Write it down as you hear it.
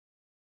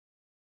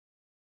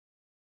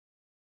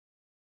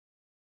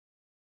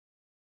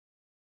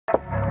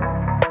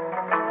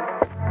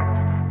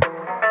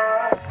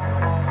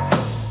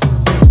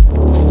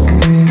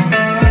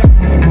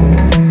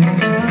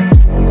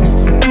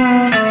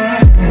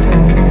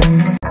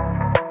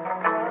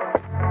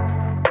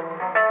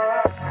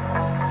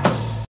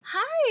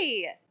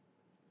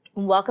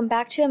welcome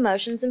back to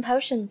Emotions and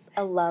Potions,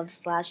 a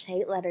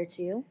love/hate letter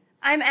to.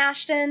 I'm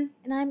Ashton.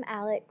 And I'm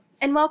Alex.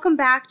 And welcome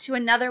back to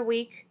another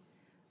week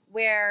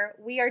where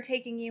we are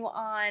taking you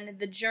on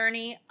the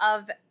journey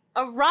of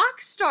a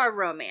Rockstar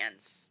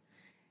romance.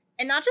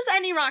 And not just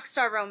any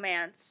Rockstar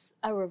romance.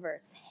 A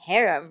reverse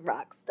harem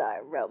Rockstar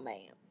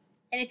romance.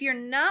 And if you're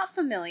not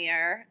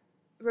familiar,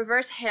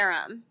 reverse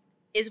harem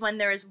is when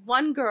there is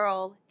one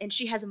girl and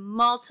she has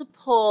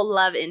multiple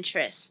love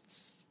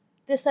interests.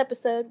 This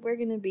episode, we're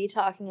going to be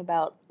talking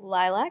about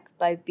Lilac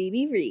by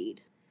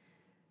Reid.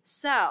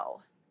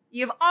 So,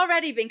 you've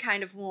already been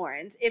kind of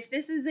warned. If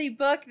this is a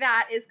book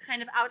that is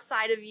kind of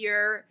outside of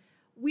your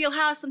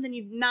wheelhouse, something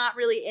you're not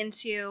really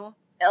into,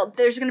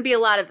 there's going to be a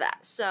lot of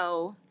that.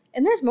 So,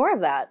 and there's more of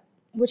that,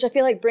 which I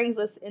feel like brings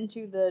us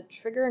into the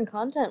trigger and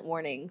content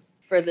warnings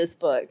for this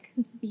book.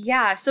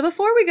 Yeah, so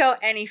before we go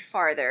any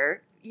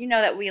farther, you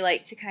know that we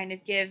like to kind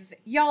of give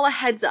y'all a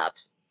heads up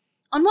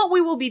on what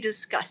we will be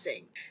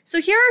discussing.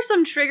 So here are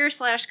some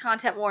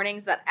trigger/content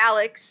warnings that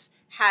Alex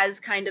has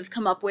kind of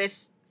come up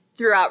with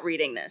throughout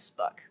reading this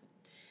book.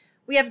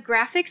 We have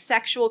graphic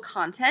sexual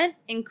content,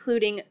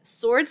 including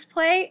swords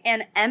play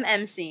and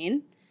MM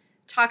scene,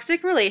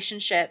 toxic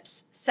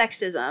relationships,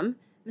 sexism,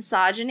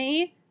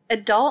 misogyny,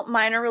 adult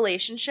minor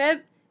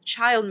relationship,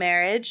 child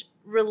marriage,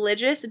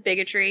 religious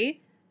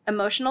bigotry,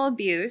 emotional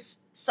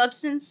abuse,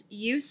 substance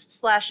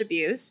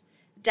use/abuse,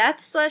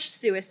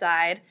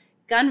 death/suicide,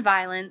 gun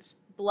violence,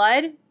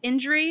 blood,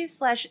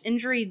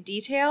 injury/injury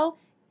detail,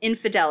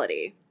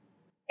 infidelity.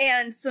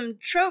 And some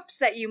tropes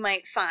that you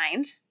might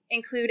find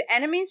include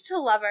enemies to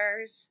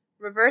lovers,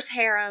 reverse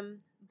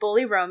harem,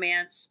 bully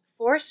romance,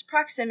 forced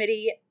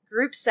proximity,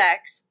 group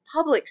sex,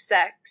 public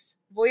sex,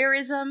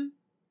 voyeurism.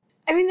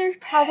 I mean, there's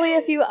probably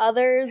a few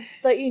others,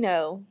 but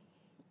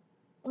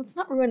let's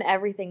not ruin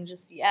everything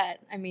just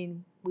yet. I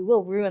mean, we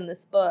will ruin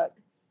this book.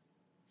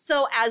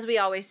 So, as we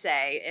always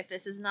say, if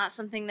this is not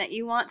something that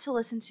you want to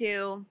listen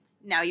to,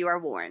 now you are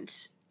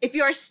warned. If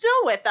you are still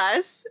with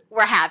us,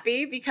 we're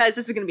happy because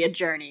this is going to be a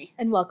journey.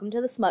 And welcome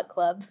to the Smut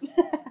Club.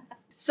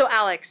 So,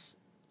 Alex,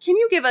 can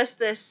you give us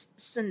this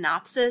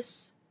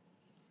synopsis?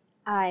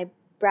 I,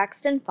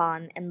 Braxton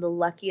Fawn, am the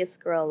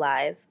luckiest girl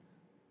alive,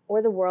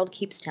 or the world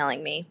keeps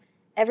telling me.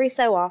 Every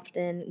so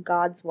often,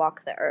 gods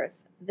walk the earth.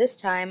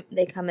 This time,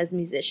 they come as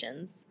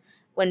musicians.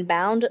 When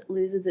Bound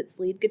loses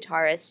its lead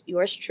guitarist,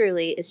 yours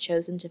truly is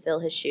chosen to fill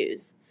his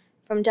shoes.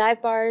 From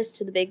dive bars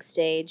to the big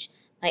stage,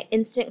 my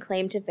instant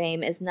claim to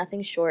fame is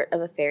nothing short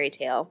of a fairy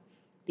tale.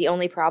 The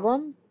only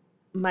problem?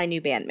 My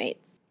new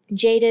bandmates.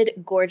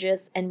 Jaded,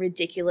 gorgeous, and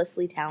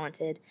ridiculously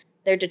talented,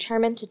 they're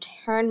determined to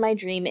turn my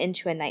dream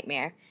into a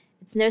nightmare.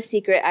 It's no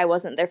secret I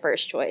wasn't their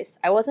first choice.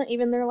 I wasn't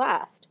even their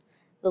last.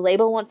 The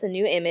label wants a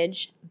new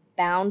image,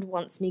 Bound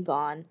wants me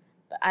gone,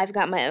 but I've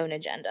got my own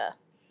agenda.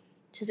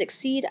 To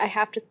succeed, I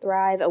have to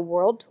thrive a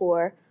world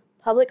tour,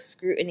 public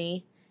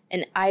scrutiny,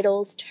 and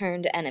idols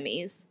turned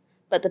enemies.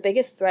 But the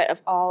biggest threat of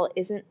all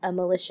isn't a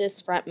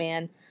malicious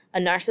frontman, a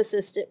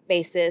narcissistic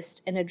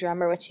bassist, and a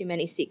drummer with too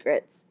many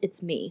secrets.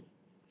 It's me.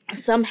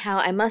 Somehow,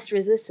 I must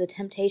resist the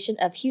temptation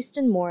of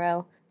Houston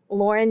Morrow,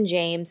 Lauren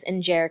James,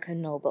 and Jericho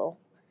Noble.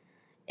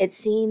 It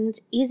seemed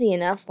easy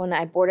enough when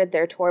I boarded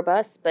their tour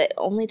bus, but it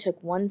only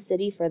took one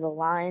city for the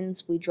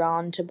lines we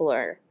drawn to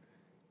blur.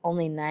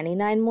 Only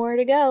 99 more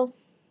to go.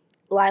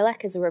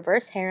 Lilac is a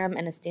reverse harem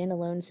and a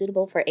standalone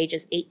suitable for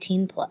ages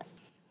 18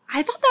 plus.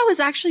 I thought that was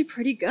actually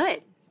pretty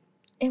good.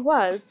 It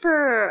was.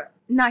 For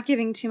not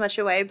giving too much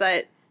away,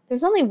 but...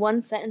 There's only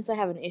one sentence I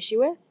have an issue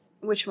with.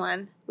 Which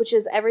one? Which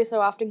is, every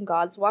so often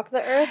gods walk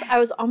the earth. I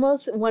was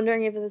almost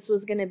wondering if this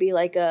was going to be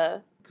like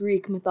a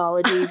Greek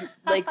mythology,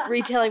 like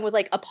retelling with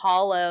like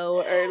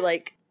Apollo or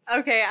like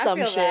okay, some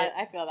I feel shit. That.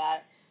 I feel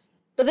that.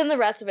 But then the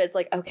rest of it's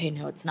like, okay,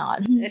 no, it's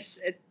not. It's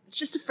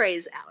just a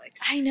phrase,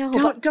 Alex. I know.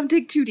 Don't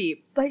dig too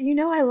deep. But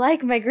I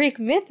like my Greek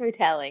myth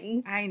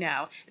retellings. I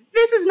know.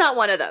 This is not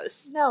one of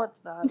those. No,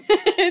 it's not.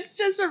 It's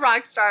just a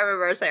Rockstar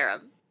reverse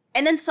harem.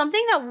 And then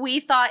something that we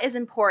thought is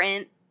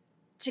important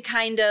to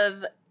kind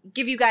of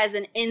give you guys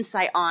an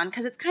insight on,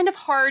 because it's kind of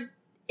hard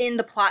in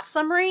the plot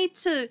summary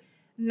to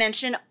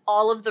mention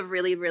all of the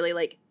really, really,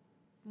 like,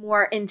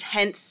 more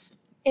intense...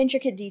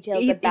 intricate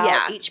details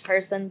about each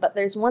person. But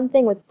there's one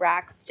thing with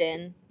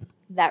Braxton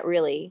that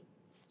really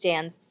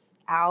stands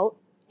out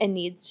and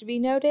needs to be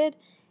noted,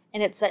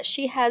 and it's that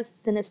she has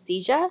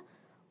synesthesia,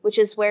 which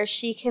is where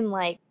she can,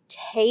 like,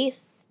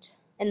 taste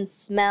and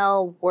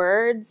smell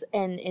words,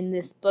 and in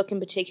this book in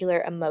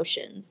particular,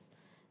 emotions.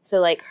 So,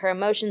 like, her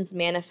emotions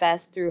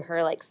manifest through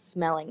her, like,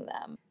 smelling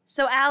them.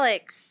 So,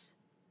 Alex,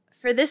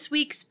 for this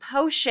week's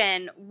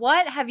potion,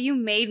 what have you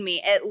made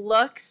me? It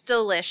looks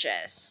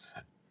delicious.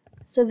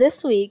 So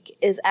this week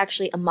is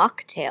actually a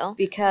mocktail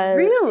because...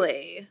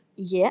 Really?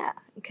 Yeah,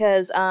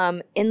 because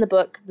in the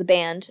book, the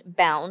band,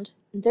 Bound,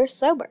 they're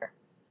sober.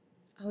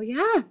 Oh,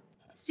 yeah.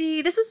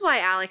 See, this is why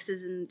Alex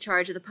is in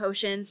charge of the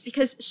potions,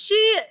 because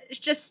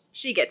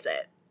she gets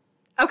it.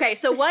 Okay,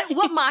 so what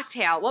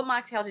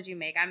mocktail did you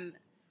make? I'm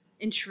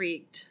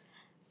intrigued.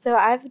 So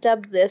I've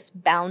dubbed this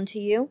Bound to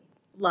You.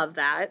 Love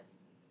that.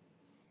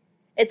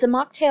 It's a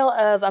mocktail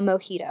of a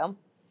mojito.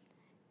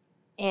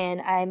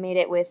 And I made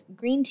it with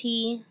green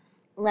tea,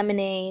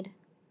 lemonade,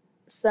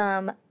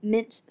 some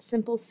mint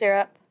simple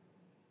syrup,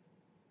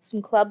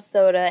 some club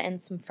soda,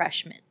 and some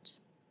fresh mint.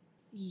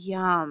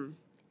 Yum.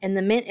 And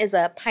the mint is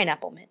a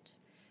pineapple mint.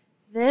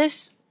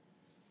 This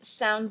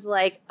sounds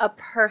like a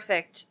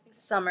perfect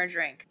summer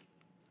drink.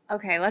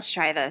 Okay, let's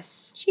try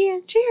this.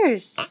 Cheers.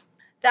 Cheers.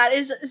 That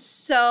is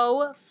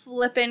so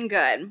flippin'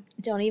 good.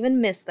 Don't even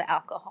miss the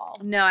alcohol.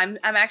 No, I'm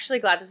actually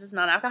glad this is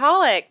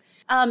non-alcoholic.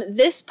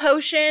 This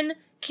potion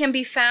can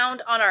be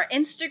found on our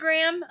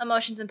Instagram,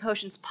 Emotions and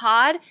Potions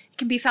Pod. It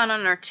can be found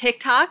on our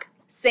TikTok,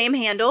 same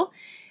handle.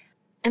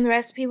 And the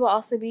recipe will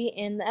also be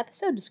in the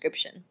episode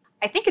description.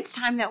 I think it's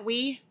time that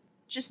we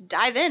just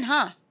dive in,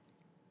 huh?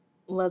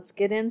 Let's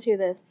get into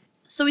this.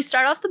 So we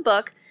start off the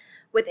book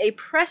with a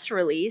press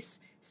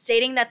release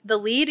stating that the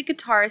lead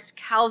guitarist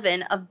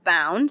Calvin of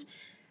Bound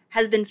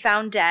has been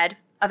found dead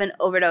of an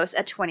overdose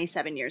at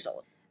 27 years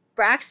old.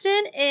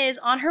 Braxton is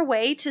on her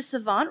way to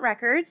Savant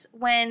Records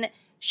when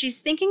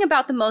she's thinking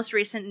about the most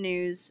recent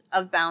news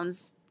of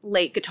Bound's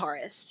late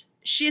guitarist.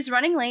 She is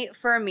running late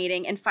for a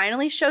meeting and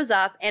finally shows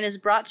up and is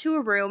brought to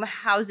a room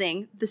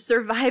housing the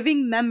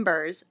surviving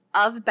members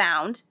of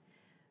Bound,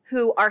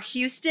 who are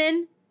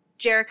Houston,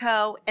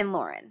 Jericho, and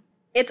Lauren.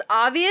 It's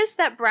obvious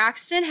that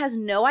Braxton has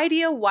no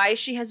idea why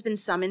she has been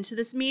summoned to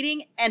this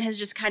meeting and has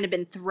just kind of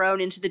been thrown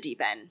into the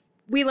deep end.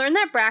 We learn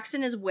that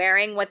Braxton is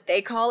wearing what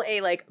they call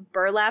a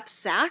burlap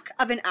sack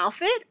of an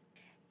outfit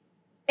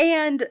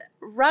and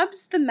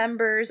rubs the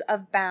members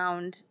of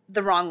Bound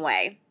the wrong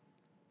way.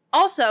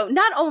 Also,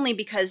 not only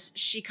because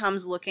she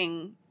comes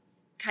looking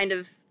kind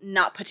of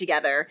not put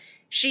together,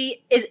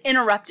 she is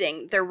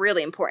interrupting their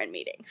really important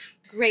meeting.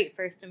 Great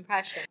first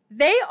impression.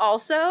 They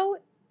also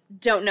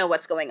don't know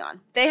what's going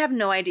on. They have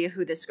no idea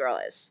who this girl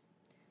is.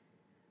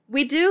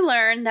 We do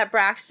learn that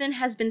Braxton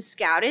has been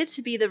scouted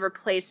to be the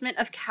replacement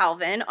of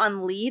Calvin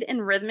on lead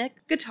and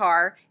rhythmic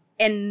guitar,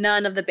 and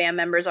none of the band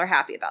members are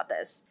happy about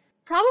this.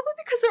 Probably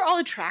because they're all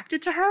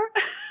attracted to her.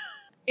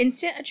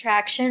 Instant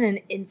attraction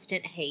and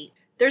instant hate.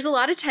 There's a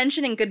lot of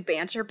tension and good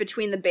banter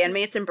between the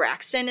bandmates and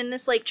Braxton in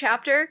this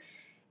chapter,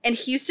 and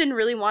Houston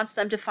really wants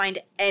them to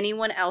find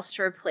anyone else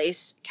to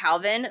replace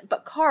Calvin,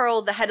 but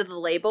Carl, the head of the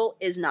label,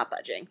 is not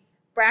budging.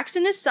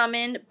 Braxton is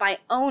summoned by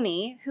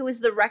Oni, who is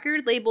the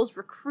record label's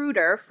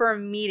recruiter, for a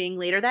meeting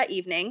later that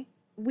evening.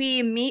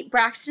 We meet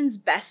Braxton's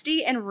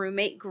bestie and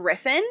roommate,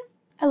 Griffin.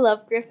 I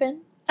love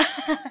Griffin.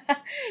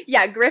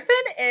 Yeah, Griffin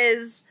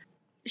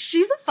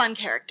she's a fun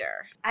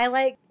character. I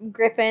like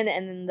Griffin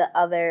and then the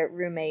other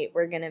roommate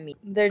we're going to meet.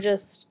 They're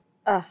just,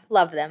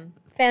 love them.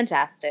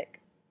 Fantastic.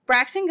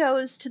 Braxton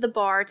goes to the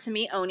bar to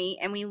meet Oni,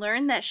 and we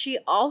learn that she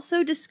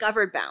also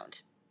discovered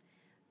Bound.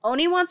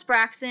 Oni wants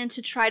Braxton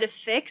to try to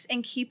fix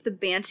and keep the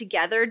band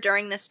together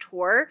during this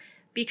tour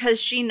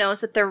because she knows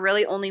that they're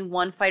really only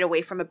one fight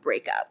away from a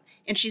breakup.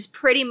 And she's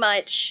pretty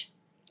much,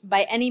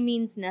 by any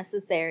means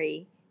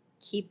necessary,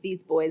 keep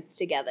these boys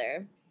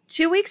together.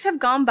 2 weeks have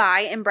gone by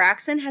and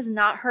Braxton has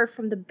not heard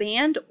from the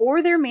band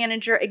or their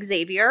manager,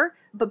 Xavier,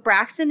 but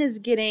Braxton is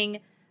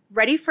getting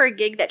ready for a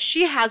gig that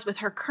she has with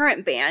her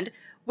current band,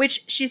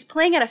 which she's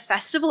playing at a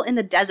festival in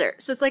the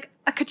desert. So it's like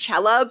a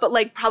Coachella,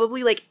 but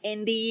probably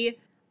indie.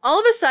 All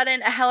of a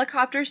sudden, a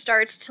helicopter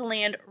starts to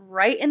land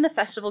right in the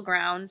festival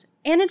grounds,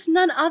 and it's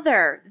none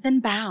other than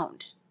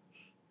Bound.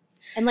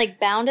 And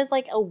Bound is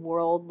a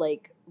world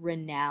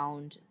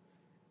renowned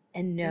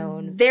and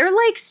known. They're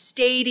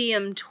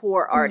stadium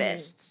tour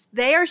artists.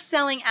 They are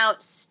selling out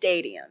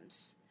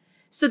stadiums.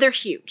 So they're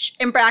huge.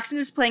 And Braxton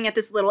is playing at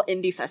this little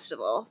indie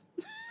festival.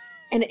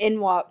 And in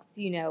walks,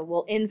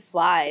 in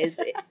flies,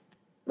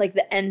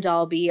 the end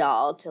all be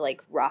all to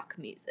rock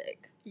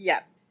music.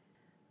 Yep.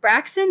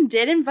 Braxton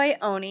did invite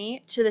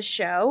Oni to the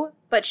show,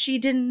 but she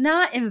did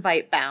not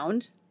invite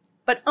Bound.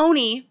 But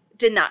Oni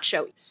did not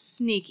show.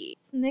 Sneaky.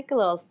 Snick a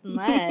little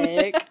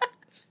snack.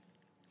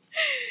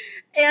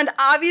 And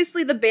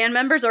obviously the band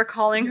members are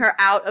calling her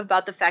out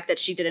about the fact that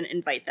she didn't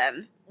invite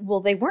them. Well,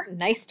 they weren't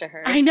nice to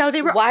her. I know,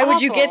 they were Why awful.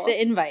 would you get the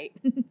invite?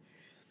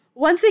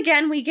 Once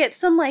again, we get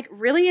some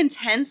really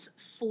intense,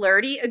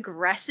 flirty,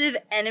 aggressive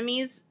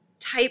enemies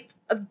type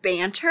of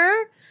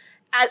banter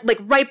at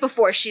right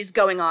before she's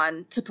going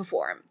on to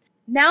perform.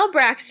 Now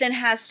Braxton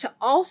has to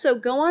also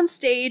go on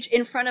stage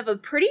in front of a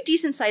pretty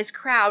decent-sized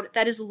crowd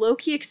that is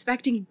low-key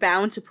expecting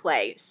Bound to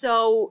play.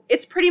 So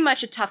it's pretty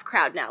much a tough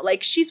crowd now.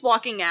 She's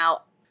walking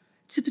out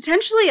to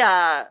potentially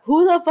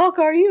who the fuck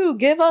are you?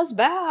 Give us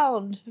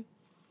Bound.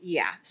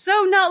 Yeah,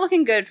 so not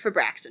looking good for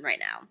Braxton right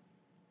now.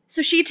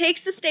 So she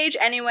takes the stage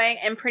anyway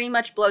and pretty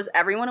much blows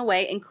everyone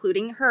away,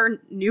 including her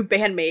new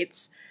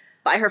bandmates,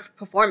 by her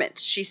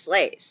performance. She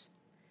slays.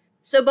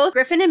 So both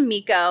Griffin and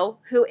Miko,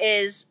 who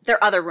is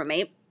their other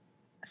roommate,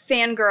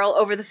 fangirl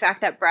over the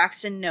fact that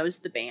Braxton knows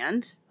the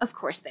band. Of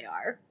course they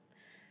are.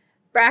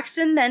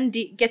 Braxton then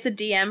gets a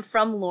DM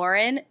from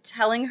Lauren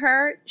telling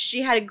her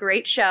she had a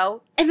great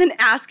show and then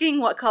asking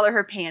what color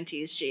her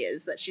panties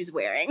that she's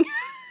wearing.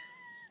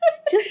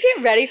 Just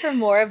get ready for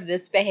more of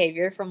this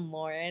behavior from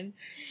Lauren.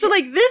 So,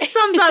 like, this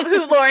sums up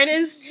who Lauren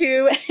is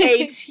to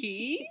a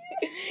T.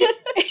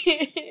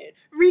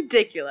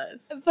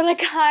 Ridiculous. But I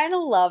kind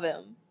of love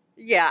him.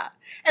 Yeah.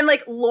 And,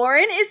 like,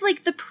 Lauren is,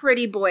 like, the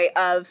pretty boy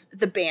of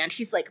the band.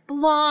 He's, like,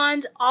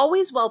 blonde,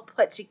 always well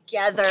put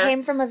together.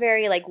 Came from a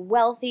very, like,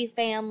 wealthy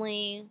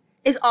family.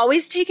 Is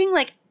always taking,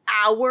 like,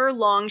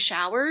 hour-long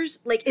showers.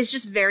 Like, is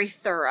just very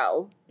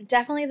thorough.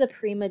 Definitely the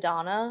prima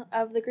donna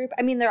of the group.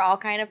 I mean, they're all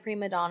kind of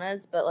prima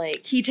donnas, but,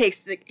 like...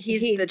 He's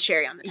the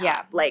cherry on the top.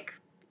 Yeah. Like,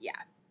 yeah.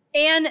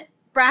 And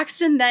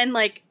Braxton then,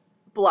 like,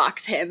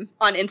 blocks him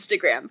on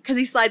Instagram because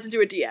he slides into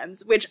her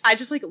DMs, which I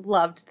just, like,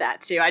 loved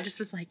that, too. I just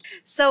was like...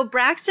 So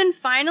Braxton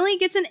finally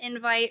gets an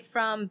invite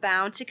from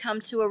Bound to come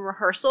to a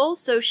rehearsal,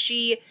 so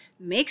she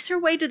makes her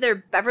way to their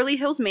Beverly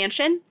Hills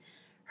mansion.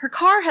 Her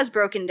car has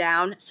broken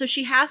down, so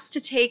she has to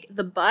take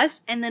the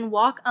bus and then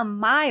walk a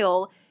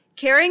mile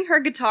carrying her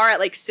guitar at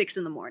like 6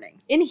 in the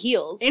morning. In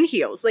heels.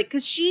 Like,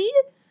 because she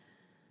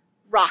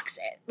rocks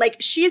it. Like,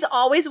 she is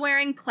always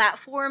wearing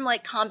platform,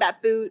 like,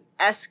 combat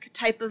boot-esque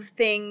type of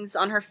things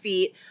on her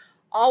feet.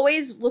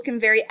 Always looking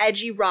very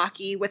edgy,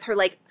 rocky, with her,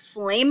 like,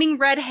 flaming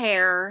red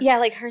hair. Yeah,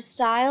 like, her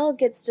style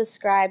gets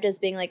described as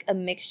being, like, a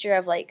mixture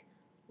of, like,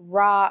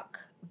 rock,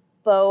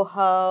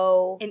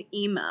 boho, and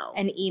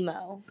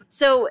emo.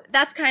 So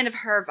that's kind of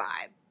her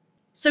vibe.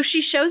 So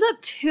she shows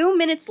up 2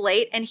 minutes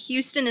late, and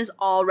Houston is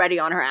already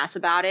on her ass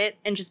about it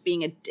and just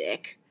being a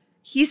dick.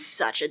 He's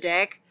such a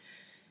dick.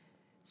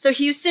 So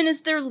Houston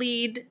is the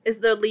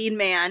lead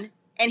man,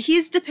 and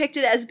he's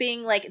depicted as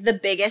being, like, the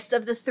biggest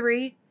of the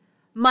three.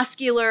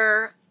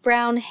 Muscular.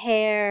 Brown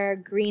hair,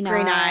 green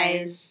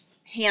eyes.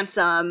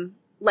 Handsome.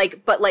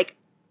 Like, but, like,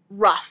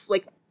 rough.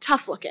 Like,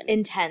 tough looking.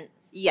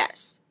 Intense.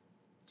 Yes.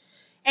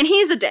 And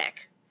he's a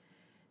dick.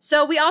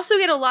 So we also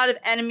get a lot of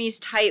enemies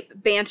type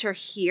banter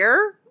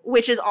here,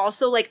 which is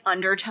also, like,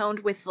 undertoned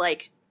with,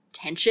 like,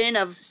 tension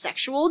of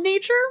sexual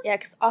nature. Yeah,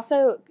 because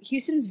also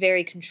Houston's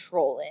very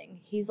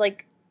controlling. He's,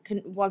 like,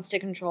 wants to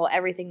control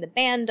everything the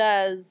band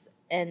does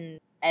and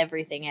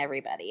everything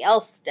everybody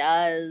else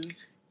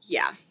does.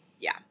 Yeah.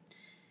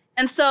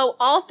 And so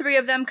all three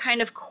of them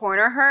kind of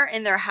corner her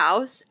in their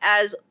house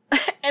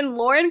and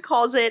Lauren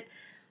calls it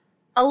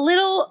a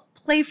little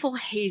playful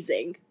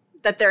hazing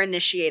that they're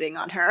initiating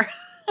on her.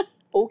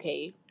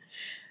 Okay.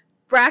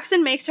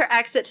 Braxton makes her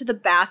exit to the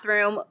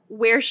bathroom,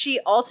 where she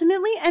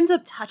ultimately ends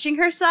up touching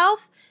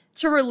herself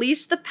to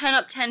release the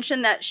pent-up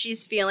tension that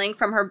she's feeling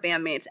from her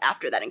bandmates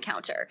after that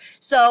encounter.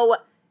 So,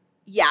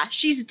 yeah,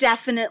 she's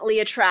definitely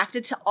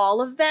attracted to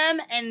all of them,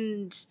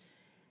 and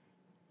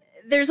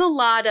there's a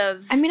lot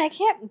of... I mean, I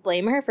can't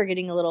blame her for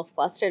getting a little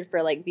flustered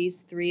for, like,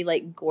 these three,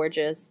 like,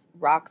 gorgeous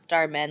rock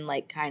star men,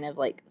 like, kind of,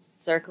 like,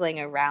 circling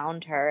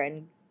around her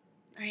and...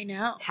 I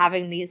know.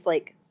 Having these,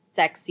 like,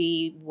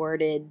 sexy,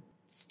 worded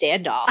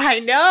standoffs. I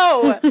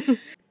know!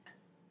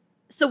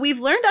 So we've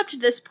learned up to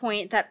this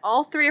point that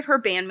all three of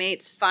her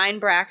bandmates find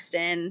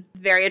Braxton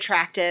very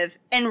attractive,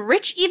 and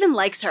Rich even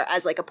likes her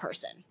as, like, a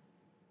person.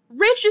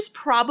 Rich is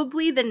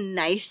probably the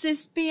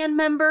nicest band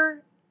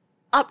member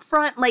up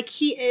front. Like,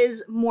 he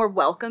is more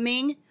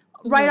welcoming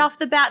right off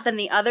the bat than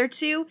the other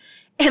two,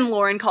 and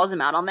Lauren calls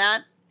him out on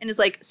that and is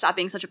like, stop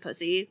being such a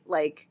pussy.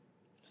 Like,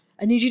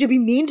 I need you to be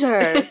mean to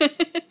her.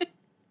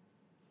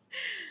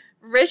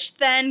 Rich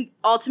then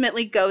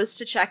ultimately goes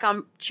to check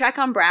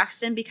on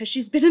Braxton because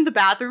she's been in the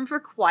bathroom for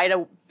quite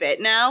a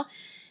bit now,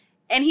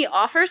 and he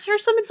offers her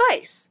some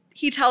advice.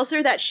 He tells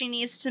her that she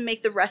needs to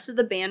make the rest of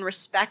the band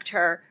respect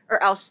her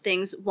or else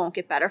things won't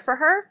get better for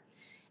her.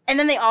 And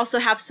then they also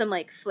have some,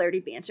 like, flirty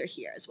banter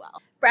here as well.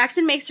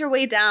 Braxton makes her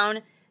way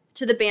down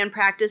to the band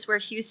practice where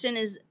Houston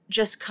is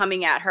just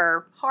coming at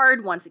her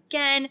hard once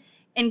again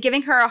and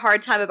giving her a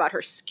hard time about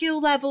her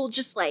skill level,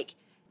 just like...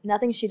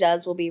 Nothing she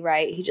does will be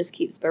right. He just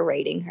keeps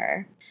berating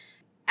her.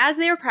 As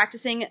they are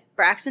practicing,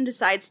 Braxton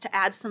decides to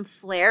add some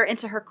flair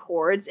into her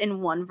chords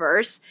in one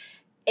verse,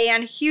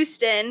 and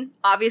Houston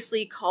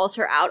obviously calls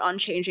her out on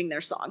changing their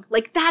song.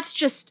 Like, that's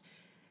just...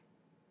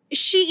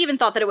 She even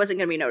thought that it wasn't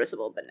going to be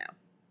noticeable, but no.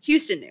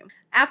 Houston knew.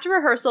 After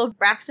rehearsal,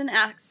 Braxton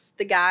asks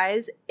the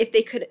guys if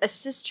they could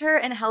assist her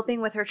in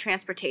helping with her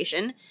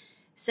transportation,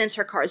 since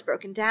her car is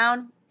broken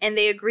down, and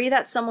they agree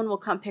that someone will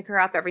come pick her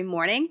up every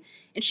morning.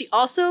 And she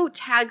also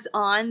tags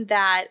on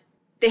that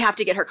they have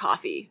to get her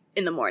coffee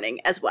in the morning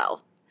as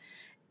well.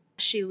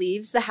 She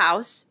leaves the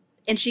house,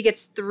 and she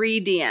gets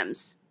 3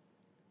 DMs.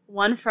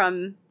 One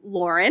from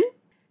Lauren,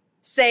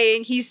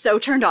 saying he's so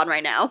turned on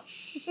right now.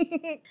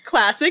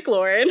 Classic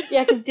Lauren.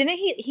 Yeah, because didn't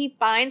he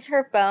finds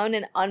her phone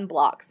and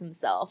unblocks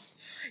himself?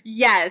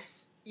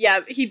 Yes.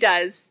 Yeah, he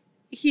does.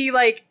 He,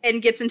 like,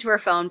 and gets into her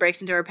phone,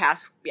 breaks into her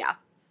pass. Yeah.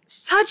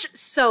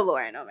 So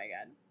Lauren. Oh my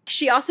God.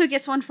 She also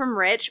gets one from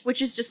Rich,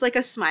 which is just like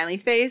a smiley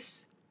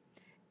face.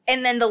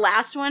 And then the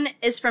last one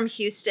is from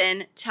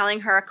Houston,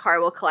 telling her a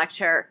car will collect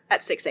her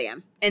at 6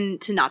 a.m.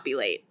 and to not be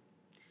late.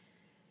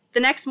 The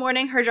next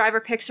morning, her driver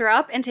picks her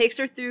up and takes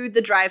her through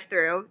the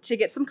drive-thru to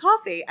get some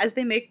coffee as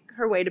they make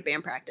her way to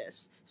band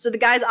practice. So the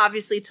guys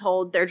obviously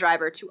told their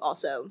driver to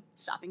also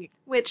stop and get,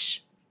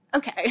 which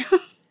Okay.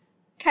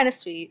 Kind of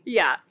sweet.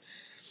 Yeah.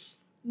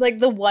 Like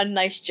the one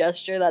nice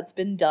gesture that's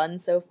been done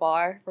so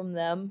far from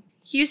them.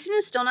 Houston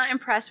is still not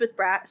impressed with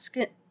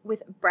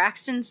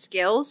Braxton's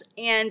skills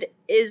and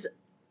is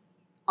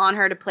on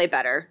her to play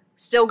better.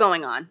 Still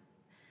going on.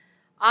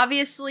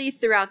 Obviously,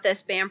 throughout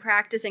this band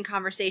practice and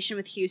conversation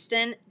with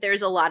Houston,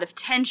 there's a lot of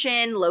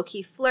tension,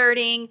 low-key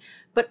flirting,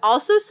 but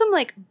also some,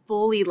 like,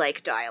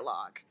 bully-like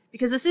dialogue.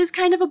 Because this is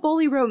kind of a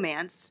bully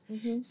romance.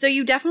 Mm-hmm. So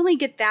you definitely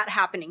get that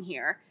happening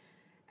here.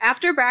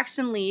 After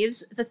Braxton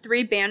leaves, the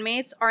three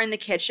bandmates are in the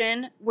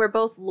kitchen, where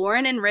both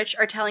Lauren and Rich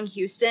are telling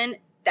Houston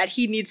that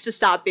he needs to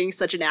stop being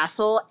such an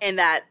asshole and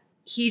that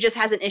he just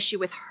has an issue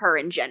with her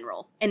in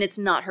general, and it's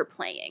not her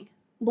playing.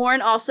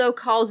 Lauren also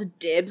calls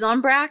dibs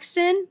on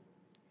Braxton,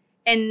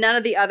 and none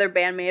of the other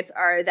bandmates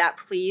are that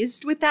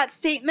pleased with that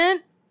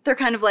statement. They're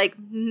kind of like,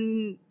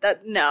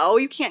 no,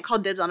 you can't call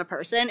dibs on a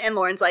person. And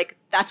Lauren's like,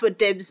 that's what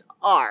dibs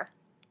are.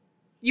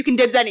 You can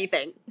dibs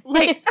anything.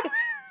 Like,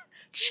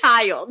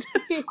 child.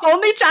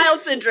 Only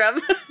child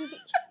syndrome.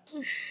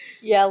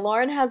 Yeah,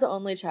 Lauren has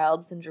only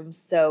child syndrome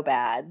so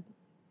bad.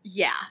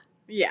 Yeah.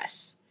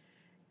 Yes.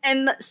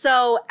 And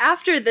so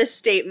after this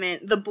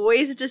statement, the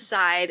boys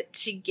decide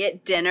to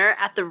get dinner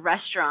at the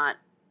restaurant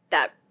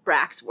that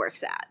Brax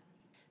works at.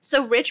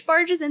 So Rich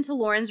barges into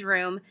Lauren's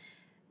room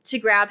to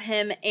grab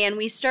him, and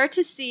we start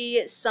to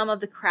see some of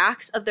the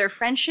cracks of their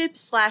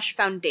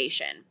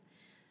friendship/foundation.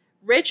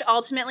 Rich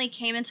ultimately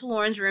came into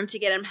Lauren's room to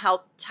get him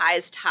help tie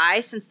his tie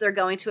since they're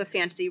going to a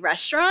fancy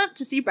restaurant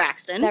to see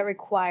Braxton. That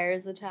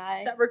requires a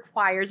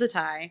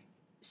tie.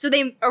 So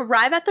they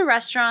arrive at the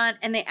restaurant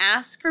and they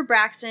ask for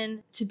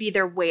Braxton to be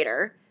their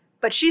waiter,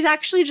 but she's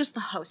actually just the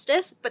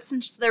hostess. But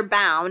since they're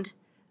bound,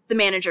 the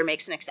manager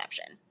makes an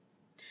exception.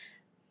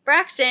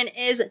 Braxton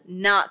is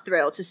not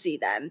thrilled to see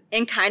them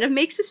and kind of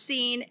makes a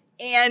scene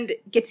and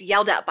gets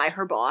yelled at by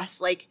her boss.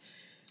 Like,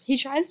 he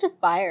tries to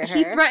fire her.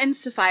 He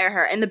threatens to fire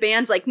her, and the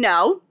band's like,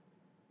 no.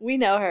 We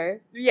know her.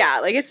 Yeah,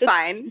 like, it's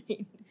fine.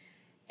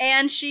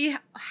 And she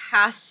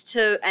has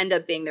to end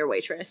up being their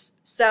waitress.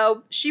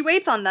 So she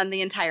waits on them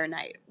the entire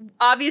night.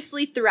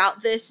 Obviously,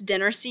 throughout this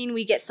dinner scene,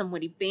 we get some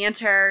witty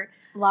banter.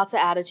 Lots of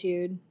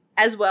attitude.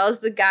 As well as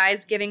the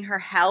guys giving her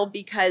hell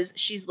because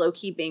she's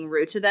low-key being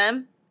rude to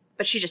them.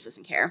 But she just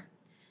doesn't care.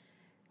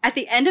 At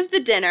the end of the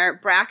dinner,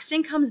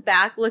 Braxton comes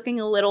back looking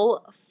a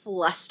little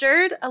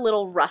flustered, a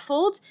little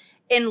ruffled,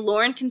 and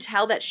Lauren can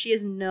tell that she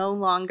is no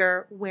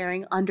longer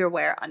wearing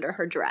underwear under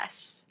her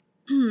dress.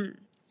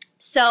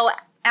 So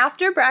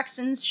after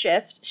Braxton's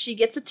shift, she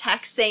gets a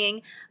text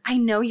saying, "I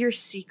know your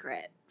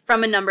secret,"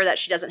 from a number that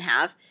she doesn't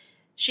have.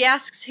 She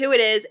asks who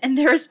it is, and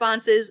their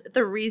response is,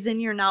 "The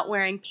reason you're not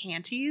wearing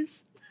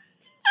panties."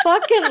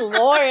 Fucking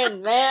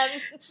Lauren, man.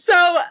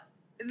 So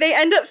they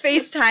end up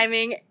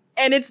FaceTiming,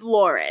 and it's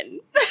Lauren.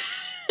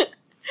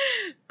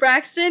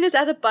 Braxton is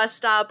at a bus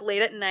stop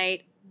late at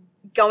night,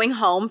 going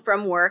home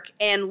from work,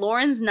 and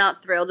Lauren's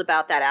not thrilled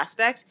about that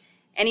aspect.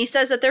 And he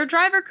says that their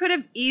driver could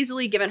have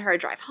easily given her a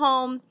drive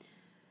home.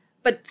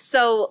 But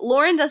so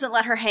Lauren doesn't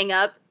let her hang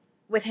up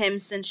with him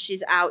since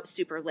she's out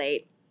super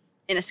late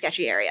in a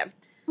sketchy area.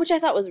 Which I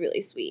thought was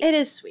really sweet. It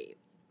is sweet.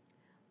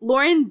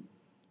 Lauren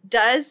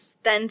does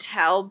then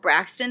tell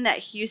Braxton that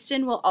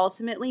Houston will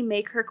ultimately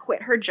make her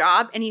quit her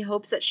job, and he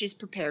hopes that she's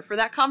prepared for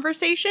that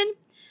conversation,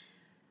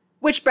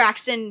 which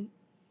Braxton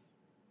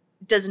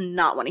does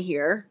not want to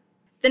hear.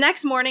 The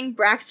next morning,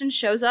 Braxton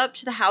shows up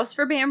to the house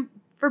for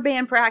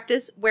band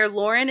practice, where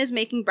Lauren is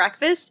making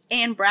breakfast,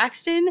 and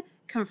Braxton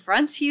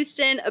confronts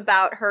Houston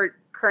about her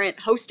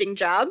current hosting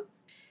job.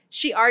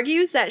 She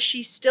argues that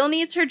she still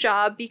needs her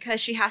job because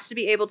she has to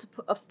be able to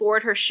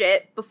afford her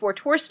shit before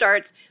tour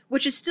starts,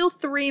 which is still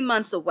 3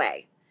 months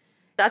away.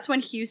 That's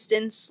when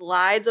Houston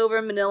slides over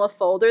a manila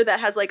folder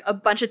that has like a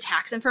bunch of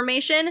tax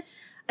information.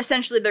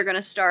 Essentially, they're going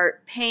to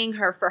start paying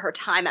her for her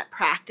time at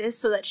practice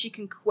so that she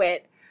can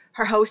quit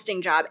her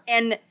hosting job.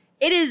 And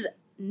it is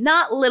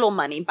not little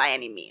money by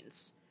any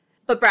means.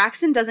 But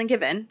Braxton doesn't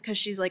give in because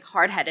she's like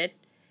hard-headed.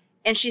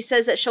 And she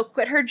says that she'll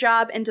quit her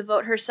job and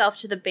devote herself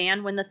to the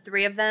band when the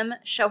three of them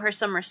show her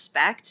some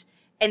respect.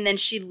 And then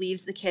she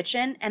leaves the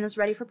kitchen and is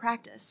ready for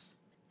practice.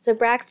 So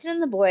Braxton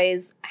and the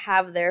boys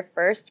have their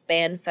first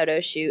band photo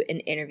shoot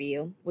and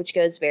interview, which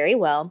goes very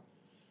well.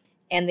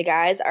 And the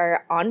guys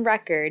are on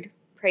record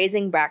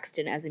praising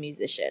Braxton as a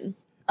musician.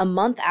 A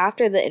month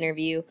after the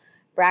interview,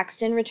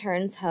 Braxton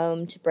returns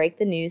home to break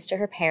the news to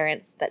her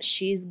parents that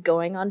she's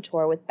going on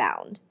tour with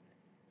Bound.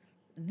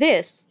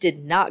 This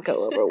did not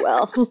go over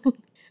well.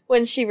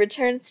 When she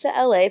returns to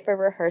LA for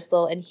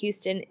rehearsal and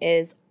Houston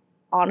is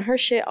on her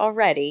shit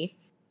already,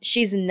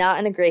 she's not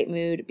in a great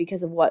mood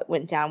because of what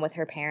went down with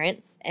her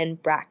parents,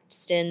 and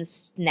Braxton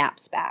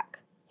snaps back.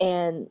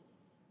 And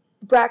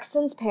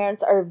Braxton's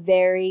parents are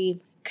very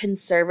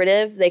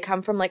conservative. They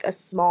come from like a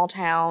small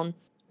town,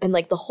 and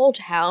like the whole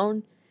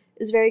town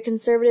is very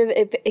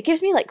conservative. It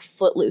gives me like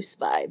Footloose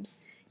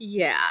vibes.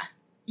 Yeah.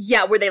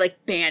 Yeah, where they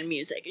like ban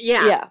music.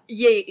 Yeah.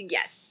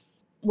 Yes.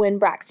 When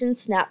Braxton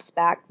snaps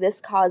back, this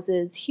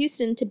causes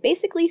Houston to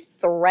basically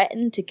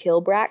threaten to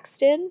kill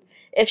Braxton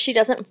if she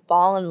doesn't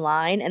fall in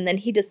line, and then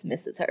he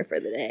dismisses her for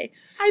the day.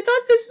 I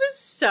thought this was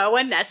so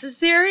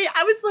unnecessary.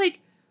 I was like,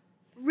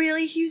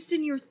 really,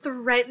 Houston, you're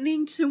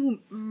threatening to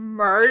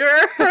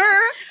murder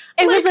her?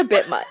 It was a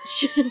bit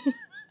much. It's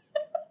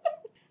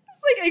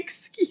like,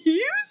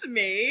 excuse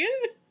me?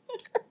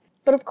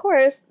 But of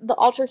course, the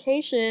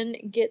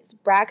altercation gets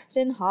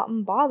Braxton hot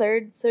and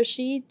bothered, so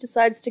she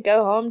decides to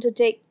go home to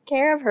take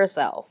care of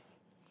herself.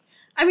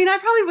 I mean, I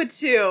probably would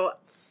too,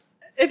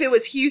 if it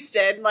was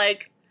Houston.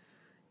 Like,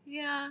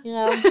 yeah.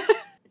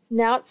 So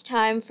now it's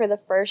time for the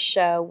first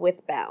show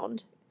with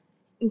Bound.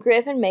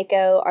 Griff and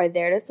Mako are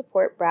there to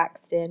support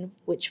Braxton,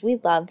 which we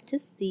love to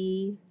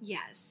see.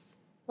 Yes.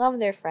 Love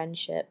their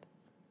friendship.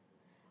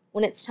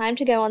 When it's time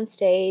to go on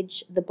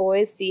stage, the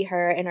boys see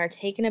her and are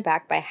taken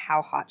aback by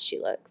how hot she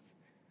looks.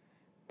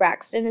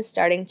 Braxton is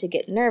starting to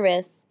get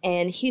nervous,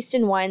 and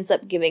Houston winds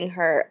up giving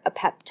her a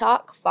pep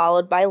talk,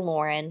 followed by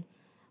Lauren,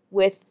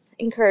 with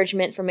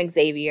encouragement from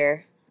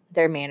Xavier,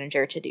 their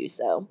manager, to do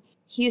so.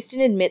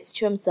 Houston admits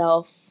to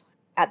himself,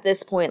 at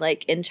this point,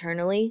 like,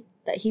 internally,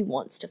 that he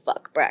wants to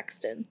fuck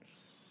Braxton.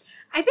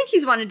 I think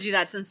he's wanted to do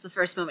that since the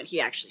first moment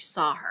he actually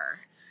saw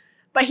her.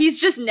 But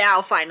he's just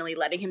now finally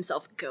letting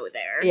himself go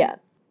there. Yeah.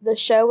 The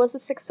show was a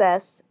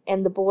success,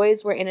 and the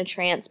boys were in a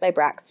trance by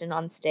Braxton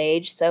on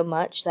stage so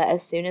much that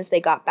as soon as they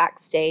got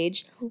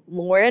backstage,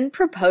 Lauren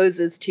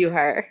proposes to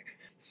her.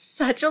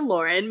 Such a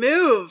Lauren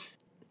move.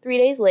 3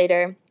 days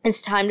later,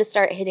 it's time to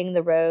start hitting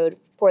the road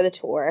for the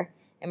tour,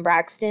 and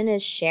Braxton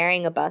is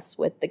sharing a bus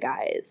with the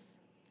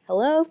guys.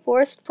 Hello,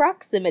 forced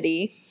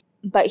proximity.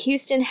 But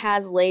Houston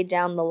has laid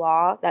down the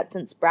law that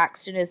since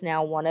Braxton is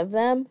now one of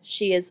them,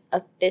 she is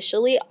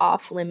officially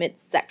off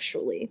limits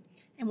sexually.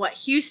 And what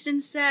Houston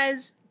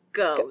says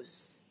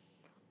goes.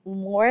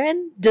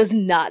 Lauren does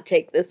not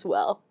take this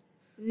well.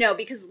 No,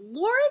 because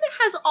Lauren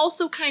has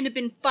also kind of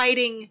been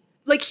fighting,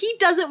 like, he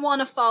doesn't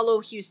want to follow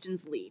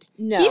Houston's lead.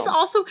 No. He's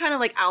also kind of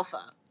like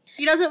alpha.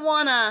 He doesn't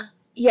want to...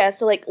 Yeah,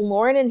 so, like,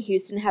 Lauren and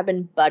Houston have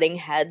been butting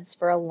heads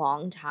for a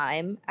long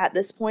time at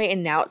this point,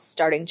 and now it's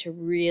starting to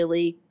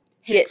really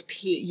hit its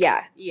peak.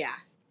 Yeah. Yeah.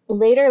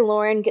 Later,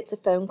 Lauren gets a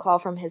phone call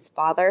from his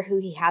father, who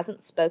he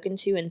hasn't spoken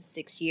to in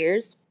 6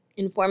 years,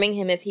 informing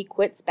him if he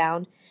quits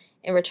Bound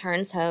and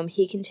returns home,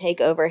 he can take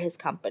over his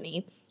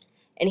company,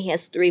 and he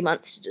has 3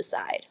 months to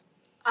decide.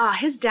 Ah,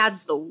 his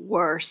dad's the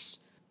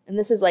worst. And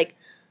this is, like,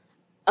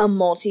 a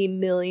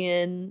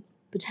multi-million,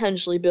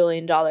 potentially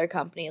billion-dollar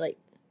company. Like,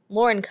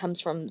 Lauren comes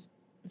from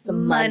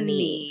some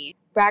money.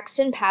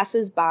 Braxton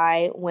passes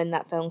by when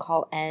that phone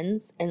call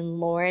ends, and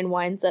Lauren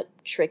winds up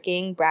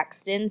tricking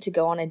Braxton to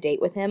go on a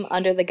date with him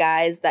under the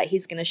guise that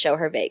he's going to show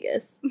her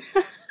Vegas.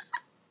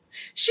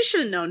 She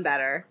should have known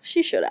better.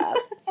 She should have.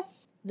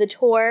 The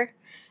tour,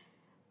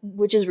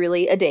 which is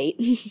really a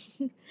date,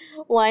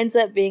 winds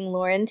up being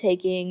Lauren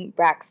taking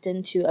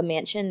Braxton to a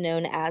mansion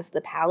known as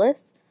the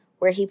Palace,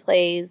 where he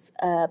plays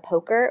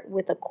poker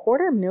with a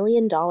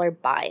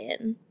 $250,000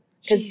 buy-in.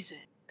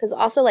 Jesus. Because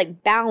also,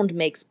 like, Bound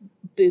makes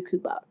buku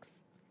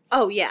bucks.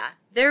 Oh, yeah.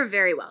 They're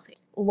very wealthy.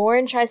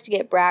 Lauren tries to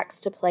get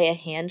Brax to play a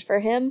hand for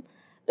him,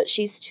 but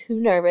she's too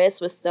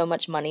nervous with so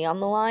much money on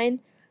the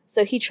line.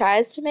 So he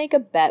tries to make a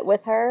bet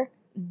with her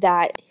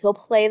that he'll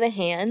play the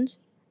hand,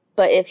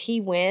 but if he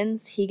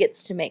wins, he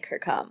gets to make her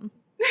come.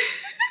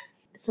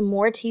 Some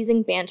more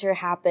teasing banter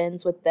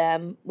happens with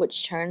them,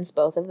 which turns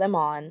both of them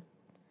on.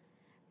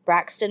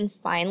 Braxton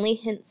finally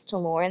hints to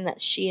Lauren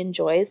that she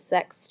enjoys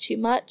sex too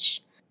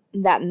much,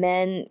 that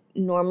men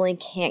normally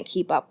can't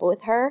keep up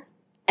with her.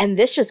 And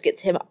this just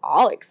gets him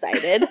all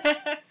excited.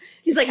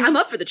 He's like, I'm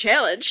up for the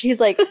challenge. He's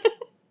like,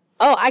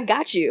 oh, I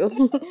got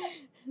you.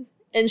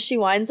 And she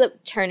winds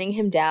up turning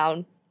him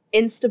down.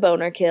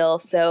 Insta-boner kill,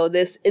 so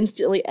this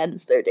instantly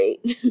ends their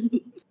date.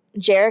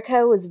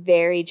 Jericho was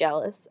very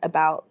jealous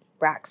about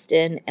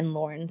Braxton and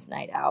Lauren's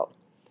night out.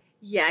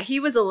 Yeah, he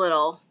was a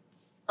little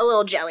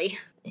jelly.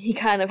 He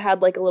kind of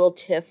had like a little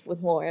tiff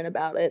with Lauren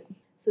about it.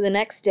 So the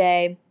next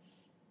day,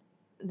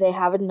 they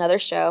have another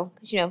show,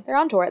 because, you know, they're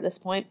on tour at this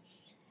point.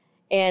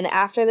 And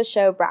after the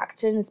show,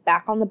 Braxton is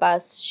back on the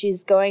bus.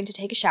 She's going to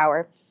take a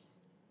shower.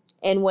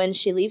 And when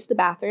she leaves the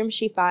bathroom,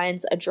 she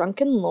finds a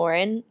drunken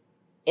Lauren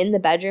in the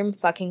bedroom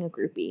fucking a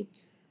groupie.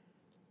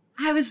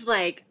 I was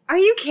like, are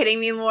you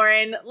kidding me,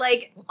 Lauren?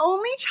 Like,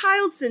 only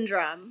child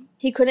syndrome.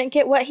 He couldn't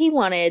get what he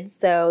wanted,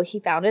 so he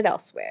found it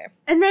elsewhere.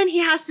 And then he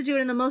has to do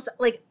it in the most,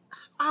 like,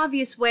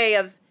 obvious way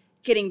of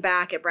getting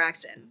back at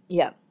Braxton.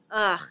 Yep.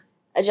 Ugh.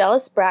 A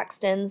jealous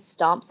Braxton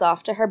stomps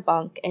off to her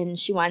bunk, and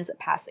she winds up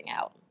passing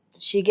out.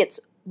 She gets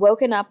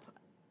woken up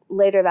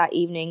later that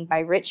evening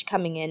by Rich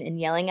coming in and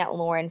yelling at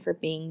Lauren for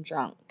being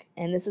drunk.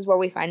 And this is where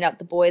we find out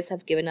the boys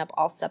have given up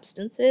all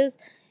substances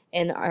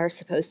and are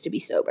supposed to be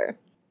sober.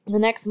 The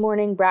next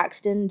morning,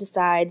 Braxton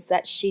decides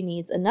that she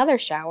needs another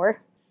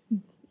shower.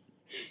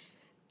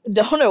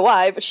 Don't know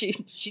why, but she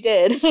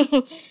did.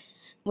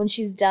 When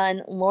she's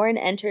done, Lauren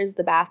enters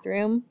the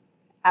bathroom,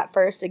 at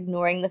first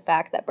ignoring the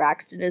fact that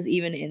Braxton is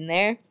even in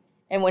there.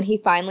 And when he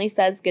finally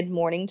says good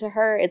morning to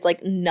her, it's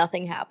like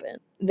nothing happened.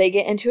 They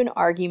get into an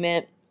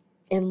argument,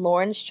 And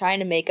Lauren's trying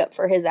to make up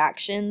for his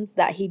actions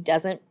that he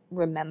doesn't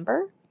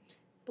remember.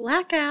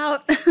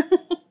 Blackout.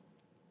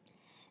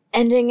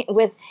 Ending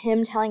with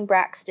him telling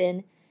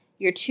Braxton,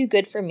 "You're too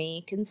good for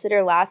me.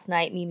 Consider last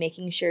night me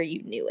making sure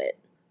you knew it."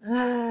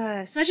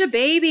 Such a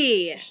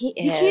baby. He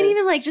He can't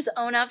even, like, just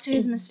own up to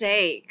his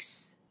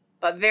mistakes.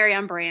 But very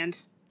on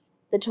brand.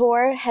 The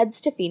tour heads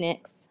to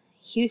Phoenix.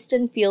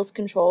 Houston feels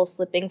control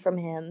slipping from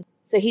him.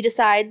 So he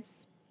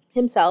decides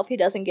himself, he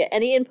doesn't get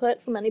any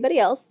input from anybody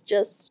else,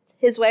 just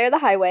his way or the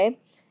highway,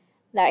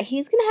 that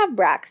he's going to have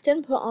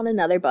Braxton put on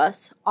another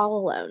bus all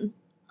alone.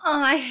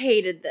 Oh, I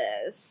hated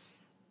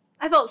this.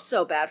 I felt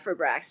so bad for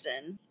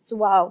Braxton. So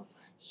while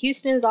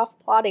Houston is off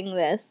plotting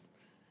this,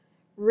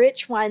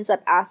 Rich winds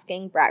up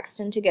asking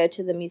Braxton to go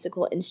to the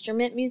Musical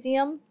Instrument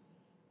Museum.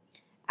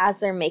 As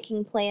they're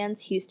making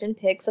plans, Houston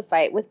picks a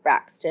fight with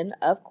Braxton,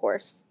 of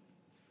course,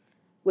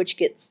 which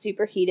gets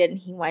super heated, and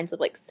he winds up,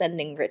 like,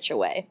 sending Rich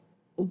away.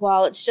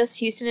 While it's just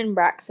Houston and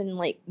Braxton,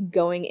 like,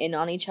 going in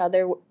on each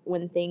other,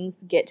 when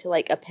things get to,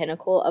 like, a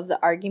pinnacle of the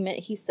argument,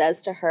 he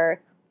says to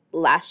her,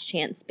 "Last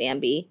chance,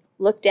 Bambi.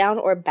 Look down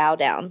or bow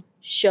down.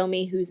 Show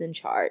me who's in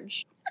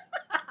charge."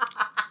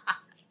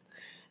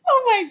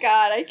 Oh my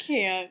god, I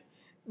can't.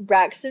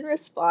 Braxton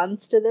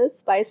responds to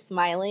this by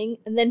smiling,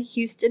 and then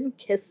Houston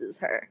kisses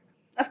her.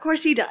 Of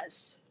course he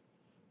does.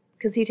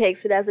 Because he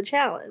takes it as a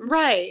challenge.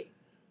 Right.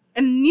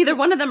 And neither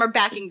one of them are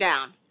backing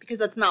down, because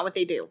that's not what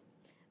they do.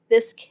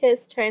 This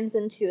kiss turns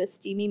into a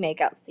steamy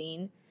makeout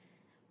scene.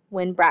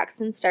 When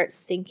Braxton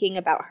starts thinking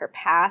about her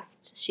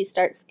past, she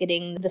starts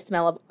getting the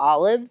smell of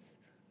olives,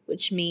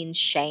 which means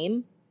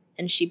shame,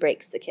 and she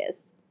breaks the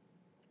kiss.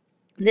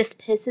 This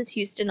pisses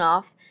Houston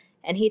off,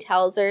 and he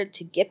tells her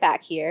to get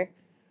back here.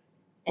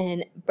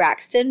 And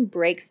Braxton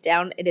breaks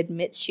down and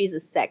admits she's a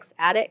sex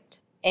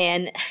addict.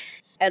 And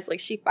as, like,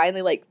 she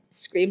finally, like,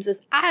 screams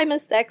this, "I'm a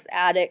sex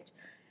addict,"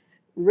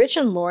 Rich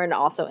and Lauren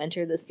also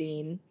enter the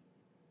scene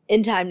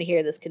in time to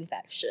hear this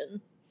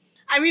confession.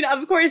 I mean,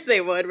 of course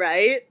they would,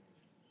 right?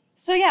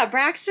 So yeah,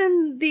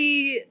 Braxton,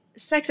 the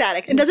sex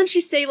addict. And doesn't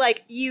she say,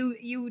 like,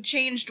 you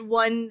changed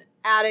one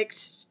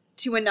addict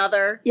to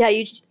another? Yeah,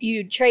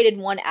 you traded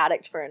one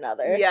addict for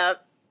another.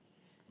 Yep.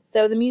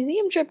 So the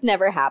museum trip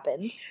never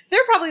happened. They're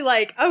probably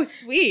like, oh,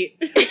 sweet.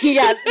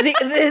 Yeah,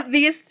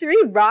 these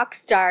three rock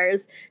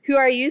stars who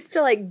are used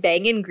to, like,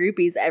 banging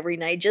groupies every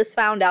night just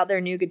found out their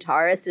new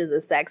guitarist is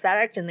a sex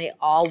addict and they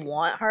all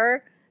want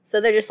her.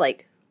 So they're just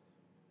like,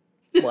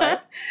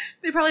 what?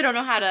 They probably don't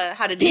know how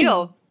to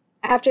deal.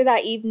 After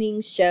that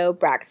evening's show,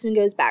 Braxton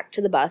goes back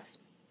to the bus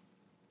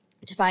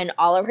to find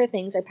all of her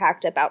things are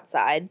packed up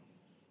outside,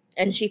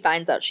 and she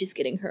finds out she's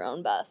getting her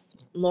own bus.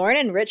 Lauren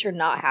and Rich are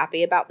not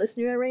happy about this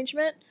new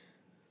arrangement.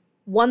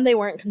 One, they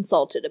weren't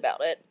consulted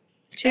about it.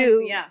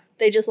 Two,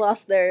 they just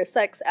lost their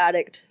sex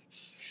addict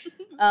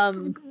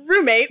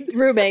roommate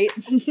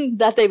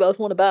that they both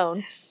want to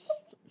bone.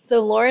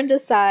 So Lauren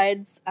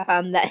decides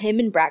that him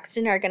and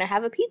Braxton are going to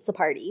have a pizza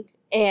party.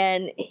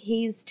 And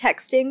he's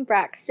texting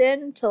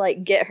Braxton to,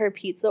 like, get her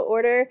pizza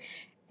order.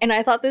 And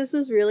I thought this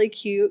was really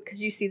cute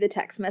because you see the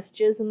text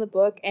messages in the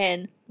book.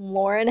 And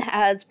Lauren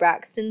has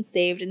Braxton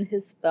saved in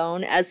his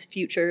phone as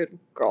future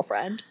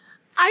girlfriend.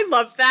 I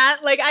love that.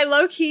 Like, I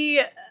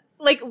low-key...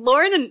 Like,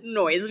 Lauren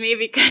annoys me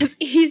because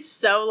he's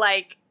so,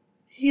 like...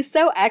 He's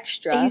so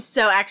extra. He's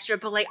so extra,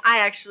 but, like, I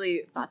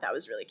actually thought that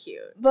was really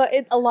cute. But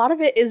a lot of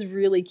it is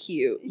really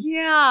cute.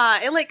 Yeah,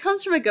 it, like,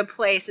 comes from a good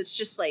place. It's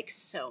just, like,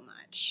 so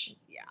much.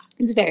 Yeah.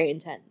 It's very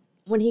intense.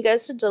 When he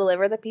goes to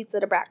deliver the pizza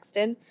to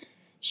Braxton,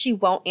 she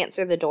won't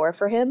answer the door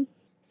for him.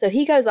 So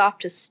he goes off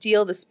to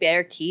steal the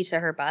spare key to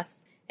her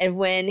bus. And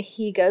when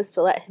he goes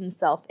to let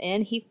himself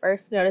in, he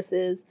first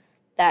notices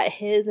that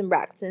his and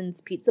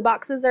Braxton's pizza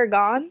boxes are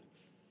gone.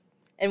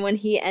 And when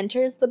he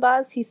enters the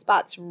bus, he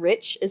spots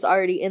Rich is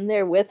already in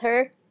there with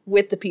her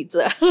with the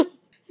pizza.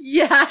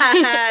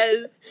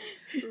 Yes!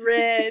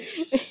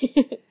 Rich.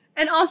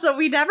 And also,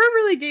 we never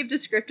really gave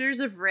descriptors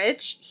of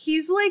Rich.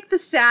 He's, like, the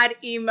sad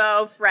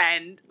emo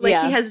friend. Like,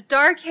 He has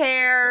dark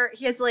hair.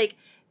 He has, like,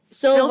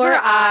 silver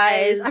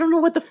eyes. I don't know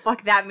what the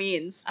fuck that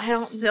means.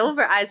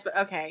 Silver eyes, but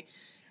okay.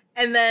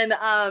 And then,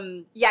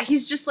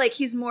 he's just, like,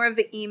 he's more of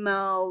the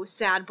emo,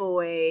 sad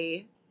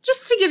boy.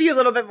 Just to give you a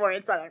little bit more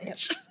insight on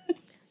Rich.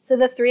 So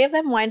the three of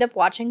them wind up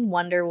watching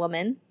Wonder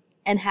Woman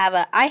and have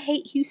a I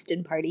Hate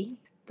Houston party.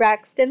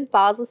 Braxton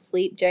falls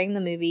asleep during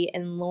the movie,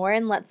 and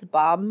Lauren lets a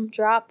bomb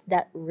drop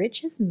that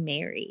Rich is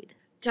married.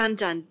 Dun,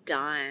 dun,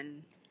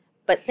 dun.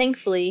 But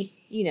thankfully,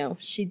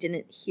 she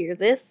didn't hear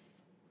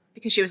this.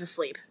 Because she was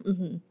asleep.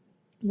 Mm-hmm.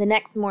 The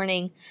next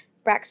morning,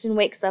 Braxton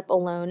wakes up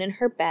alone in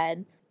her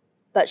bed,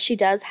 but she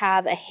does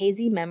have a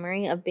hazy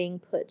memory of being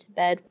put to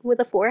bed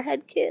with a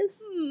forehead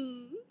kiss.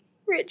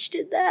 Rich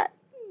did that.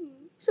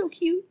 So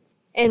cute.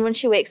 And when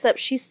she wakes up,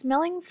 she's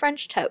smelling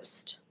French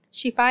toast.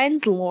 She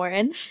finds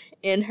Lauren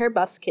in her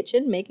bus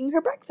kitchen making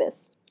her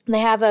breakfast. They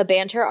have a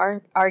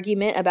banter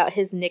argument about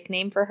his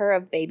nickname for her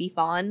of Baby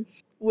Fawn,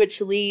 which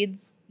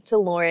leads to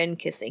Lauren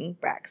kissing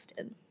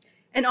Braxton.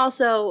 And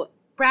also,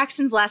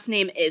 Braxton's last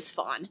name is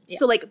Fawn. Yeah.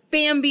 So, like,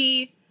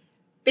 Bambi,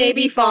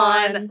 Baby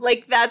Fawn.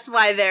 Like, that's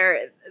why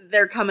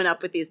they're coming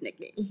up with these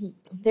nicknames.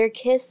 Mm-hmm. Their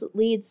kiss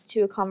leads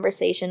to a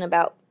conversation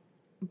about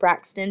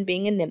Braxton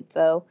being a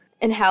nympho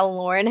and how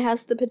Lauren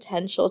has the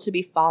potential to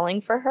be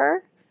falling for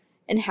her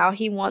and how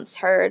he wants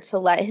her to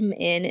let him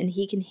in and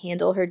he can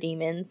handle her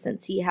demons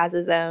since he has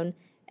his own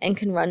and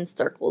can run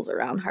circles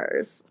around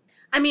hers.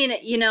 I mean,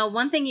 you know,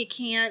 one thing you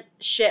can't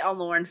shit on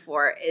Lauren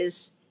for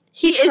is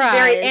he's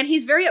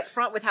very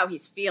upfront with how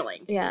he's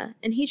feeling. Yeah,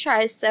 and he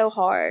tries so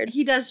hard.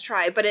 He does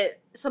try, but it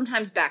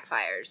sometimes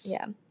backfires.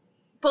 Yeah.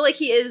 But, like,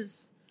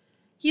 he's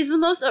the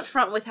most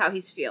upfront with how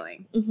he's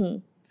feeling. Mm-hmm.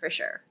 For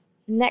sure.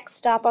 Next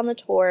stop on the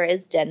tour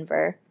is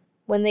Denver.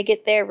 When they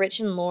get there, Rich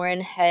and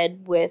Lauren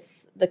head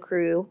with the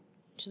crew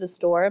to the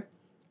store,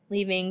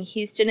 leaving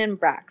Houston and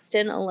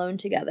Braxton alone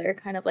together,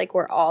 kind of like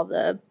where all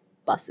the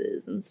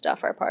buses and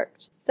stuff are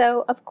parked.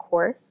 So, of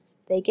course,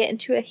 they get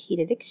into a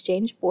heated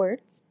exchange of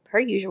words, per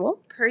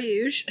usual. Per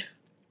usual.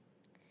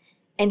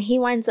 And he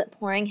winds up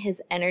pouring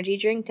his energy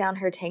drink down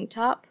her tank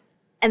top,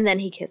 and then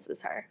he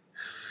kisses her.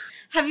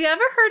 Have you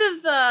ever heard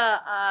of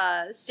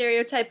the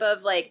stereotype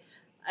of, like,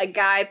 a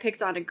guy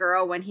picks on a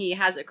girl when he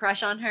has a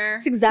crush on her?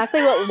 It's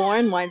exactly what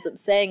Lauren winds up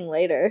saying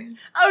later.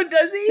 Oh,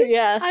 does he?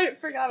 Yeah. I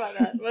forgot about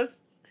that.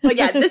 Whoops. But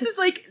yeah, this is,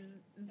 like,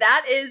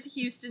 that is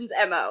Houston's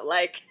MO.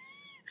 Like,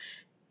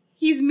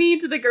 he's mean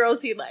to the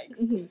girls he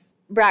likes. Mm-hmm.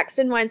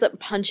 Braxton winds up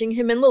punching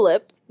him in the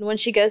lip. And when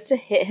she goes to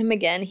hit him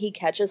again, he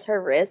catches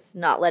her wrist,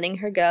 not letting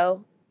her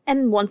go,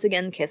 and once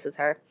again kisses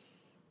her.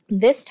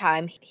 This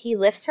time, he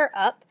lifts her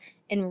up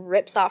and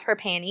rips off her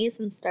panties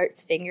and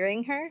starts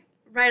fingering her.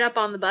 Right up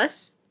on the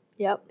bus.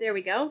 Yep. There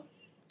we go.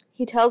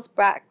 He tells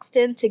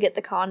Braxton to get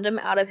the condom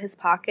out of his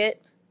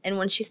pocket, and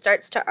when she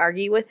starts to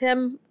argue with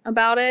him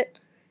about it,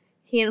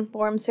 he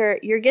informs her,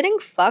 "You're getting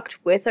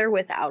fucked with or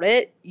without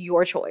it,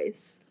 your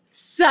choice."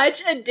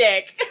 Such a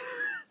dick.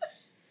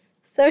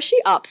 So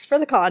she opts for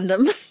the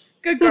condom.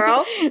 Good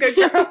girl. Good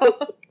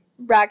girl.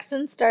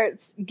 Braxton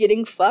starts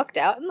getting fucked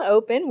out in the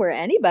open where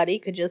anybody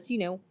could just,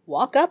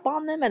 walk up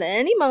on them at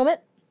any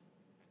moment.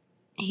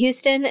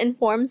 Houston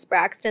informs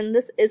Braxton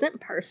this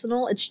isn't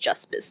personal, it's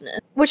just business.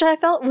 Which I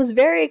felt was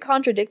very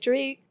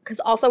contradictory,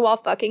 because also while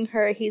fucking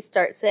her, he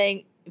starts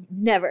saying, "You've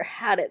never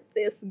had it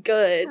this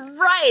good."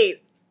 Right.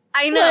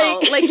 I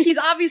know. Like he's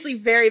obviously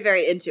very,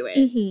 very into it.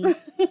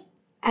 Mm-hmm.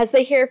 As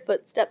they hear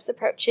footsteps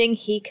approaching,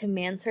 he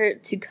commands her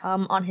to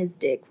come on his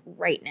dick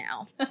right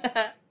now.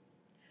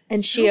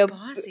 And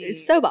bossy.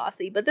 So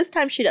bossy, but this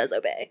time she does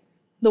obey.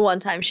 The one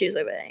time she was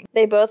obeying.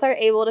 They both are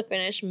able to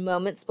finish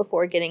moments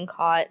before getting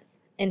caught,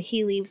 and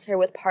he leaves her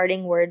with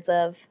parting words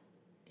of,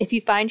 "If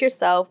you find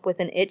yourself with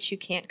an itch you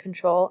can't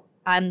control,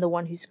 I'm the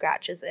one who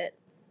scratches it.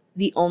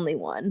 The only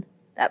one.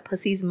 That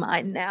pussy's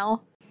mine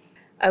now."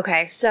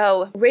 Okay,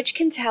 so Rich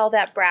can tell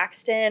that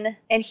Braxton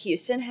and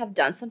Houston have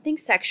done something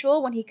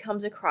sexual when he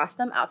comes across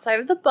them outside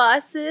of the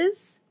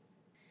buses.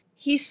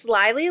 He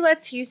slyly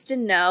lets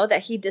Houston know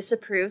that he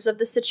disapproves of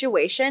the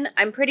situation.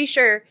 I'm pretty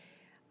sure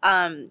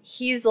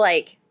he's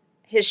like,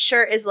 his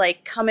shirt is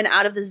like coming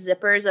out of the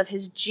zippers of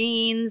his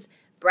jeans.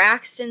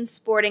 Braxton's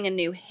sporting a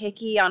new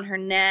hickey on her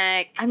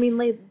neck. I mean,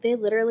 they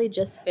literally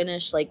just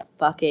finished,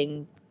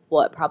 fucking,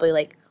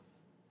 probably,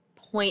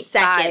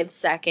 0.5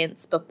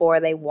 seconds before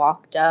they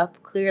walked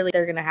up. Clearly,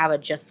 they're going to have a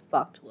just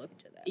fucked look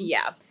to them.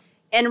 Yeah.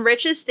 And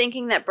Rich is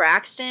thinking that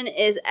Braxton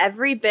is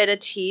every bit a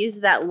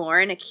tease that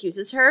Lauren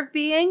accuses her of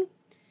being.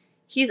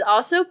 He's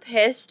also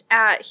pissed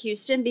at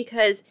Houston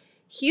because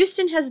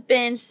Houston has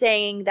been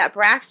saying that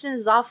Braxton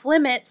is off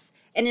limits,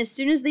 and as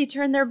soon as they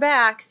turn their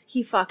backs,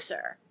 he fucks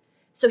her.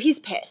 So he's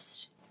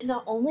pissed.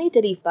 Not only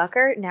did he fuck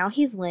her, now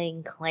he's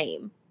laying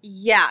claim.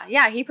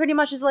 Yeah, he pretty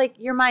much is like,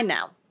 "You're mine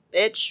now,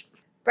 bitch."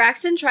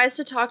 Braxton tries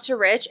to talk to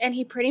Rich, and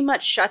he pretty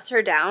much shuts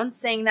her down,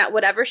 saying that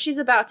whatever she's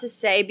about to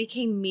say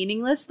became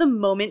meaningless the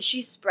moment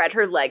she spread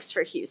her legs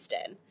for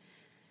Houston.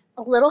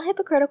 A little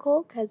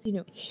hypocritical, because,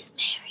 he's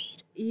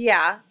married.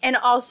 Yeah, and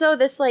also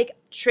this,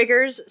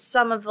 triggers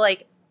some of,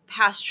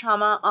 past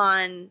trauma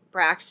on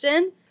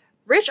Braxton.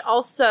 Rich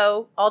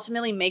also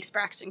ultimately makes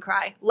Braxton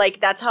cry.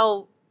 That's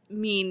how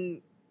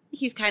mean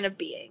he's kind of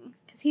being.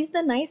 Because he's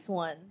the nice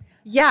one.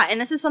 Yeah,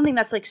 and this is something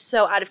that's,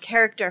 so out of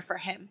character for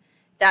him,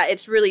 that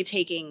it's really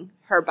taking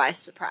her by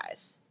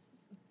surprise.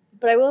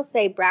 But I will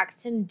say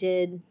Braxton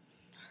did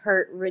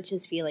hurt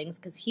Rich's feelings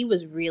because he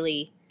was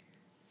really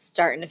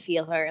starting to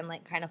feel her and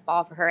kind of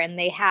fall for her, and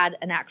they had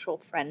an actual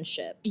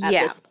friendship at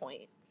this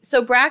point.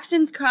 So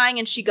Braxton's crying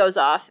and she goes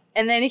off,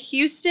 and then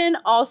Houston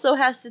also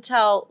has to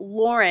tell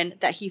Lauren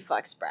that he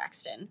fucks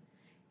Braxton.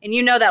 And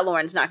you know that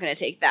Lauren's not going to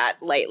take that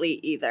lightly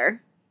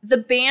either. The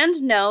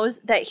band knows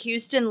that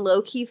Houston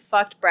low-key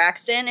fucked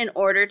Braxton in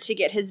order to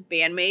get his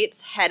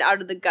bandmates' head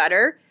out of the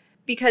gutter,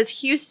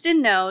 because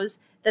Houston knows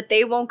that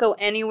they won't go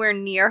anywhere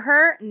near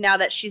her now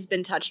that she's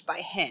been touched by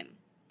him.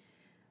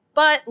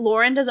 But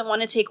Lauren doesn't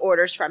want to take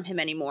orders from him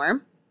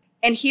anymore.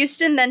 And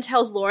Houston then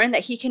tells Lauren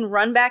that he can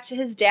run back to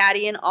his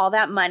daddy and all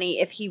that money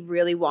if he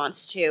really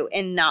wants to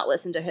and not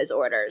listen to his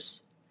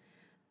orders.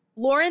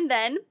 Lauren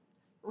then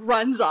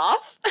runs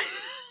off.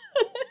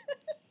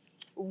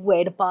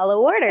 Way to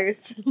follow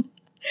orders.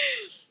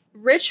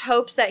 Rich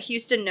hopes that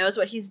Houston knows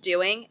what he's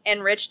doing,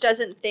 and Rich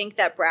doesn't think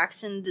that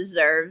Braxton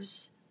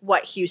deserves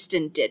what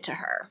Houston did to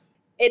her.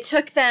 It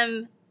took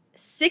them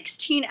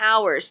 16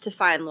 hours to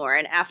find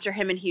Lauren after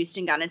him and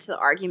Houston got into the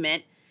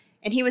argument,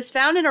 and he was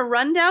found in a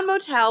rundown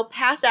motel,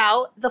 passed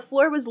out. The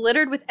floor was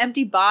littered with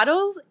empty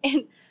bottles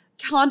and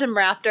condom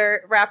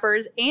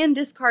wrappers and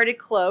discarded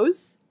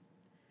clothes.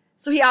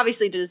 So he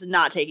obviously is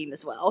not taking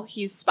this well.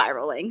 He's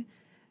spiraling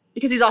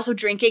because he's also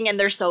drinking and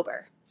they're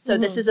sober. So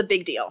this is a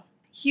big deal.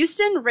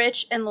 Houston,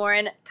 Rich, and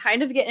Lauren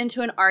kind of get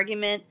into an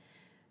argument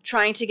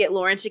trying to get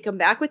Lauren to come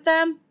back with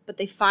them, but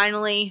they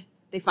finally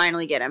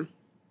get him.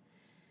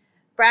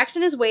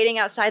 Braxton is waiting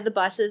outside the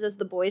buses as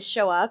the boys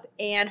show up,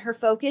 and her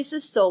focus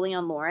is solely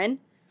on Lauren.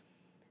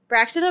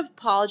 Braxton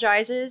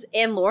apologizes,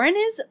 and Lauren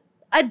is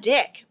a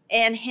dick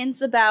and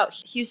hints about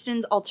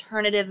Houston's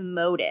alternative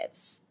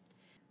motives.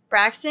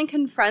 Braxton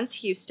confronts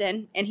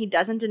Houston, and he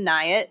doesn't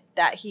deny it,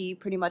 that he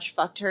pretty much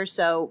fucked her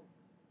so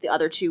the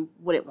other two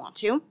wouldn't want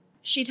to.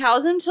 She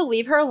tells him to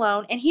leave her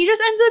alone, and he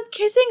just ends up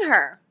kissing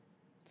her.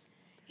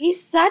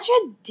 He's such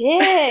a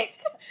dick.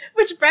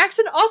 Which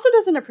Braxton also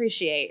doesn't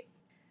appreciate.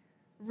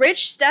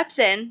 Rich steps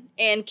in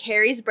and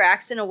carries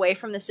Braxton away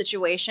from the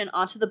situation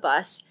onto the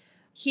bus.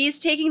 He's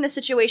taking the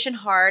situation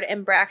hard,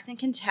 and Braxton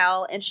can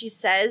tell, and she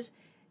says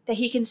that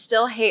he can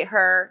still hate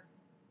her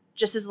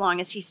just as long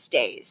as he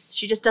stays.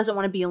 She just doesn't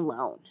want to be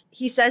alone.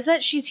 He says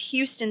that she's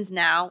Houston's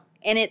now,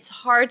 and it's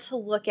hard to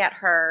look at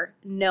her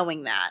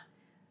knowing that.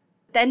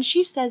 Then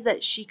she says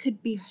that she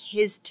could be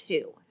his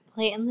too.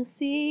 Planting the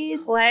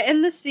seeds.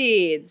 Planting the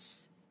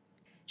seeds.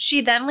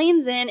 She then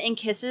leans in and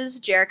kisses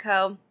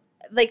Jericho.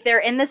 Like, they're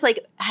in this,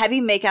 like,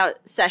 heavy makeout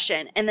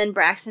session, and then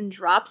Braxton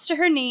drops to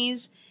her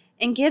knees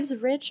and gives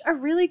Rich a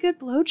really good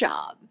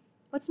blowjob.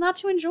 What's not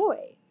to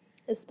enjoy?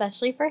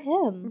 Especially for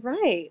him.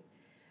 Right.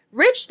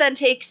 Rich then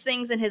takes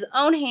things in his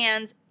own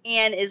hands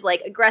and is,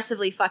 like,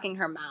 aggressively fucking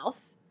her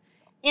mouth.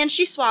 And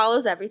she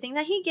swallows everything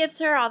that he gives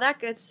her, all that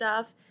good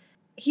stuff.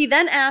 He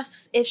then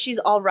asks if she's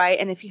all right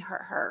and if he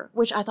hurt her,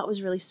 which I thought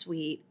was really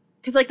sweet.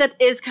 Because, like, that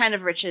is kind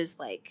of Rich's,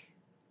 like,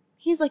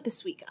 he's, like, the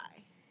sweet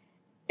guy.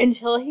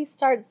 Until he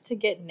starts to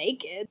get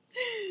naked.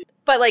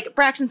 But, like,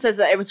 Braxton says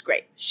that it was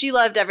great. She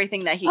loved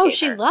everything that he gave her. Oh,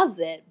 she loves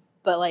it.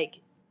 But, like,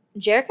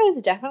 Jericho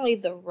is definitely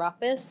the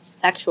roughest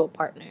sexual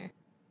partner.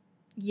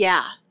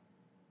 Yeah.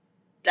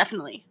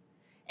 Definitely.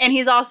 And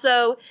he's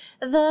also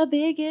the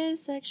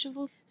biggest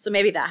sexual... So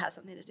maybe that has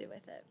something to do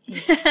with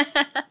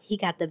it. He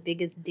got the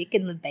biggest dick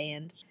in the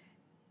band.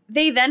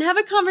 They then have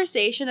a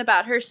conversation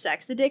about her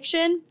sex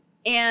addiction,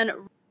 and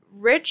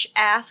Rich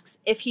asks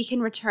if he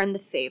can return the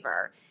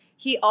favor.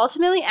 He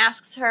ultimately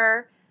asks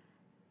her,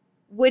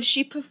 would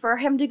she prefer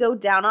him to go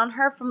down on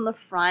her from the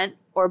front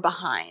or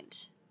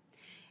behind?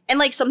 And,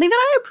 like, something that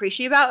I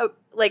appreciate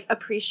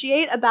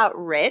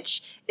about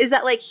Rich is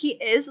that, like, he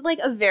is, like,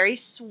 a very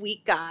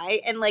sweet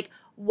guy and, like,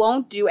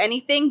 won't do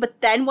anything.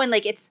 But then when,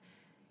 like,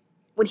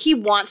 when he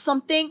wants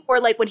something or,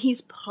 like, when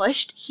he's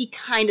pushed, he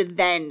kind of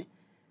then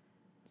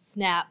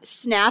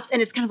snaps.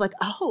 And it's kind of like,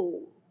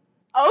 oh,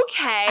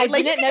 okay. I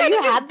like, didn't know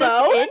you had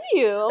this in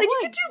you. Like, you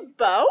can do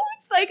both?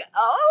 Like,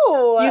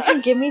 oh. You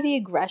can give me the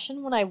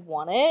aggression when I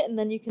want it, and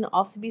then you can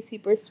also be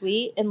super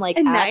sweet and, like,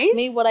 and ask nice.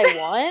 me what I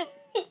want.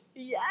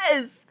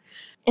 Yes.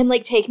 And,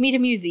 like, take me to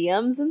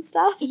museums and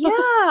stuff. Yeah.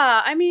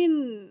 I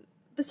mean,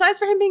 besides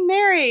for him being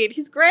married,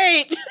 he's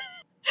great.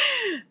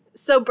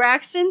 So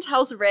Braxton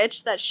tells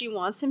Rich that she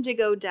wants him to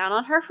go down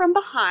on her from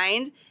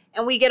behind,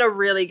 and we get a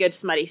really good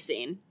smutty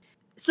scene.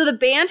 So the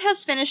band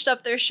has finished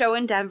up their show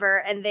in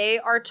Denver, and they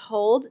are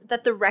told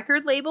that the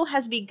record label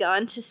has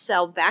begun to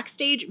sell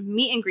backstage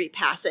meet and greet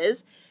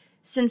passes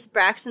since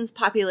Braxton's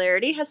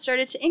popularity has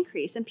started to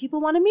increase and people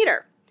want to meet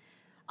her.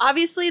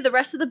 Obviously, the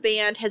rest of the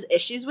band has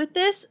issues with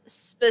this,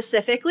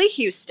 specifically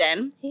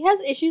Houston. He has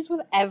issues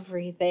with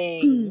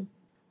everything.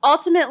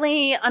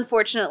 Ultimately,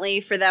 unfortunately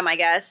for them, I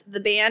guess,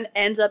 the band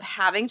ends up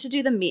having to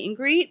do the meet and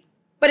greet.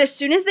 But as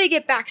soon as they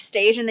get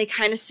backstage and they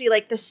kind of see,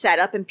 like, the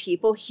setup and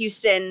people,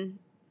 Houston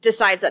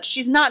decides that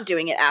she's not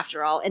doing it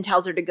after all and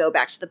tells her to go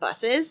back to the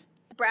buses.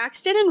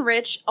 Braxton and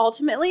Rich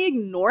ultimately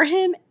ignore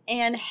him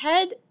and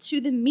head to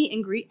the meet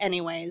and greet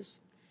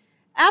anyways.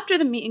 After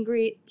the meet and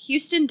greet,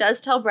 Houston does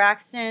tell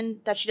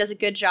Braxton that she does a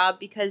good job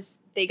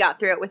because they got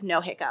through it with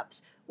no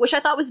hiccups, which I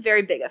thought was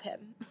very big of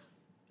him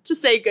to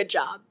say good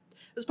job.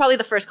 It was probably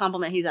the first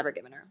compliment he's ever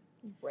given her.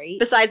 Right.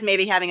 Besides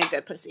maybe having a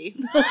good pussy.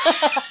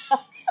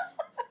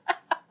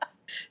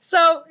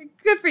 So,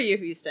 good for you,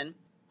 Houston.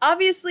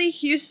 Obviously,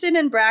 Houston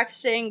and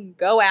Braxton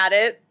go at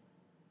it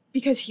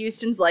because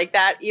Houston's like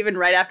that. Even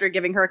right after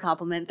giving her a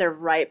compliment, they're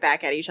right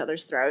back at each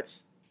other's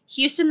throats.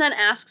 Houston then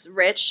asks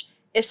Rich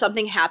if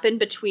something happened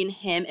between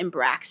him and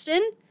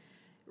Braxton.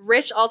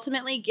 Rich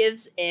ultimately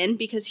gives in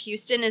because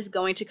Houston is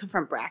going to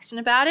confront Braxton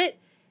about it.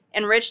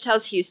 And Rich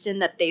tells Houston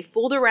that they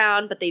fooled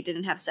around, but they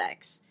didn't have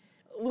sex.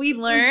 We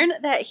learn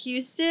that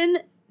Houston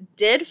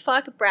did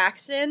fuck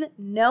Braxton,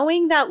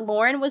 knowing that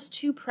Lauren was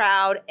too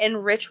proud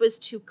and Rich was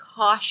too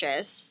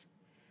cautious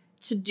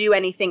to do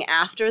anything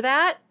after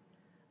that.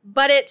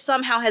 but it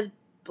somehow has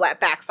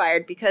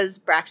backfired because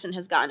Braxton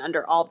has gotten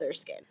under all of their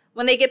skin.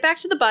 When they get back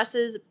to the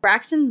buses,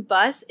 Braxton's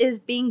bus is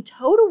being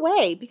towed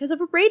away because of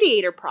a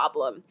radiator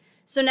problem.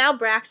 So now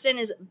Braxton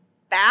is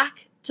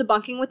back to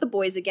bunking with the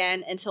boys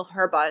again until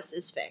her bus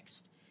is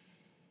fixed.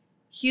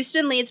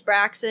 Houston leads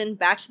Braxton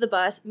back to the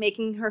bus,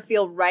 making her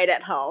feel right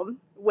at home,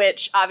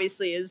 which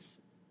obviously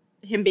is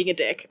him being a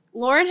dick.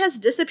 Lauren has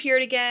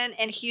disappeared again,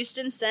 and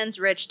Houston sends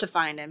Rich to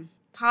find him.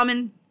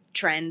 Common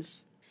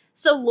trends.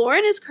 So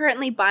Lauren is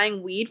currently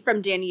buying weed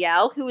from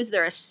Danielle, who is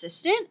their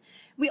assistant.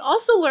 We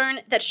also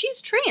learn that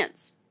she's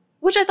trans,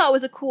 which I thought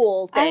was a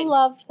cool thing. I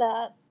loved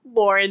that.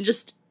 Lauren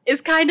just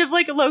is kind of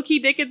like a low-key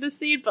dick in the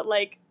scene, but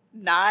like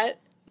not.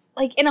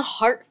 Like in a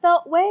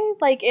heartfelt way,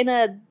 like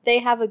they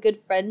have a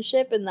good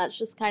friendship and that's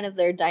just kind of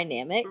their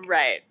dynamic.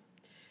 Right.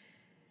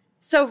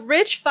 So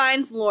Rich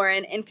finds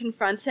Lauren and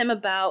confronts him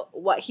about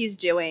what he's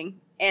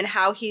doing and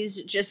how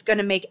he's just going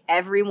to make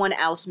everyone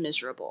else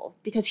miserable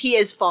because he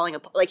is falling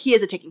apart. Like, he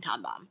is a ticking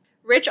time bomb.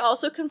 Rich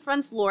also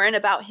confronts Lauren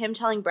about him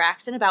telling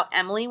Braxton about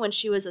Emily when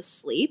she was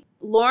asleep.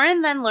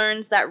 Lauren then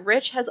learns that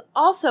Rich has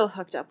also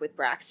hooked up with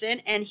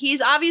Braxton, and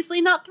he's obviously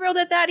not thrilled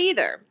at that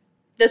either.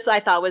 This I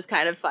thought was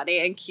kind of funny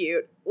and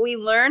cute. We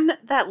learned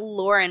that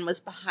Lauren was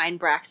behind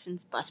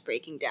Braxton's bus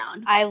breaking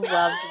down. I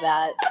loved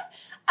that.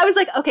 I was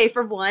like, okay,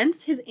 for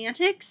once, his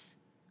antics,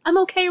 I'm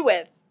okay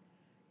with.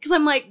 Because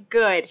I'm like,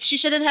 good. She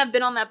shouldn't have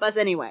been on that bus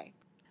anyway.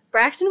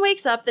 Braxton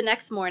wakes up the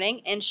next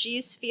morning, and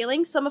she's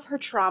feeling some of her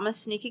trauma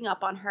sneaking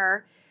up on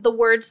her. The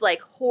words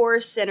like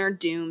whore, sinner,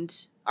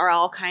 doomed are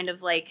all kind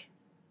of like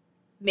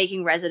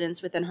making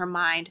residence within her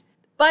mind.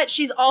 But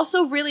she's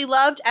also really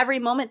loved every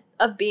moment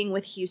of being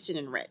with Houston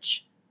and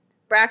Rich.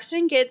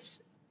 Braxton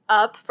gets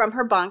up from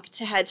her bunk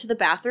to head to the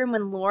bathroom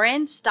when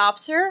Lauren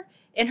stops her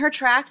in her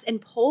tracks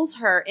and pulls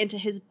her into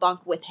his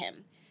bunk with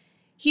him.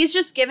 He's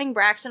just giving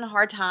Braxton a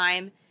hard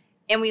time,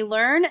 and we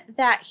learn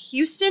that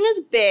Houston is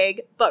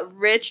big, but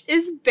Rich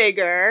is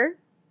bigger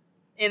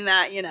in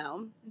that,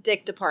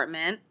 dick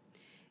department,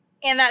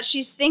 and that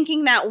she's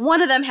thinking that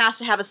one of them has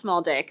to have a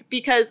small dick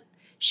because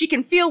she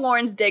can feel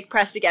Lauren's dick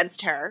pressed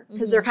against her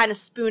because they're kind of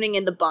spooning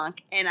in the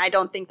bunk, and I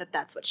don't think that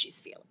that's what she's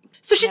feeling.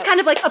 So she's kind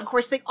of like, of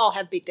course they all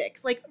have big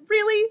dicks. Like,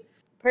 really?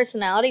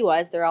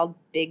 Personality-wise, they're all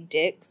big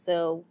dicks,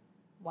 so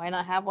why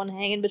not have one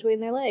hanging between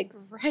their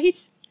legs? Right?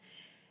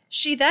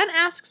 She then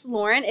asks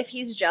Lauren if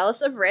he's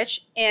jealous of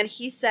Rich, and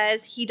he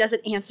says he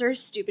doesn't answer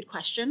stupid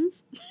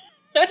questions.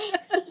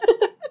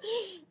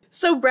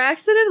 So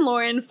Braxton and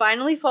Lauren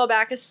finally fall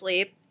back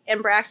asleep,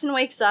 and Braxton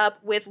wakes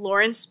up with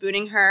Lauren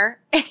spooning her,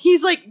 and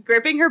he's like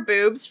gripping her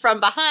boobs from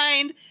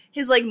behind.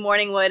 His like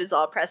morning wood is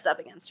all pressed up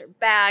against her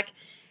back,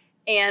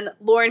 and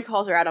Lauren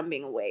calls her out on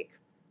being awake.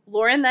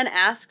 Lauren then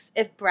asks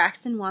if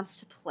Braxton wants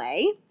to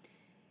play,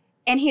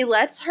 and he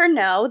lets her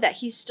know that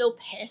he's still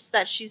pissed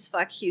that she's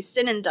fucked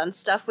Houston and done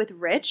stuff with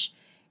Rich,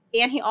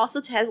 and he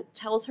also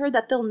tells her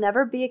that they'll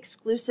never be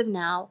exclusive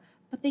now,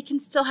 but they can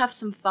still have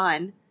some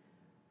fun,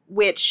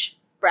 which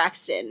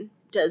Braxton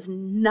does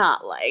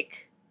not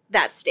like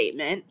that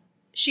statement.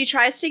 She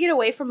tries to get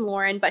away from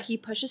Lauren, but he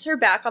pushes her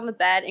back on the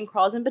bed and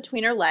crawls in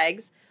between her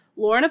legs.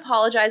 Lauren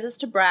apologizes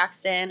to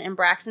Braxton, and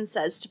Braxton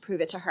says to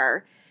prove it to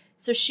her.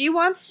 So she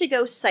wants to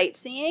go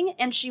sightseeing,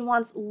 and she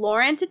wants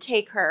Lauren to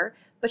take her,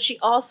 but she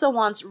also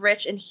wants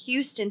Rich and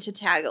Houston to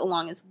tag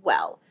along as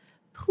well.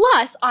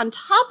 Plus, on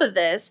top of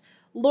this,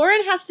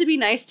 Lauren has to be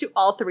nice to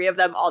all three of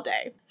them all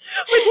day.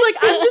 Which, like,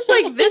 I'm just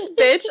like, this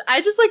bitch,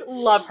 I just, like,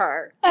 love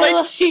her.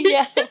 Like,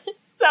 yes.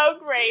 So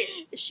great.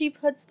 She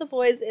puts the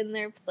boys in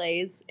their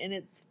place, and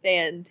it's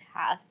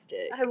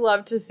fantastic. I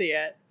love to see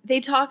it. They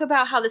talk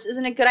about how this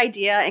isn't a good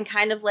idea, and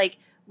kind of, like,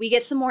 we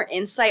get some more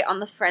insight on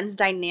the friends'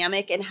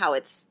 dynamic and how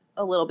it's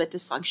a little bit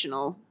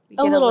dysfunctional. We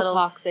get a little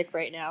toxic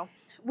right now.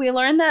 We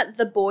learned that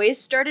the boys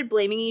started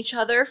blaming each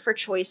other for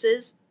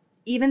choices,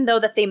 even though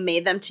that they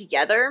made them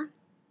together.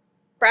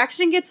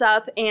 Braxton gets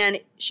up, and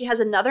she has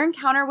another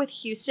encounter with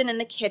Houston in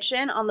the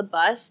kitchen on the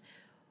bus,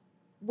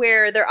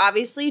 where they're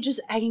obviously just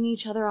egging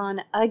each other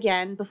on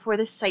again before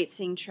this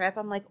sightseeing trip.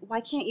 I'm like,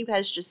 why can't you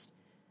guys just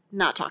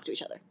not talk to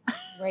each other?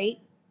 Right?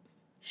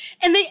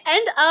 And they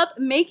end up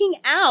making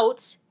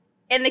out,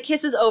 and the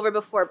kiss is over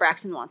before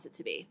Braxton wants it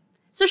to be.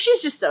 So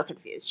she's just so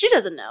confused. She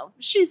doesn't know.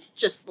 She's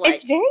just like...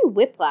 It's very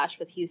whiplash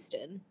with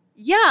Houston.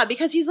 Yeah,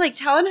 because he's like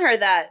telling her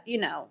that,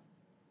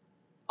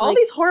 all like,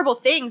 these horrible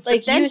things.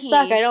 Like, but then you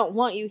suck, I don't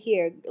want you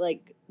here.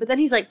 Like, but then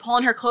he's like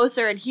pulling her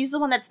closer, and he's the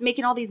one that's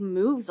making all these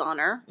moves on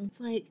her. It's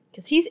like...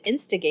 Because he's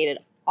instigated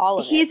all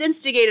of it. He's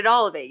instigated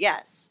all of it,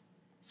 yes.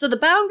 So the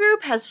Bound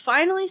group has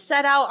finally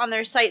set out on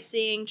their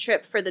sightseeing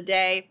trip for the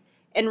day,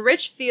 and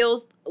Rich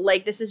feels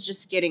like this is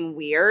just getting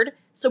weird.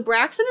 So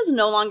Braxton is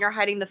no longer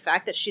hiding the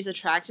fact that she's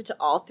attracted to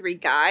all three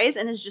guys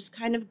and is just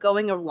kind of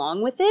going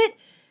along with it.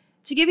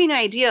 To give you an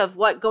idea of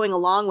what going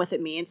along with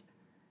it means,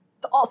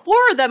 all four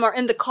of them are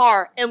in the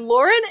car, and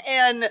Lauren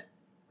and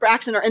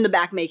Braxton are in the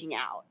back making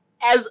out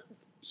as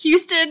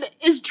Houston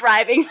is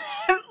driving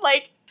them.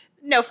 Like,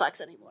 no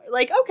fucks anymore.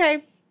 Like,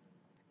 okay.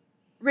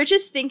 Rich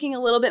is thinking a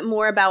little bit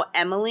more about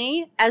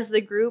Emily as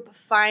the group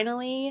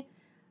finally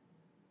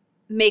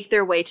make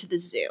their way to the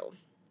zoo.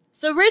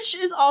 So Rich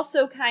is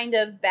also kind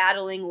of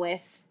battling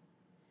with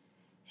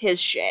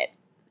his shit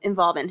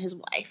involving his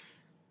wife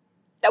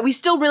that we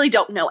still really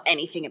don't know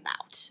anything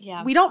about.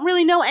 Yeah. We don't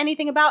really know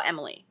anything about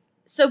Emily.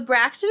 So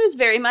Braxton is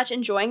very much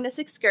enjoying this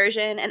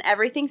excursion, and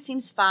everything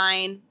seems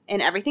fine,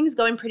 and everything's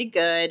going pretty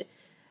good.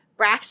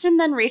 Braxton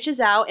then reaches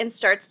out and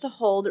starts to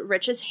hold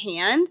Rich's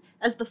hand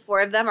as the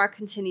four of them are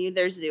continuing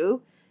their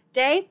zoo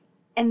day.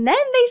 And then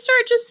they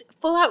start just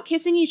full out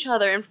kissing each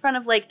other in front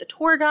of like the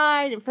tour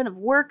guide, in front of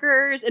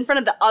workers, in front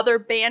of the other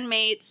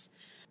bandmates.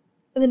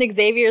 And then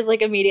Xavier's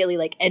like immediately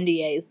like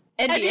NDAs.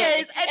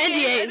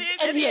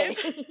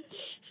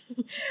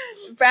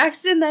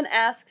 Braxton then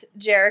asks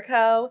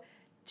Jericho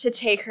to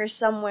take her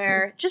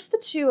somewhere, just the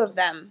two of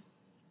them,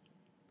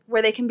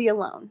 where they can be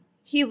alone.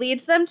 He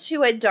leads them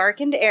to a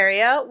darkened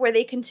area where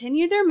they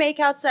continue their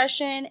makeout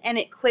session, and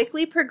it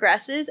quickly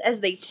progresses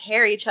as they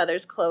tear each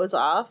other's clothes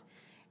off.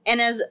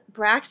 And as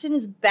Braxton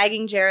is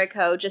begging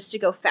Jericho just to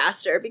go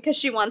faster because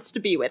she wants to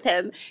be with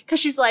him. Because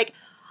she's like,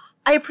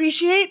 I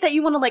appreciate that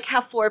you want to, like,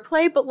 have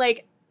foreplay, but,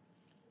 like,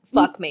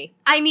 fuck me.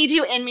 I need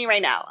you in me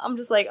right now. I'm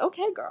just like,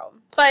 okay, girl.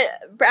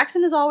 But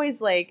Braxton is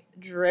always, like,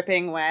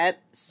 dripping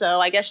wet, so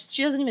I guess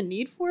she doesn't even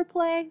need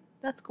foreplay.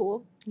 That's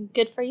cool.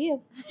 Good for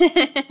you.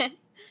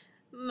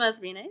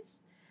 Must be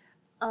nice.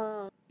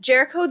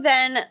 Jericho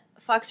then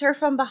fucks her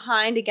from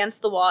behind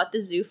against the wall at the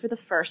zoo for the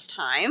first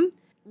time.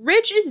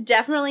 Rich is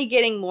definitely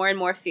getting more and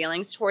more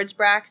feelings towards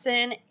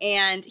Braxton,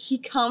 and he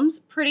comes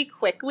pretty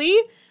quickly,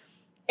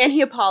 and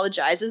he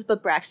apologizes,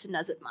 but Braxton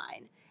doesn't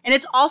mind. And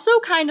it's also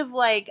kind of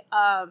like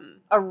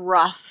a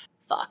rough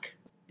fuck.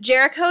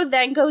 Jericho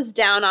then goes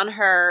down on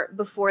her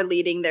before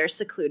leaving their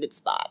secluded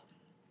spot.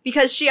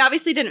 Because she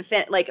obviously didn't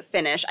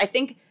finish. I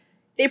think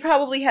they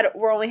probably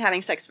were only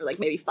having sex for like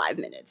maybe 5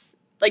 minutes.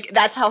 Like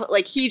that's how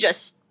like he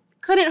just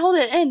couldn't hold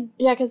it in.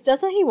 Yeah, because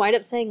doesn't he wind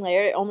up saying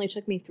later it only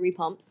took me 3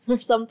 pumps or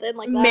something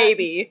like that?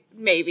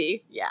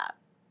 Maybe, yeah.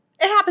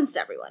 It happens to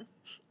everyone.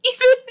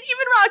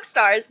 Even rock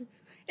stars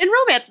in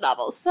romance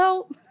novels,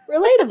 so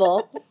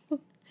relatable.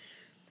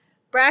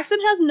 Braxton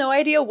has no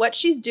idea what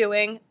she's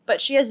doing, but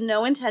she has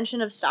no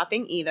intention of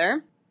stopping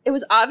either. It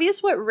was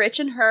obvious what Rich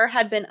and her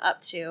had been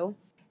up to,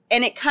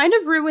 and it kind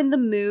of ruined the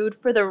mood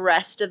for the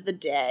rest of the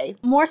day.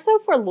 More so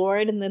for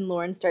Lauren, and then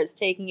Lauren starts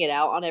taking it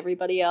out on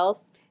everybody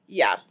else.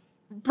 Yeah.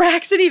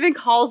 Braxton even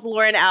calls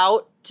Lauren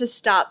out to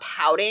stop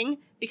pouting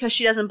because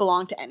she doesn't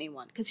belong to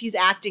anyone, because he's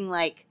acting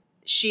like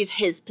she's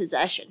his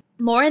possession.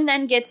 Lauren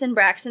then gets in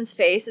Braxton's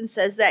face and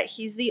says that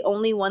he's the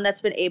only one that's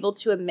been able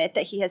to admit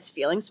that he has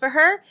feelings for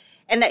her,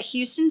 and that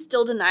Houston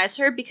still denies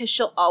her because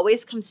she'll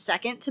always come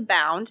second to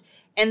Bound,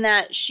 and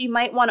that she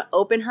might want to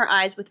open her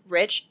eyes with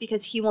Rich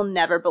because he will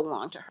never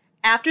belong to her.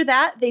 After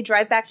that, they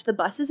drive back to the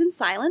buses in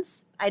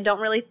silence. I don't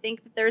really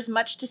think that there's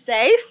much to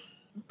say.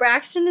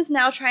 Braxton is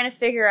now trying to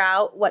figure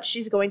out what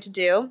she's going to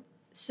do.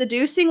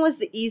 Seducing was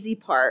the easy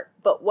part,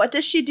 but what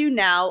does she do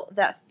now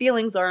that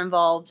feelings are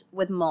involved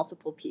with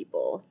multiple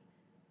people?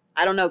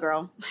 I don't know,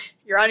 girl.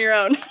 You're on your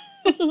own.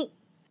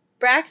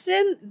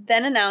 Braxton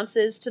then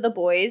announces to the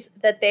boys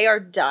that they are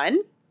done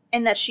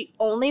and that she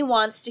only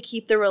wants to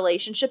keep the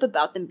relationship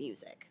about the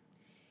music.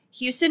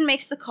 Houston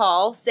makes the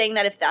call, saying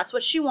that if that's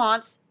what she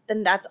wants,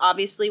 then that's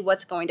obviously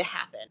what's going to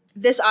happen.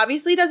 This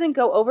obviously doesn't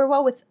go over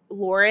well with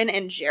Lauren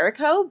and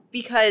Jericho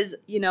because,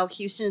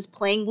 Houston is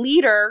playing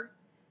leader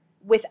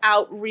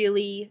without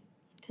really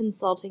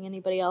consulting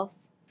anybody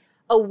else.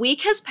 A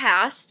week has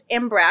passed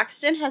and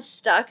Braxton has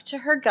stuck to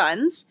her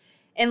guns,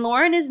 and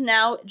Lauren is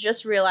now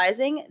just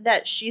realizing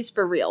that she's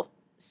for real.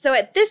 So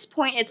at this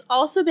point, it's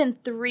also been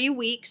 3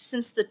 weeks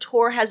since the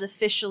tour has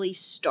officially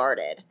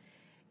started.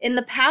 In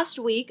the past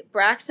week,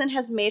 Braxton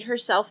has made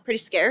herself pretty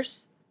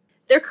scarce.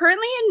 They're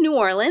currently in New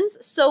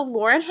Orleans, so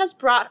Lauren has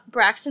brought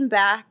Braxton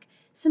back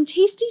some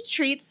tasty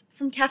treats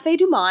from Café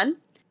du Monde.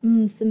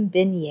 Some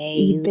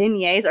beignets.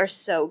 Beignets are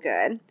so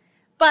good.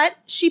 But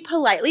she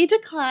politely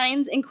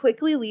declines and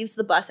quickly leaves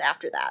the bus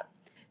after that.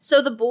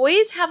 So the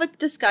boys have a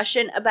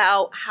discussion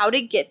about how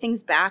to get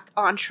things back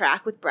on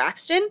track with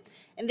Braxton,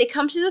 and they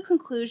come to the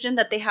conclusion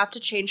that they have to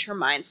change her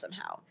mind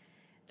somehow.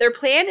 Their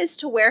plan is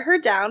to wear her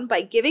down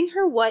by giving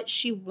her what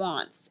she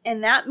wants,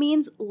 and that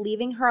means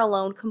leaving her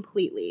alone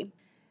completely.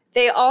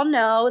 They all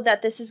know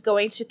that this is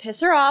going to piss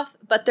her off,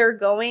 but they're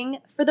going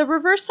for the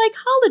reverse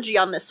psychology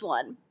on this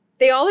one.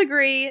 They all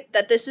agree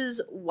that this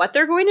is what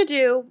they're going to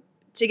do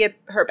to get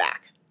her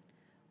back.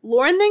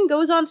 Lauren then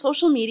goes on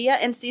social media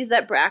and sees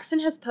that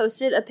Braxton has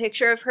posted a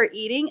picture of her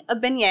eating a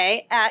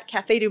beignet at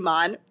Café du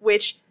Monde,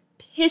 which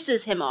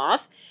pisses him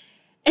off,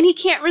 and he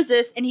can't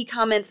resist and he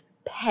comments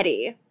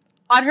petty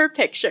on her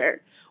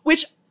picture,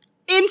 which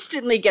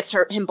instantly gets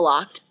him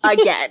blocked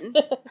again.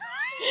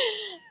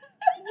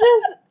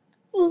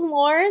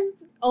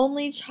 Lauren's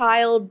only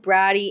child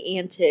bratty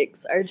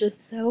antics are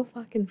just so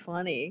fucking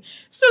funny.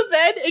 So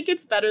then it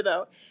gets better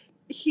though.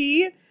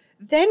 He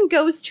then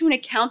goes to an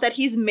account that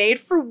he's made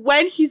for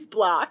when he's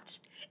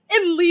blocked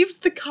and leaves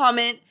the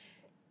comment,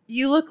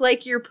 "You look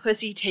like your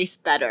pussy tastes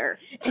better."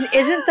 And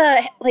isn't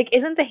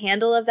the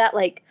handle of that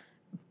like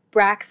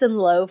Braxton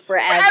low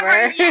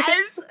forever.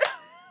 Yes.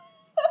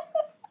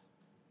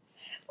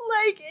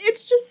 Like,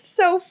 it's just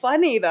so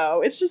funny,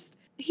 though. It's just,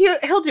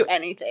 he'll do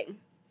anything.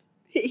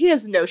 He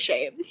has no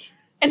shame.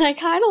 And I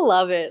kind of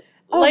love it.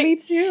 Oh, like, me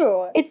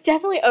too. It's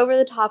definitely over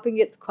the top and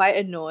gets quite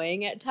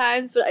annoying at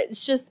times, but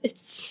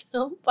it's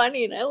so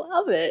funny and I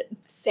love it.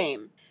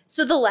 Same.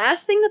 So the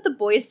last thing that the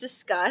boys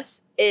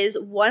discuss is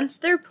once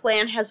their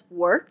plan has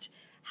worked,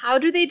 how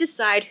do they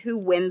decide who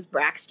wins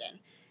Braxton?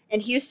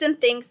 And Houston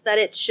thinks that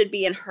it should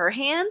be in her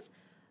hands,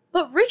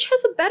 but Rich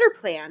has a better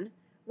plan,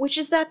 which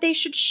is that they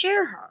should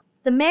share her.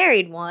 The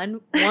married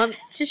one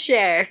wants to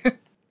share.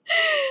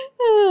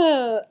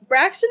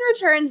 Braxton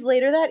returns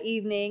later that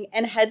evening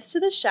and heads to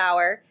the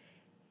shower,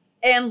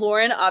 and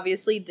Lauren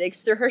obviously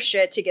digs through her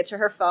shit to get to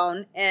her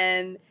phone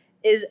and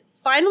is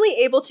finally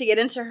able to get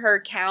into her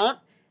account,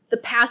 the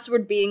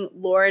password being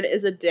Lauren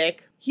is a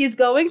dick. He's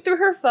going through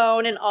her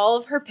phone and all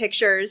of her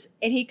pictures,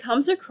 and he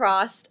comes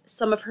across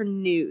some of her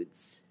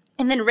nudes.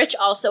 And then Rich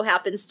also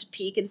happens to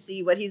peek and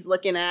see what he's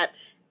looking at,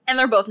 and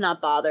they're both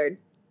not bothered.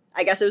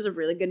 I guess it was a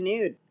really good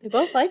nude. They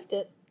both liked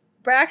it.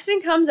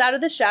 Braxton comes out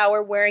of the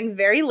shower wearing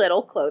very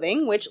little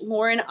clothing, which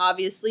Lauren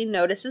obviously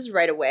notices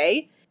right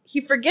away.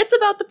 He forgets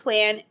about the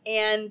plan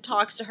and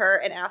talks to her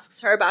and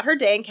asks her about her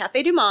day in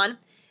Cafe Du Monde.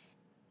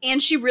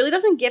 And she really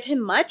doesn't give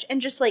him much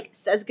and just, like,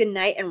 says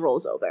goodnight and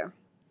rolls over.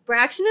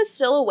 Braxton is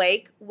still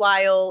awake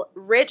while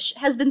Rich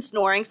has been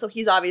snoring, so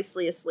he's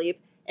obviously asleep,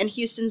 and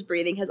Houston's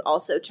breathing has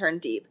also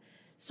turned deep.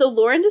 So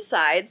Lauren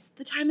decides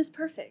the time is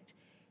perfect.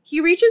 He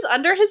reaches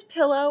under his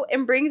pillow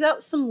and brings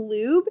out some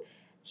lube.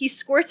 He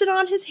squirts it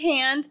on his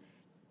hand,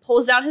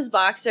 pulls down his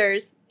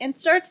boxers, and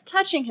starts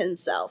touching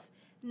himself,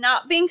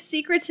 not being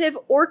secretive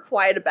or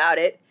quiet about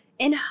it,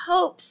 in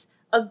hopes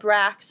of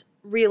Brax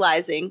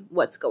realizing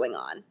what's going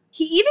on.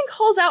 He even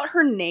calls out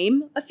her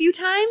name a few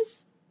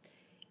times.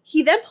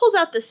 He then pulls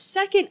out the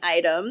second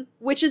item,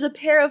 which is a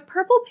pair of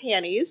purple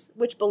panties,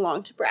 which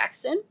belong to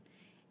Braxton,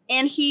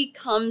 and he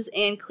comes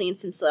and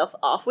cleans himself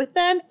off with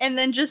them, and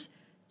then just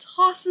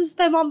tosses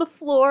them on the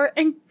floor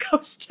and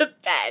goes to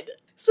bed.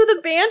 So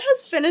the band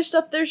has finished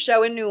up their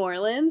show in New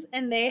Orleans,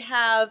 and they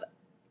have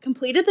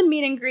completed the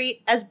meet and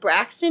greet as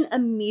Braxton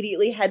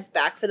immediately heads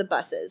back for the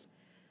buses.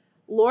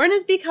 Lauren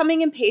is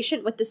becoming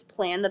impatient with this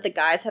plan that the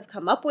guys have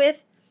come up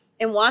with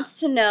and wants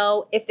to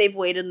know if they've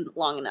waited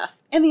long enough.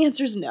 And the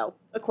answer is no,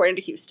 according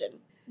to Houston.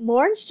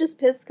 Lauren's just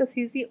pissed because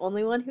he's the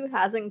only one who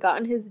hasn't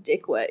gotten his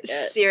dick wet yet.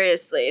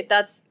 Seriously,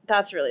 that's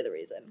really the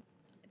reason.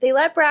 They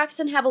let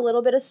Braxton have a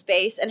little bit of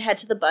space and head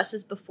to the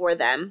buses before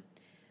them,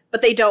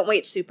 but they don't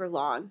wait super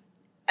long.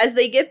 As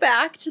they get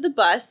back to the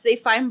bus, they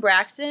find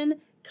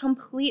Braxton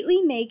completely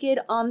naked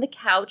on the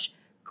couch,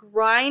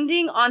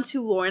 grinding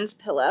onto Lauren's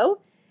pillow.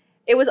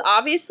 It was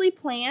obviously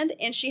planned,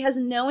 and she has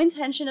no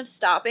intention of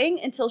stopping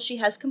until she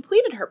has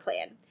completed her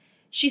plan.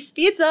 She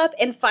speeds up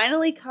and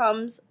finally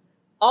comes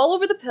all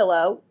over the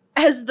pillow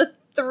as the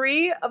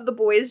three of the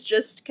boys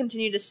just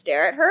continue to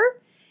stare at her.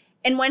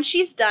 And when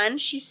she's done,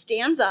 she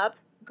stands up,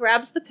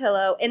 grabs the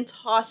pillow, and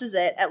tosses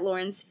it at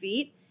Lauren's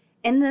feet,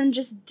 and then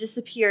just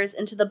disappears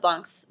into the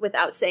bunks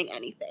without saying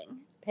anything.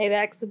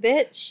 Payback's a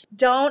bitch.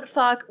 Don't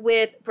fuck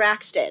with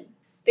Braxton.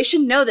 They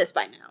should know this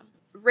by now.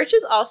 Rich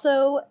is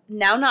also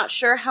now not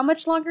sure how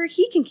much longer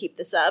he can keep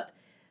this up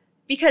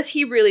because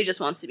he really just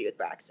wants to be with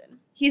Braxton.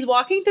 He's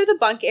walking through the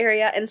bunk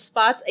area and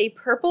spots a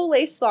purple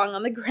lace thong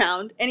on the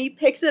ground, and he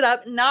picks it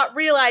up, not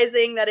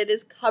realizing that it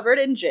is covered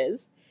in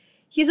jizz.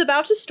 He's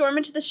about to storm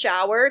into the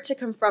shower to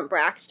confront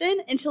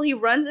Braxton until he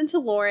runs into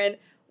Lauren,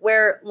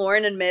 where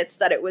Lauren admits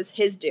that it was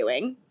his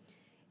doing.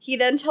 He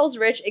then tells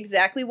Rich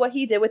exactly what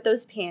he did with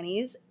those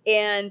panties,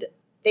 and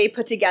they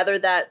put together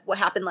that what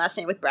happened last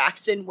night with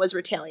Braxton was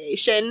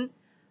retaliation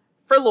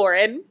for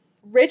Lauren.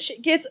 Rich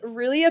gets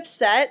really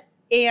upset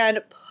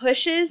and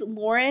pushes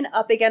Lauren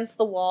up against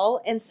the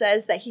wall and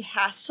says that he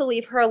has to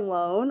leave her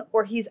alone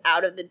or he's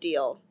out of the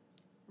deal.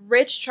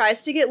 Rich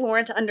tries to get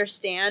Lauren to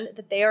understand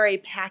that they are a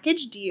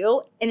package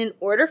deal, and in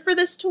order for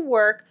this to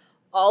work,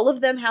 all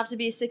of them have to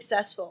be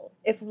successful.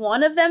 If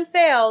one of them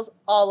fails,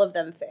 all of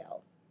them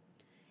fail.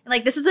 And,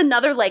 like, this is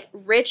another, like,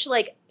 Rich,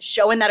 like,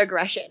 showing that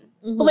aggression.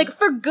 Mm-hmm. But, like,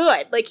 for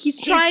good. Like, he's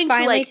trying to,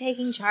 finally like...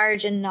 taking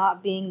charge and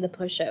not being the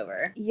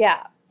pushover.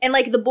 Yeah. And,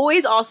 like, the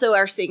boys also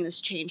are seeing this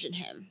change in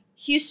him.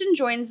 Houston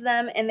joins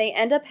them, and they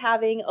end up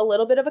having a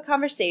little bit of a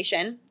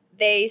conversation.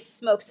 They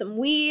smoke some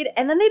weed,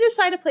 and then they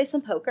decide to play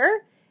some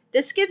poker.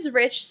 This gives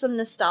Rich some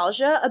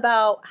nostalgia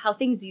about how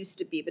things used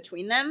to be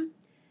between them.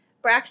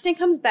 Braxton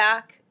comes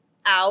back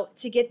out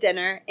to get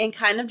dinner and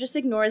kind of just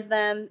ignores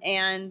them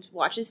and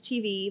watches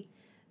TV.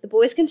 The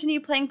boys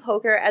continue playing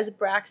poker as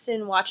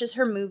Braxton watches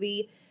her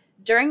movie.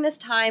 During this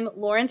time,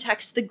 Lauren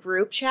texts the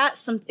group chat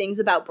some things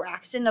about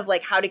Braxton of,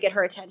 like, how to get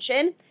her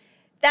attention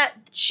that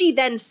she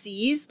then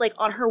sees, like,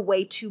 on her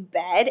way to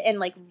bed and,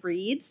 like,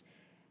 reads.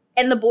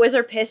 And the boys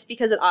are pissed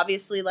because it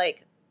obviously,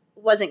 like,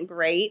 wasn't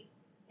great.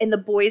 And the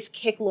boys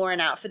kick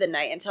Lauren out for the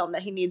night and tell him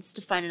that he needs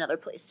to find another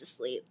place to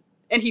sleep.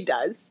 And he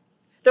does.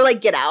 They're like,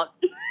 get out.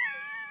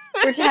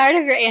 We're tired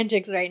of your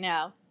antics right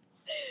now.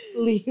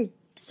 Leave.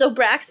 So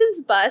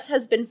Braxton's bus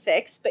has been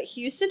fixed, but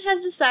Houston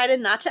has decided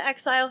not to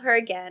exile her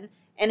again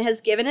and has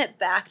given it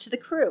back to the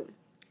crew.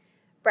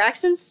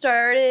 Braxton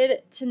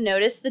started to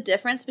notice the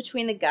difference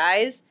between the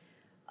guys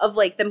of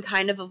like them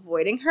kind of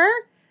avoiding her.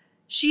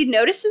 She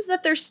notices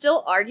that they're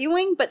still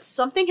arguing, but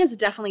something has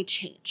definitely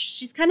changed.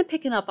 She's kind of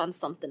picking up on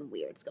something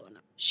weird's going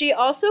on. She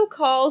also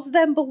calls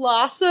them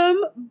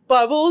Blossom,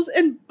 Bubbles,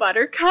 and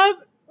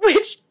Buttercup,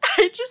 which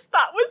I just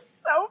thought was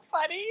so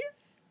funny.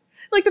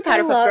 Like the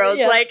Powderpuff Girls,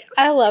 yeah, like...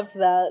 I loved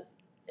that.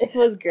 It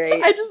was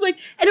great. I just like...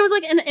 And it was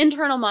like an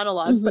internal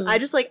monologue, but I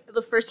just like...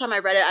 The first time I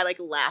read it, I like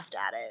laughed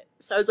at it.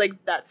 So I was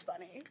like, that's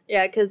funny.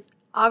 Yeah, because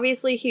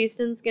obviously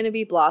Houston's going to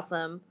be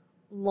Blossom,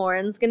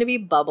 Lauren's going to be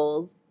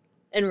Bubbles,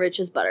 and Rich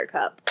is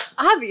Buttercup.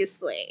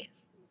 Obviously.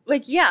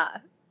 Like, yeah.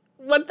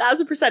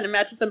 1000% it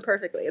matches them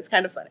perfectly. It's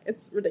kind of funny.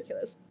 It's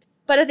ridiculous.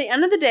 But at the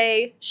end of the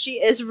day,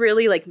 she is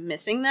really, like,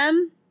 missing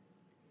them.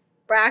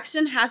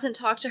 Braxton hasn't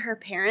talked to her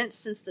parents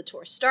since the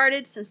tour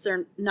started, since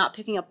they're not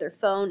picking up their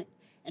phone.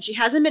 And she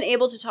hasn't been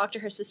able to talk to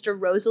her sister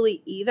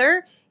Rosalie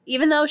either,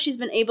 even though she's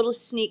been able to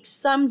sneak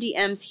some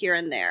DMs here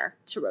and there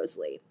to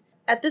Rosalie.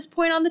 At this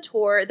point on the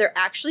tour, they're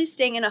actually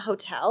staying in a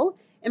hotel,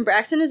 and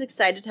Braxton is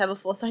excited to have a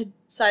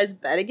full-size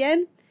bed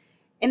again.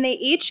 And they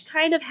each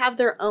kind of have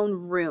their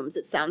own rooms,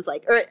 it sounds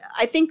like. Or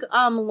I think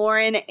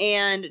Lauren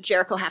and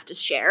Jericho have to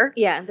share.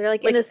 Yeah, they're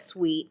like in a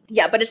suite.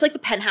 Yeah, but it's like the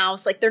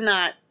penthouse. Like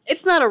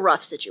it's not a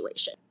rough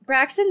situation.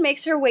 Braxton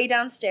makes her way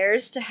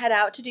downstairs to head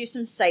out to do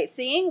some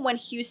sightseeing when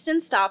Houston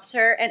stops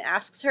her and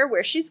asks her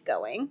where she's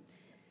going.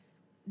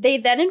 They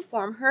then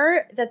inform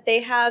her that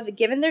they have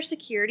given their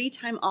security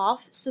time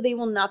off, so they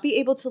will not be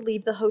able to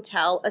leave the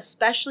hotel,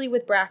 especially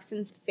with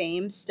Braxton's